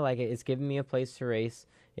I like it. It's given me a place to race.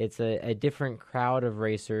 It's a different crowd of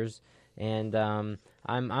racers, and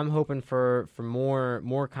I'm hoping for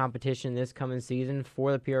more competition this coming season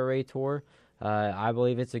for the PRA Tour. I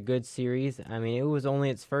believe it's a good series. I mean, it was only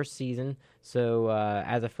its first season, so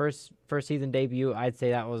as a first season debut, I'd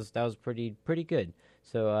say that was pretty good.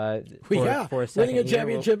 So for a second winning a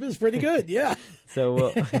championship is pretty good. Yeah.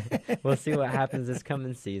 So we'll see what happens this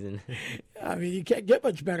coming season. I mean, you can't get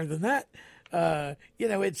much better than that.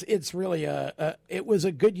 It's really it was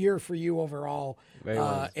a good year for you overall,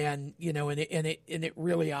 and it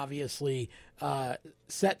really obviously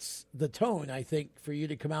sets the tone, I think, for you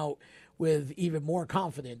to come out with even more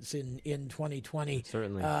confidence in 2020.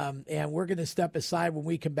 Certainly. And we're going to step aside when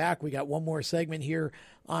we come back. We got one more segment here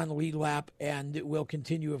on Lead Lap, and we'll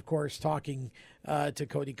continue, of course, talking to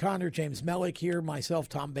Kodie Conner, James Melick here, myself,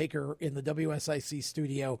 Tom Baker in the WSIC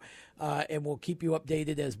studio, and we'll keep you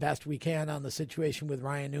updated as best we can on the situation with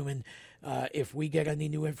Ryan Newman. If we get any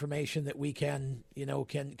new information that we can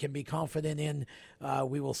be confident in,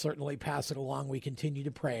 we will certainly pass it along. We continue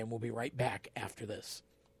to pray, and we'll be right back after this.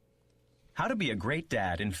 How to be a great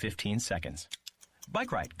dad in 15 seconds.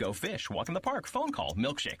 Bike ride, go fish, walk in the park, phone call,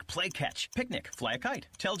 milkshake, play catch, picnic, fly a kite,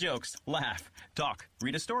 tell jokes, laugh, talk,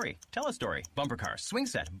 read a story, tell a story, bumper car, swing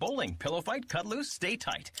set, bowling, pillow fight, cut loose, stay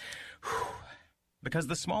tight. Whew. Because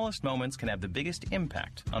the smallest moments can have the biggest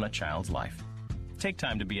impact on a child's life. Take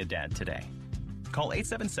time to be a dad today. Call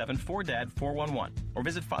 877-4DAD-411 or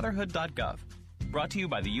visit fatherhood.gov. Brought to you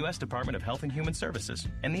by the U.S. Department of Health and Human Services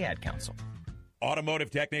and the Ad Council. Automotive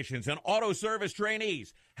technicians and auto service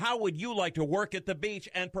trainees, how would you like to work at the beach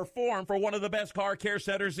and perform for one of the best car care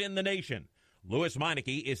centers in the nation? Lewis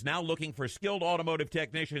Meineke is now looking for skilled automotive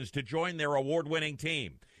technicians to join their award-winning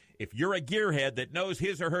team. If you're a gearhead that knows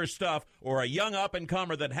his or her stuff, or a young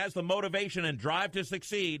up-and-comer that has the motivation and drive to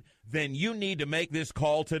succeed, then you need to make this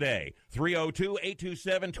call today.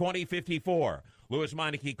 302-827-2054. Lewis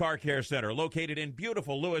Meineke Car Care Center, located in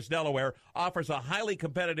beautiful Lewis, Delaware, offers a highly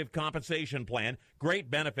competitive compensation plan,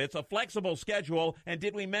 great benefits, a flexible schedule, and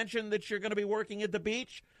did we mention that you're going to be working at the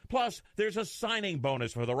beach? Plus, there's a signing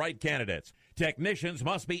bonus for the right candidates. Technicians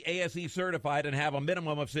must be ASE certified and have a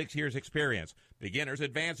minimum of 6 years experience. Beginners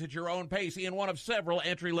advance at your own pace in one of several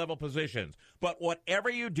entry-level positions. But whatever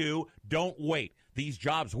you do, don't wait. These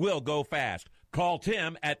jobs will go fast. Call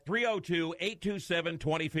Tim at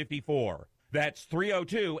 302-827-2054. That's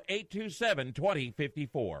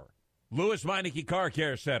 302-827-2054. Lewis Meineke Car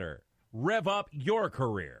Care Center. Rev up your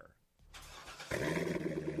career.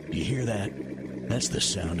 You hear that? That's the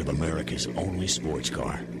sound of America's only sports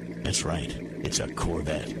car. That's right. It's a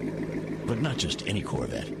Corvette. But not just any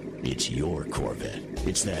Corvette. It's your Corvette.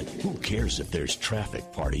 It's that who cares if there's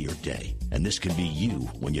traffic part of your day. And this can be you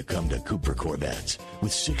when you come to Cooper Corvettes.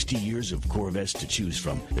 With 60 years of Corvettes to choose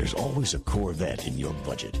from, there's always a Corvette in your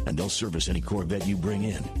budget. And they'll service any Corvette you bring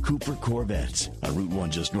in. Cooper Corvettes on Route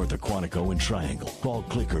 1 just north of Quantico and Triangle. Call,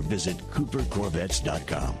 click, or visit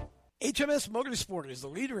CooperCorvettes.com. HMS Motorsport is the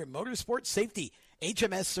leader in motorsport safety.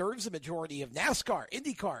 HMS serves a majority of NASCAR,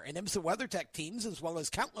 IndyCar, and IMSA WeatherTech teams, as well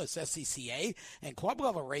as countless SCCA and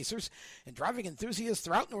club-level racers and driving enthusiasts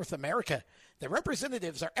throughout North America. The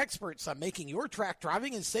representatives are experts on making your track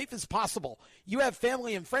driving as safe as possible. You have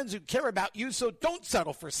family and friends who care about you, so don't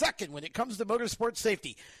settle for second when it comes to motorsport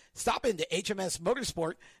safety. Stop into HMS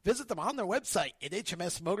Motorsport, visit them on their website at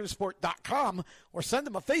hmsmotorsport.com, or send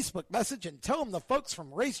them a Facebook message and tell them the folks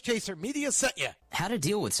from Race Chaser Media sent you. How to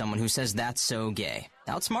deal with someone who says that's so gay.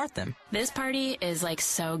 Outsmart them. This party is like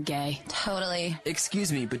so gay. Totally.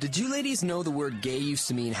 Excuse me, but did you ladies know the word gay used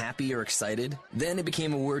to mean happy or excited? Then it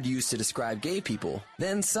became a word used to describe gay people.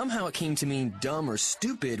 Then somehow it came to mean dumb or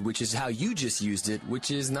stupid, which is how you just used it,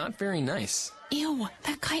 which is not very nice. Ew,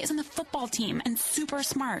 that guy is on the football team and super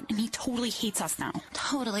smart, and he totally hates us now.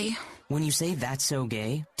 Totally. When you say that's so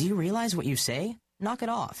gay, do you realize what you say? Knock it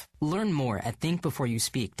off. Learn more at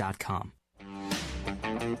thinkbeforeyouspeak.com.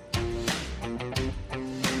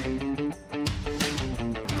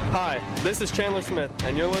 Hi, this is Chandler Smith,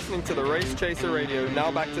 and you're listening to the Race Chaser Radio.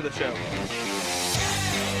 Now back to the show.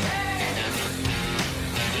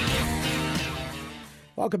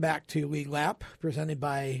 Welcome back to Lead Lap, presented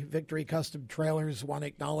by Victory Custom Trailers. Want to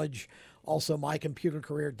acknowledge also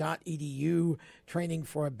mycomputercareer.edu, training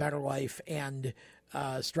for a better life, and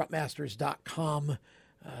strutmasters.com,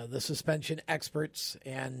 the suspension experts.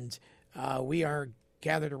 And we are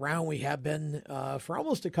gathered around. We have been for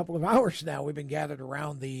almost a couple of hours now. We've been gathered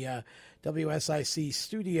around the WSIC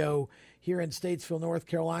studio here in Statesville, North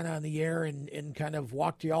Carolina, on the air, and kind of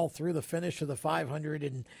walked you all through the finish of the 500.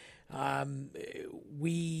 And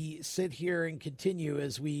we sit here and continue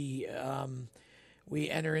as we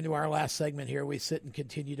enter into our last segment here. We sit and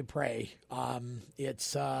continue to pray. It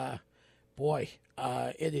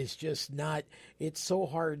is just not, it's so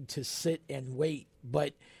hard to sit and wait.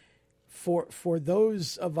 But for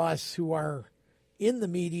those of us who are in the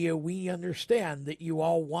media, we understand that you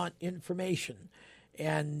all want information.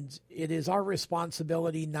 And it is our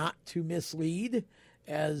responsibility not to mislead,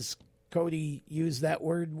 as Kodie used that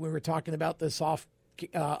word. We were talking about this off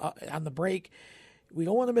on the break. We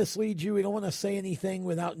don't want to mislead you. We don't want to say anything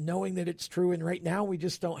without knowing that it's true. And right now, we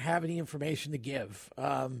just don't have any information to give.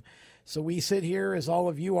 So we sit here, as all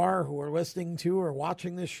of you are who are listening to or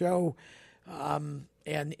watching this show, and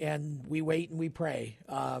we wait and we pray.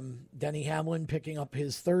 Denny Hamlin picking up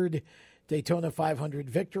his third Daytona 500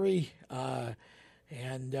 victory.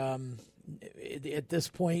 And at this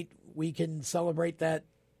point, we can celebrate that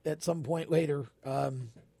at some point later.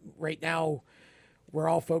 Right now, we're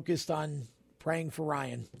all focused on praying for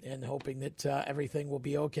Ryan and hoping that everything will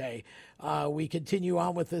be okay. We continue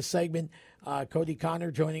on with this segment. Kodie Conner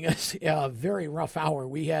joining us. A very rough hour.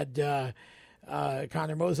 We had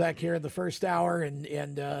Connor Mosack here in the first hour, and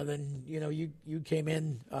then you came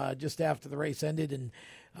in just after the race ended. And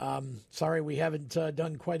sorry we haven't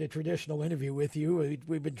done quite a traditional interview with you.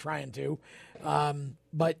 We've been trying to,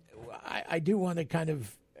 but I do want to kind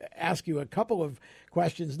of ask you a couple of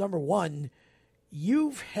questions. Number one,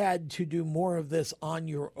 you've had to do more of this on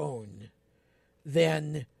your own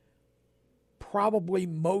than probably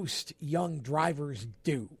most young drivers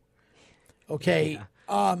do. Okay.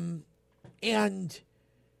 Yeah. And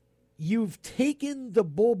you've taken the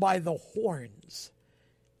bull by the horns,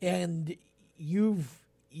 and you've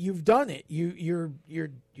done it. You're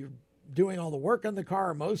doing all the work on the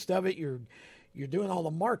car, most of it. You're doing all the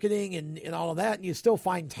marketing and all of that, and you still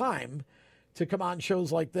find time to come on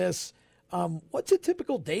shows like this. What's a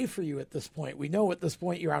typical day for you at this point? We know at this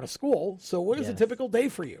point you're out of school, so what is a typical day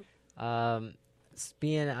for you?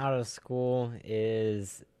 Being out of school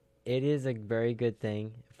is a very good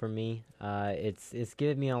thing for me. It's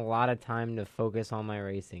given me a lot of time to focus on my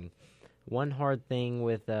racing. One hard thing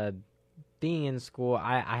with being in school,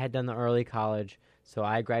 I had done the early college, so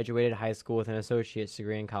I graduated high school with an associate's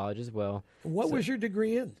degree in college as well. What was your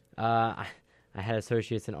degree in? I had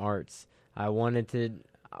associates in arts. I wanted to.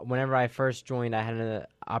 Whenever I first joined, I had an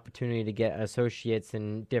opportunity to get associates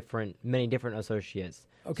in many different associates.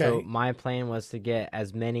 Okay. So my plan was to get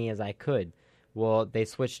as many as I could. Well, they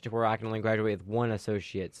switched to where I can only graduate with one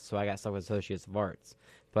associate's, so I got stuck with Associates of Arts.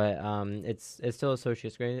 But it's still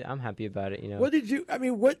associate's grade. I'm happy about it. What did you? I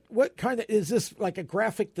mean, what kind of is this, like a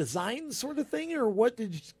graphic design sort of thing, or what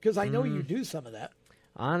did? Because I know you do some of that.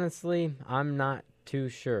 Honestly, I'm not too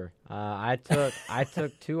sure. I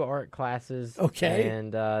took 2 art classes. Okay.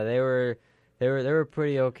 And they were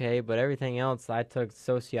pretty okay, but everything else I took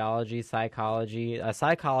sociology, psychology.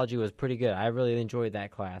 Psychology was pretty good. I really enjoyed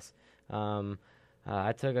that class.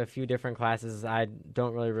 I took a few different classes. I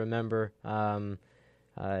don't really remember.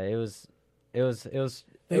 It was very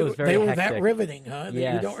They were hectic. that riveting, huh? That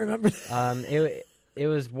Yes. you don't remember? It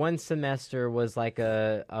was one semester was like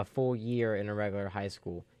a full year in a regular high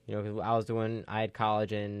school. 'Cause I had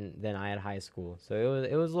college and then I had high school, so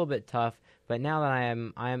it was a little bit tough. But now that I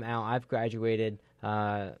am out, I've graduated.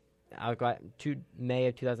 I got to May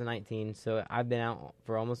of 2019, so I've been out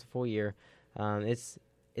for almost a full year. It's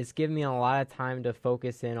given me a lot of time to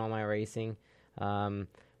focus in on my racing.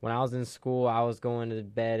 When I was in school, I was going to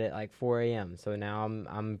bed at like 4 a.m. So now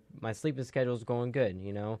my sleeping schedule is going good.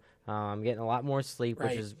 I'm getting a lot more sleep,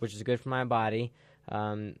 Right. which is good for my body.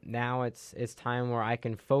 Now it's time where I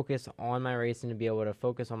can focus on my racing to be able to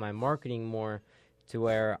focus on my marketing more, to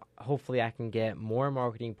where hopefully I can get more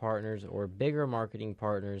marketing partners or bigger marketing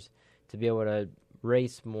partners to be able to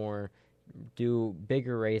race more, do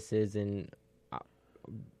bigger races, and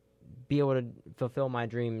be able to fulfill my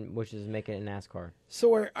dream, which is making it in NASCAR.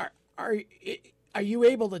 So are you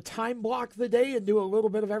able to time block the day and do a little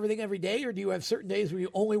bit of everything every day, or do you have certain days where you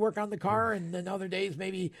only work on the car and then other days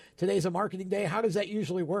maybe today's a marketing day? How does that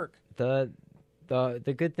usually work? The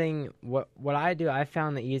good thing, what I do, I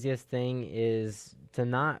found the easiest thing is to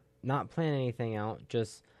not plan anything out.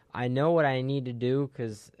 Just I know what I need to do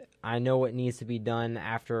because I know what needs to be done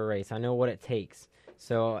after a race. I know what it takes.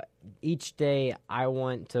 So each day I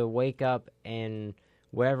want to wake up and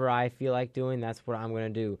whatever I feel like doing, that's what I'm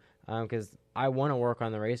going to do. Because I want to work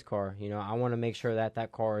on the race car. I want to make sure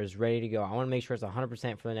that car is ready to go. I want to make sure it's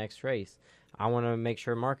 100% for the next race. I want to make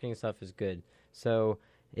sure marketing stuff is good. So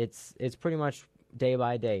it's pretty much day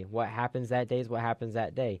by day. What happens that day is what happens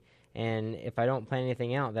that day. And if I don't plan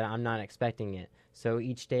anything out, then I'm not expecting it. So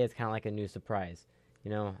each day is kind of like a new surprise.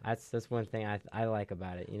 That's one thing I like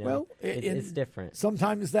about it. Well, it's different.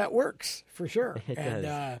 Sometimes that works for sure. It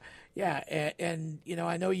does. And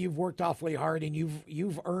I know you've worked awfully hard and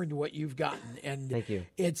you've earned what you've gotten. And thank you.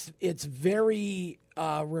 It's very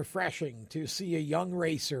refreshing to see a young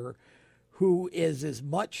racer who is as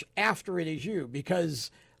much after it as you, because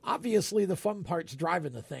obviously the fun part's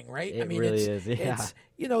driving the thing, right? It really is, yeah.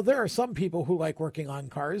 There are some people who like working on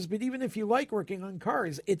cars, but even if you like working on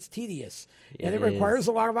cars, it's tedious and it requires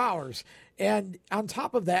a lot of hours. And on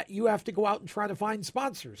top of that, you have to go out and try to find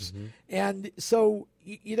sponsors. Mm-hmm. And so,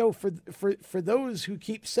 for those who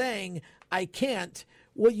keep saying, I can't,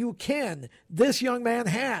 well, you can. This young man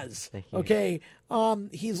has. Okay.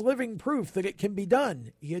 He's living proof that it can be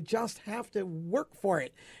done. You just have to work for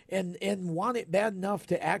it and want it bad enough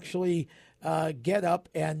to actually get up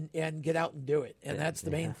and get out and do it. And that's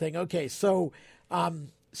the main thing. Okay. So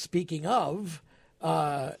speaking of,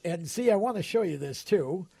 and see, I want to show you this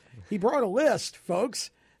too. He brought a list,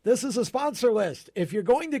 folks. This is a sponsor list. If you're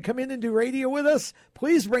going to come in and do radio with us,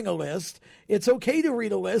 please bring a list. It's okay to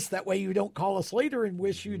read a list. That way you don't call us later and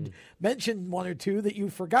wish you'd mentioned one or two that you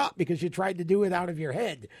forgot because you tried to do it out of your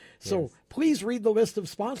head. So please read the list of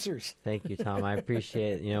sponsors. Thank you, Tom. I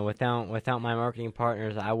appreciate it. Without my marketing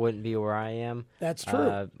partners, I wouldn't be where I am. That's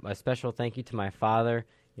true. A special thank you to my father.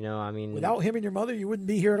 Without him and your mother, you wouldn't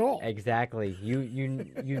be here at all. Exactly. You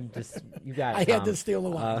got it. I had to steal the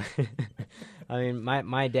line.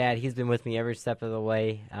 My dad, he's been with me every step of the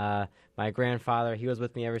way. My grandfather, he was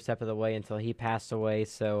with me every step of the way until he passed away.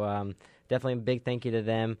 So definitely a big thank you to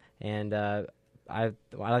them. And I'd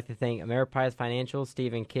like to thank Ameriprise Financial,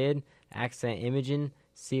 Stephen Kidd, Accent Imaging,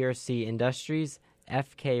 CRC Industries,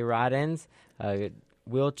 FK Rod Ends,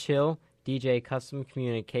 Will Chill, DJ Custom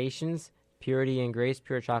Communications, Purity and Grace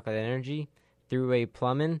Pure Chocolate Energy, Thruway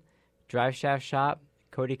Plumbing, Drive Shaft Shop,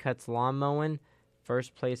 Kodie Cuts Lawn Mowing,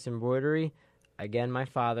 First Place Embroidery, again my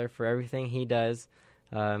father for everything he does,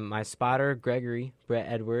 my spotter Gregory Brett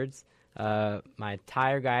Edwards, my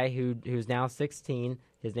tire guy who's now 16,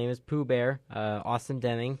 his name is Pooh Bear, Austin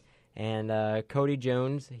Deming, and Cody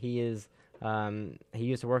Jones. He used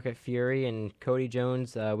to work at Fury, and Cody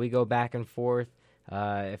Jones, we go back and forth.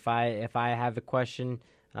 If I have a question,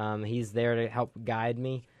 he's there to help guide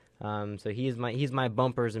me. So he's my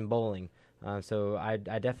bumpers in bowling. So I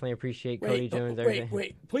definitely appreciate Kodie Jones.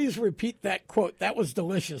 Wait. Please repeat that quote. That was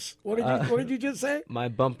delicious. What did you just say? My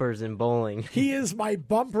bumpers in bowling. He is my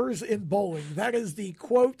bumpers in bowling. That is the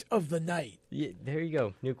quote of the night. Yeah, there you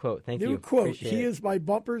go. New quote. Thank you. New quote. Appreciate He it. is my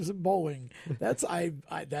bumpers in bowling. That's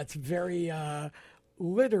that's very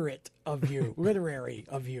literate of you, literary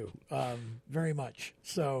of you, very much.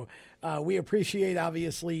 So we appreciate,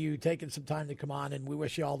 obviously, you taking some time to come on, and we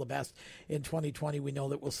wish you all the best in 2020. We know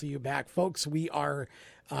that we'll see you back. Folks, we are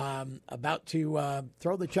about to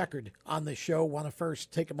throw the checkered on the show. Want to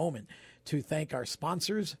first take a moment to thank our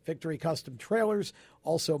sponsors, Victory Custom Trailers,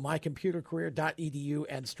 also mycomputercareer.edu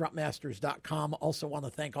and strutmasters.com. Also want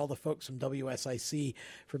to thank all the folks from WSIC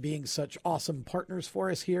for being such awesome partners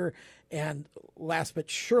for us here. And last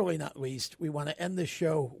but surely not least, we want to end this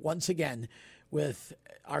show once again with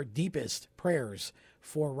our deepest prayers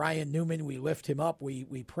for Ryan Newman. We lift him up. We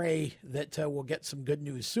pray that we'll get some good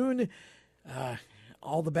news soon.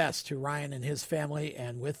 All the best to Ryan and his family.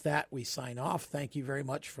 And with that, we sign off. Thank you very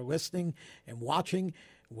much for listening and watching.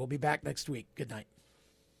 We'll be back next week. Good night.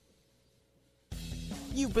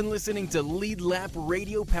 You've been listening to Lead Lap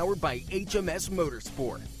Radio, powered by HMS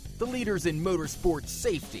Motorsport, the leaders in motorsport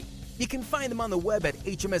safety. You can find them on the web at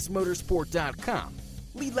hmsmotorsport.com.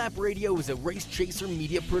 Lead Lap Radio is a Race Chaser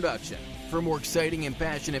Media production. For more exciting and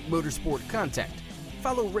passionate motorsport content,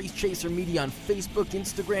 follow Race Chaser Media on Facebook,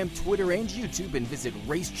 Instagram, Twitter, and YouTube, and visit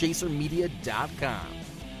racechasermedia.com.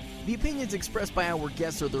 The opinions expressed by our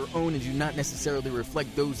guests are their own and do not necessarily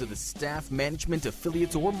reflect those of the staff, management,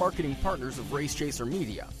 affiliates, or marketing partners of Race Chaser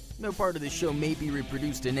Media. No part of the show may be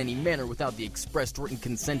reproduced in any manner without the expressed written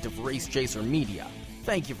consent of Race Chaser Media.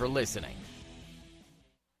 Thank you for listening.